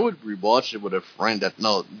rewatchability. I would rewatch it with a friend that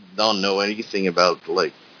don't know anything about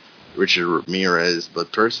like Richard Ramirez,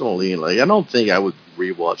 but personally, like, I don't think I would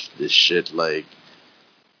rewatch this shit like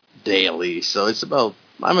daily. So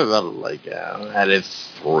I'm about like at it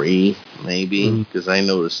 3 maybe, because I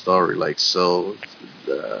know the story like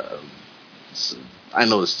I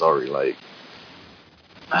know the story like.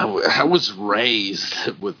 I was raised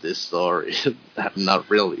with this story. Not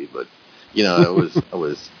really, but I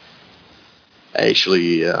was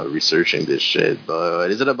actually researching this shit. But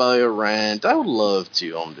is it about a rant? I would love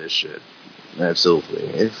to own this shit. Absolutely.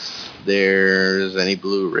 If there's any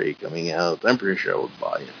Blu-ray coming out, I'm pretty sure I would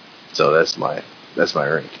buy it. So that's my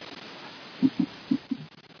rank.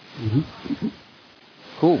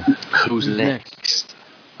 Cool. Who's next?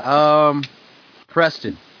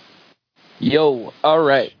 Preston. Yo, all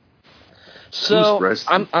right. So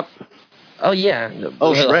I'm. Oh yeah.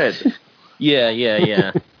 Oh, Shred.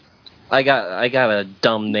 Yeah. I got a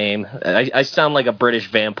dumb name. I sound like a British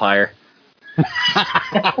vampire.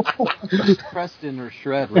 Preston or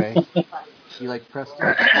Shred, Ray? Do you like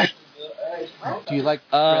Preston? Do you like?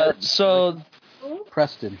 So.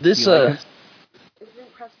 Preston. This Isn't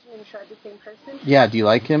Preston and Shred the same person? Yeah. Do you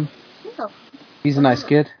like him? No. He's a nice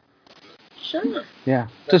kid. Sure. Yeah,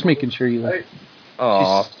 just making sure you like.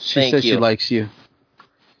 Oh, she says she likes you.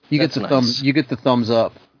 You get the thumbs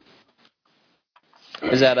up.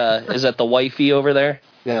 Is that the wifey over there?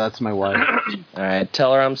 Yeah, that's my wife. All right,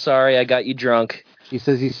 tell her I'm sorry. I got you drunk. He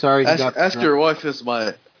says he's sorry. Ask your wife if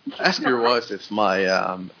my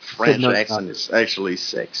French no, accent is actually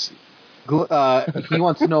sexy. He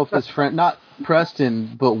wants to know if his friend, not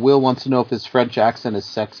Preston, but Will wants to know if his French accent is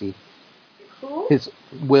sexy. Who?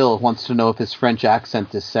 Will wants to know if his French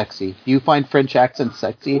accent is sexy. Do you find French accent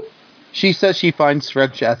sexy? She says she finds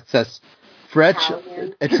French accents,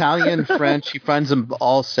 Italian, French. She finds them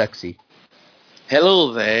all sexy.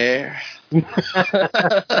 Hello there.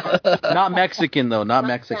 Not Mexican though, not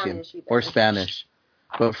Mexican Spanish or Spanish,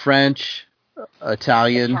 but French,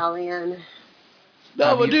 Italian. No,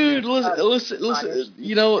 but dude, listen.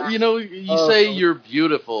 You say you're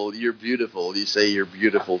beautiful. You're beautiful. You say you're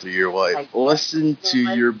beautiful to your wife. Listen to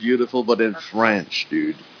 "You're Beautiful," but in French,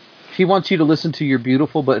 dude. She wants you to listen to "You're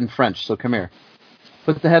Beautiful," but in French. So come here.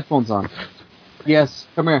 Put the headphones on. Yes,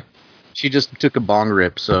 come here. She just took a bong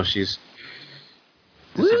rip, so she's.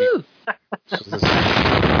 Woo!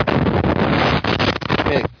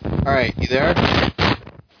 Okay. All right, you there?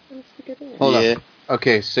 Hold on.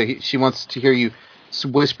 Okay, so she wants to hear you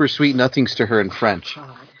whisper sweet nothings to her in French.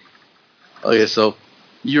 Okay, so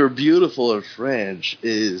 "You're Beautiful" in French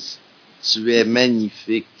is "Tu es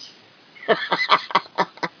magnifique."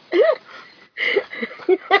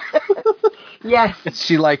 Yes.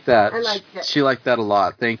 She liked that. I liked it. She liked that a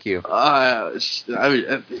lot. Thank you.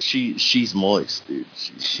 She's moist, dude.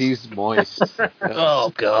 She's moist.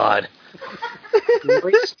 Oh God.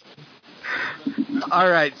 All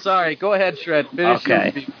right, sorry. Go ahead, Shred. Finish your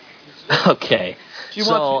Okay. speech. Okay.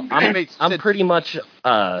 So I'm pretty much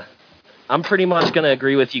gonna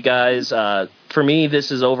agree with you guys. For me,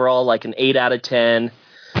 this is overall like an 8 out of 10.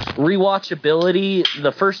 Rewatchability,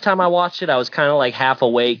 the first time I watched it, I was kind of like half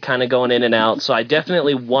awake, kind of going in and out, so I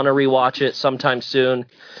definitely want to rewatch it sometime soon.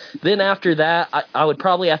 Then after that, I would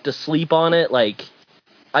probably have to sleep on it. Like,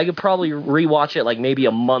 I could probably rewatch it like maybe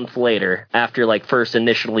a month later after like first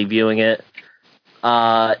initially viewing it.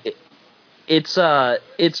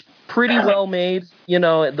 It's pretty well made, you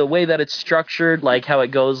know, the way that it's structured, like how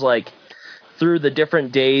it goes like through the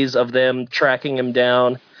different days of them tracking him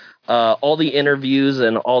down. All the interviews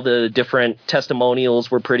and all the different testimonials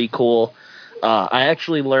were pretty cool. I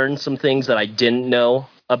actually learned some things that I didn't know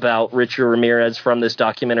about Richard Ramirez from this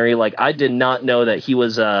documentary. Like, I did not know that he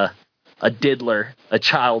was a diddler, a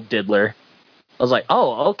child diddler. I was like,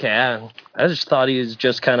 oh, okay. I just thought he was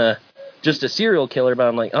just kind of just a serial killer, but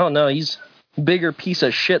I'm like, oh no, he's a bigger piece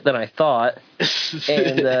of shit than I thought.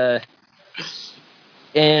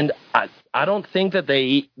 And I don't think that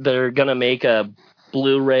they're gonna make a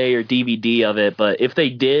Blu-ray or DVD of it, but if they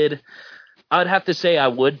did, I'd have to say I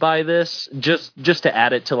would buy this just to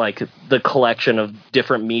add it to like the collection of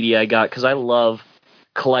different media I got, because I love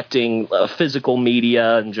collecting physical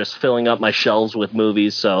media and just filling up my shelves with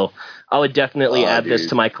movies, so I would definitely add this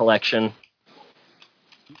to my collection.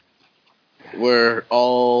 We're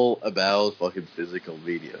all about fucking physical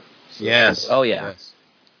media. So. Yes. Oh yeah. Yes.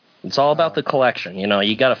 It's all about the collection, you know,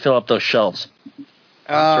 you gotta fill up those shelves.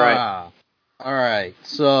 That's right. All right,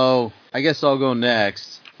 so I guess I'll go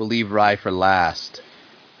next. We'll leave Rye for last.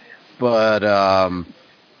 But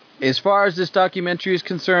as far as this documentary is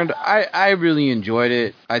concerned, I really enjoyed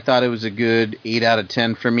it. I thought it was a good 8 out of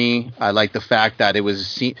 10 for me. I like the fact that it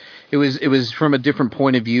was from a different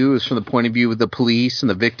point of view. It was from the point of view of the police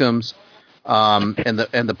and the victims, and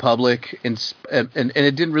the public, and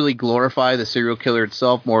it didn't really glorify the serial killer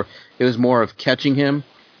itself. It was more of catching him,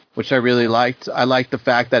 which I really liked. I liked the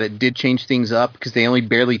fact that it did change things up, because they only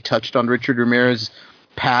barely touched on Richard Ramirez's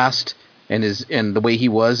past and the way he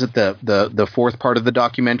was at the fourth part of the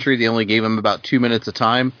documentary. They only gave him about 2 minutes of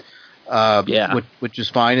time, which is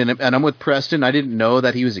fine. And I'm with Preston. I didn't know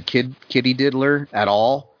that he was a kitty diddler at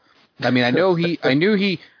all. I mean, I knew he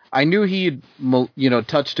had,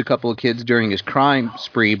 touched a couple of kids during his crime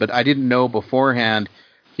spree, but I didn't know beforehand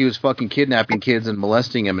he was fucking kidnapping kids and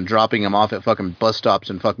molesting them and dropping them off at fucking bus stops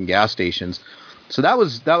and fucking gas stations. So that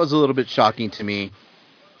was a little bit shocking to me.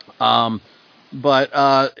 But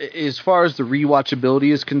as far as the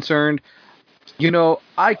rewatchability is concerned,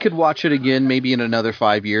 I could watch it again maybe in another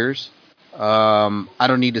 5 years. I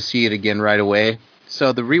don't need to see it again right away.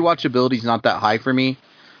 So the rewatchability is not that high for me.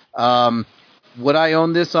 Would I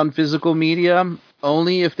own this on physical media?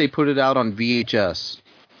 Only if they put it out on VHS.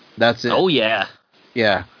 That's it. Oh, yeah.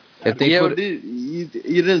 Yeah. If they you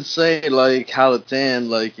didn't say, like, how to 10,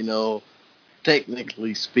 like,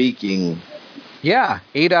 technically speaking. Yeah,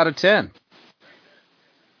 8 out of 10.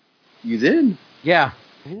 You did? Yeah.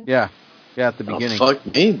 Yeah, at the beginning. Oh,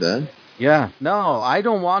 fuck me, then. Yeah, no, I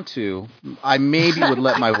don't want to. I maybe would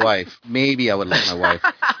let my wife. Maybe I would let my wife,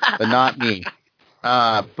 but not me.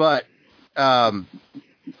 But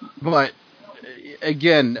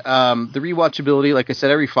again, the rewatchability, like I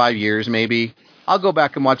said, every 5 years maybe. I'll go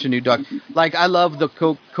back and watch a new doc. Like, I love the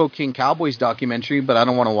Cocaine Cowboys documentary, but I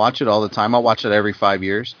don't want to watch it all the time. I'll watch it every 5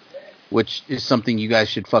 years, which is something you guys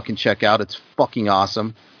should fucking check out. It's fucking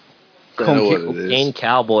awesome. Cocaine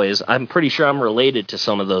Cowboys. I'm pretty sure I'm related to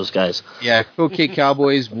some of those guys. Yeah, Cocaine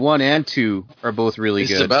Cowboys 1 and 2 are both really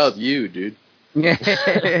good. It's about you, dude.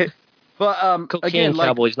 But Cocaine again,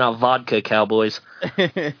 Cowboys, not vodka Cowboys.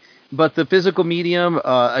 But the physical medium,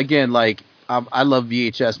 again, like, I love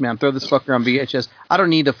VHS, man. Throw this fucker on VHS. I don't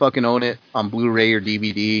need to fucking own it on Blu-ray or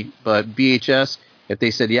DVD, but VHS, if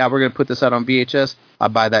they said, yeah, we're going to put this out on VHS,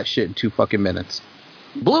 I'd buy that shit in 2 fucking minutes.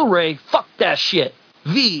 Blu-ray, fuck that shit.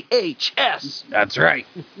 VHS. That's right.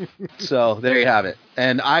 So, there you have it.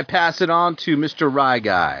 And I pass it on to Mr. Rye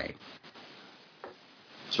Guy.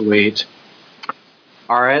 Sweet.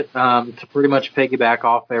 All right, to pretty much piggyback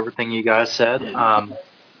off everything you guys said, I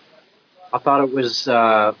thought it was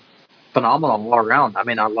phenomenal all around. I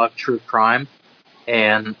mean, I love true crime,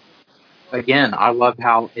 and again, I love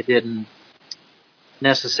how it didn't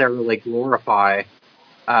necessarily glorify,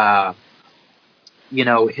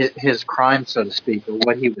 his crime, so to speak, or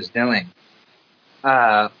what he was doing.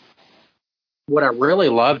 What I really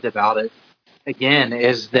loved about it, again,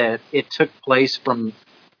 is that it took place from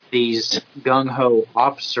these gung-ho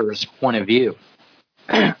officers' point of view.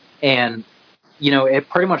 And, it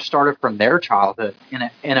pretty much started from their childhood, and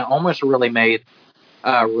it almost really made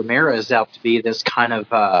Ramirez out to be this kind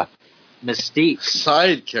of mystique.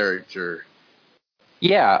 Side character.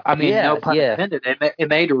 Yeah, I mean, no pun intended. It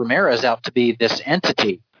made Ramirez out to be this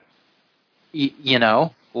entity. It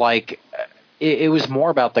was more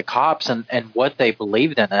about the cops and what they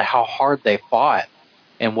believed in and how hard they fought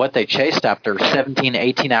and what they chased after 17,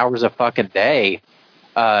 18 hours a fucking day.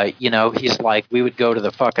 He's like, we would go to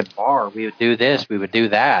the fucking bar, we would do this, we would do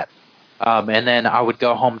that. And then I would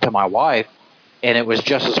go home to my wife, and it was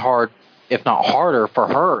just as hard, if not harder, for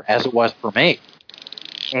her as it was for me.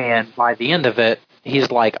 And by the end of it, he's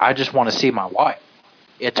like, I just want to see my wife.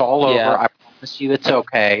 It's all over. I promise you it's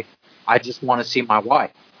okay. I just want to see my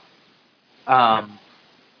wife. And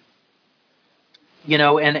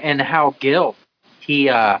how Gil,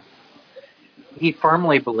 he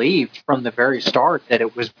firmly believed from the very start that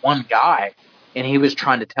it was one guy, and he was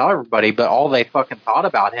trying to tell everybody, but all they fucking thought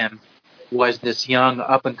about him was this young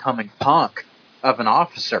up-and-coming punk of an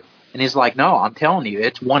officer. And he's like, no, I'm telling you,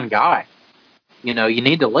 it's one guy. You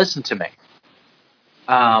need to listen to me.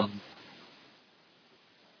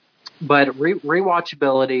 But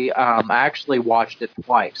rewatchability, I actually watched it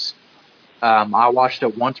twice. I watched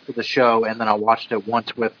it once for the show, and then I watched it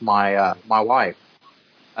once with my wife,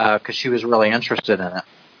 because she was really interested in it.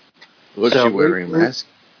 Was she wearing a mask?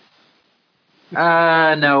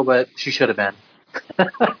 No, but she should have been.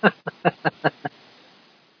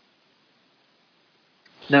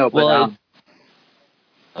 No, but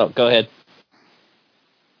go ahead.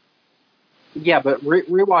 Yeah, but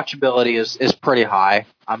rewatchability is pretty high.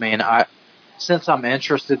 I mean, since I'm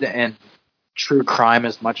interested in true crime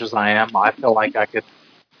as much as I am, I feel like I could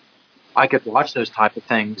watch those type of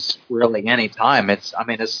things really any time. It's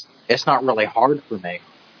not really hard for me.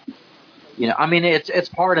 It's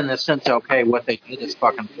hard in the sense, okay, what they did is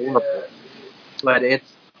fucking horrible, but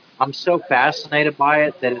I'm so fascinated by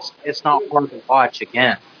it that it's not hard to watch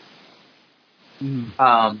again.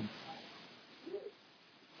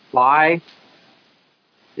 Buy,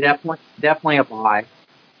 definitely a buy.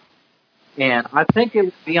 And I think it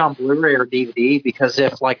would be on Blu-ray or DVD, because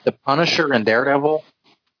if like The Punisher and Daredevil,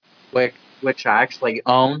 which I actually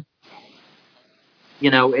own,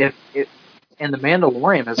 if and The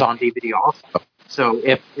Mandalorian is on DVD also. So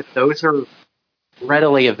if those are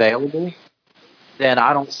readily available, then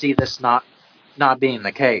I don't see this not being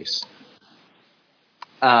the case.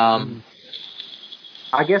 I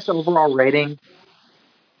guess overall rating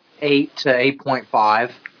 8 to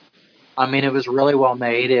 8.5. I mean, it was really well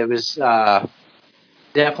made. It was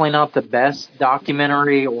definitely not the best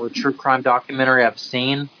documentary or true crime documentary I've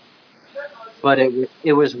seen, but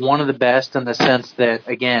it was one of the best in the sense that,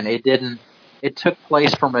 again, it took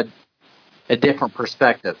place from a different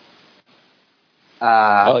perspective.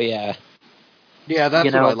 Yeah,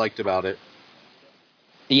 that's what I liked about it.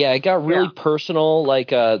 Yeah, it got really personal. Like,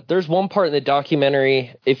 there's one part in the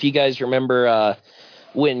documentary, if you guys remember,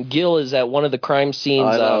 when Gil is at one of the crime scenes.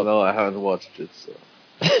 I don't know. I haven't watched it. So.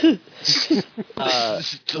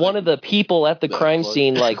 one of the people at the crime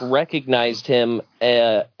scene like recognized him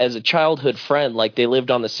as a childhood friend. Like they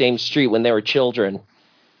lived on the same street when they were children.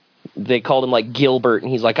 They called him like Gilbert,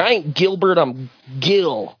 and he's like, "I ain't Gilbert, I'm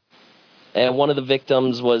Gil." And one of the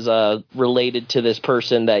victims was related to this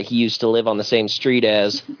person that he used to live on the same street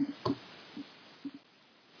as.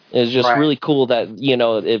 It was just really cool that, you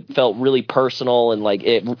know, it felt really personal and like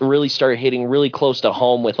it really started hitting really close to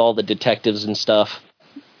home with all the detectives and stuff.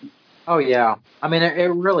 Oh, yeah. I mean,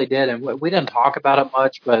 it really did. And we didn't talk about it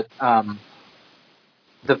much, but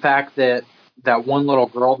the fact that that one little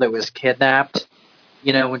girl that was kidnapped,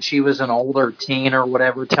 you know, when she was an older teen or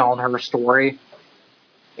whatever, telling her story.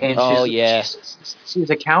 And she's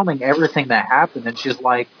accounting everything that happened. And she's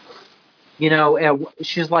like, you know,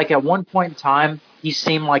 she's like, at one point in time, he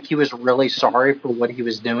seemed like he was really sorry for what he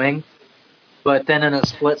was doing. But then in a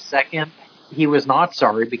split second, he was not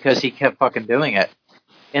sorry because he kept fucking doing it.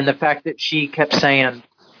 And the fact that she kept saying,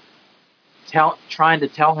 trying to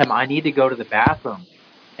tell him, I need to go to the bathroom.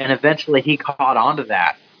 And eventually he caught on to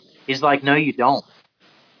that. He's like, no, you don't.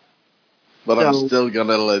 But I'm still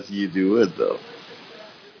gonna let you do it, though.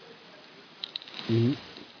 Mm-hmm.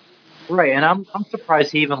 Right, and I'm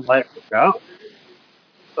surprised he even let her go.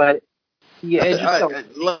 But yeah, it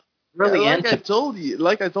just really I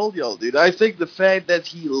told y'all, dude. I think the fact that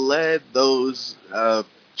he let those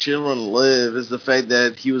children live is the fact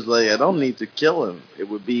that he was like, I don't need to kill him. It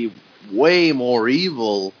would be way more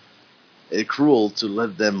evil and cruel to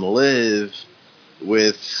let them live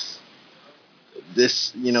with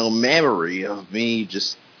this, you know, memory of me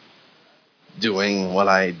just doing what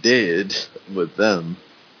I did with them.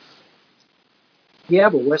 Yeah,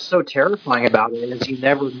 but what's so terrifying about it is you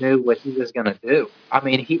never knew what he was going to do. I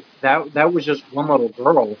mean, that was just one little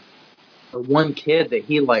girl or one kid that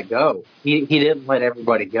he let go. He didn't let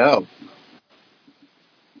everybody go.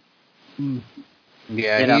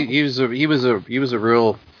 Yeah, he was a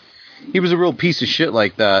real piece of shit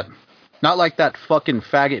like that. Not like that fucking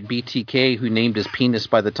faggot BTK who named his penis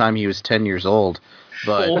by the time he was 10 years old.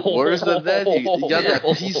 But worse than that, you got that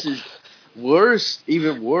piece of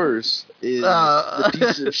even worse is the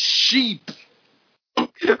piece of sheep.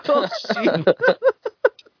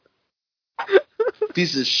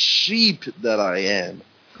 Piece of sheep that I am.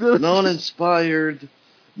 Non-inspired,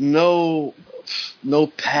 no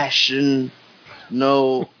passion,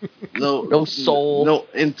 no soul, no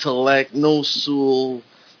intellect, no soul,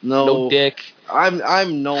 no dick.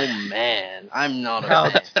 I'm no man. I'm not a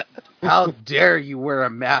man. How dare you wear a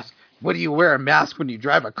mask? What do you wear a mask when you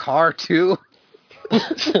drive a car too?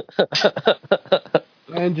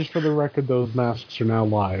 And just for the record, those masks are now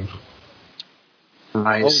live.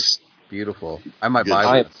 Nice. Oh, beautiful. I might buy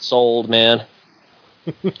one. I'm sold, man.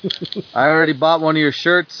 I already bought one of your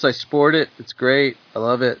shirts. I sport it. It's great. I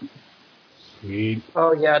love it. Sweet.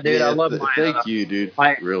 Oh, yeah, dude. I love my... Thank you, dude.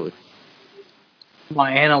 Really.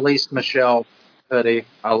 My Annalise Michelle hoodie.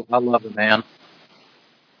 I love it, man.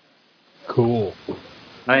 Cool.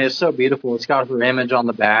 I mean, it's so beautiful. It's got her image on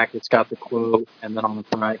the back. It's got the quote. And then on the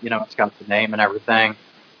front, you know, it's got the name and everything.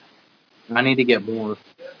 I need to get more.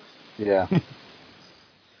 Yeah.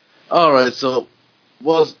 All right, so,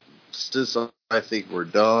 since I think we're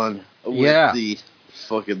done with the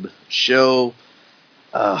fucking show,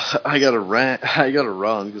 I gotta run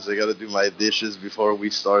because I gotta do my dishes before we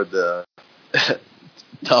start the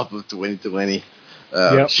top of 2020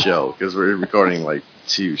 show, because we're recording like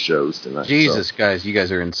 2 shows tonight. Jesus, guys, you guys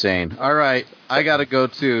are insane. All right, I gotta go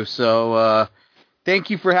too. So, thank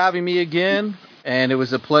you for having me again, and it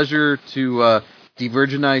was a pleasure to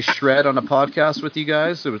de-virginize Shred on a podcast with you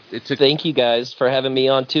guys. It took. Thank you guys for having me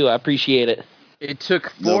on too. I appreciate it. It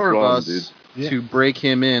took 4 of us to break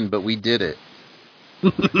him in, but we did it.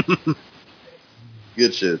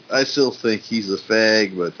 Good shit. I still think he's a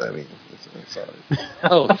fag, but I mean, it's all right.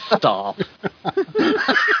 Oh, stop.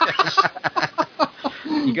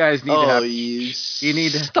 You guys need to have... You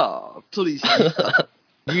need to... Stop. Please stop.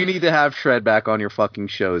 You need to have Shred back on your fucking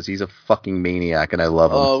shows. He's a fucking maniac, and I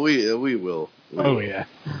love him. Oh, we will. Yeah.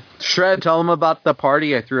 Shred, tell him about the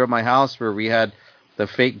party I threw at my house where we had the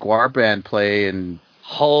fake Guar band play and...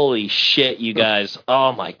 Holy shit, you guys.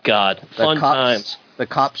 Oh, my God. Fun times. The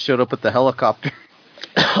cops showed up with the helicopter.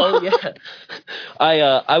 Oh, yeah.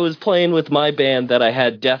 I was playing with my band that I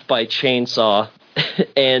had Death by Chainsaw,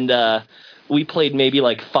 and we played maybe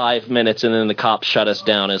like 5 minutes, and then the cops shut us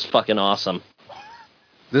down. It was fucking awesome.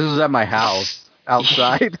 This was at my house,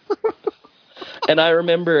 outside. And I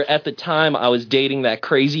remember at the time I was dating that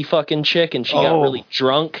crazy fucking chick, and she got really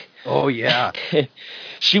drunk, Oh yeah.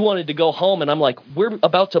 She wanted to go home, and I'm like, we're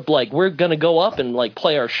gonna go up and like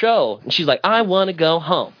play our show, and she's like, I want to go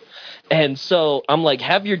home. And so I'm like,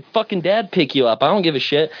 have your fucking dad pick you up. I don't give a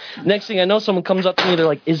shit. Next thing I know, someone comes up to me. They're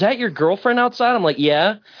like, is that your girlfriend outside? I'm like,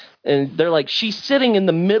 yeah. And they're like, she's sitting in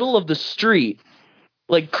the middle of the street,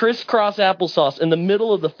 like crisscross applesauce in the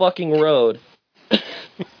middle of the fucking road.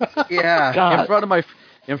 Yeah, God. in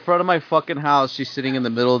front of my fucking house. She's sitting in the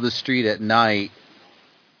middle of the street at night,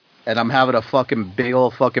 and I'm having a fucking big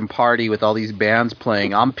old fucking party with all these bands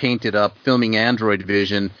playing. I'm painted up, filming Android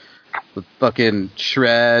Vision with fucking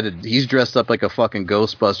Shred, and he's dressed up like a fucking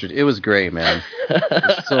Ghostbusters. It was great, man. It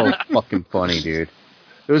was so fucking funny, dude.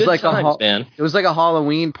 It was Good like times, man. It was like a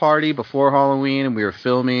Halloween party before Halloween, and we were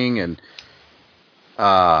filming, and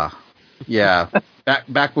yeah,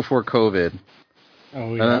 back before COVID.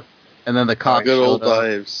 Oh yeah. And then the cops good old showed up.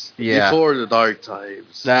 times. Yeah. Before the dark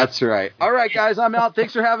times. That's right. All right, guys, I'm out.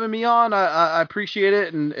 Thanks for having me on. I appreciate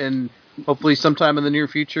it, and hopefully sometime in the near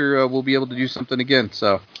future we'll be able to do something again.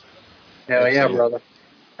 So. Hell yeah, brother.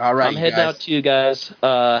 All right, I'm heading out to you guys.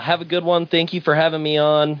 Have a good one. Thank you for having me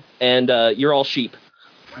on, and you're all sheep.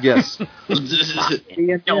 Yes. See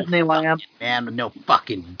you in Disneyland. Man with no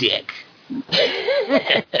fucking dick.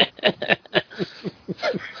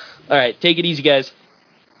 All right, take it easy, guys.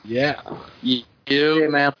 Yeah. Yeah,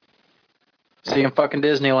 man. See you in fucking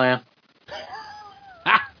Disneyland.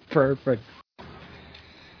 Perfect.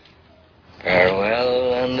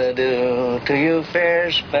 Farewell and adieu to you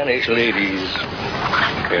fair Spanish ladies.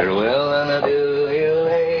 Farewell and adieu, you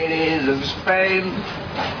ladies of Spain.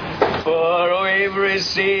 For we've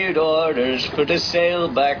received orders for to sail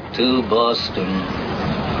back to Boston.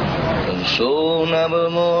 And so never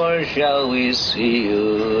more shall we see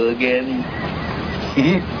you again.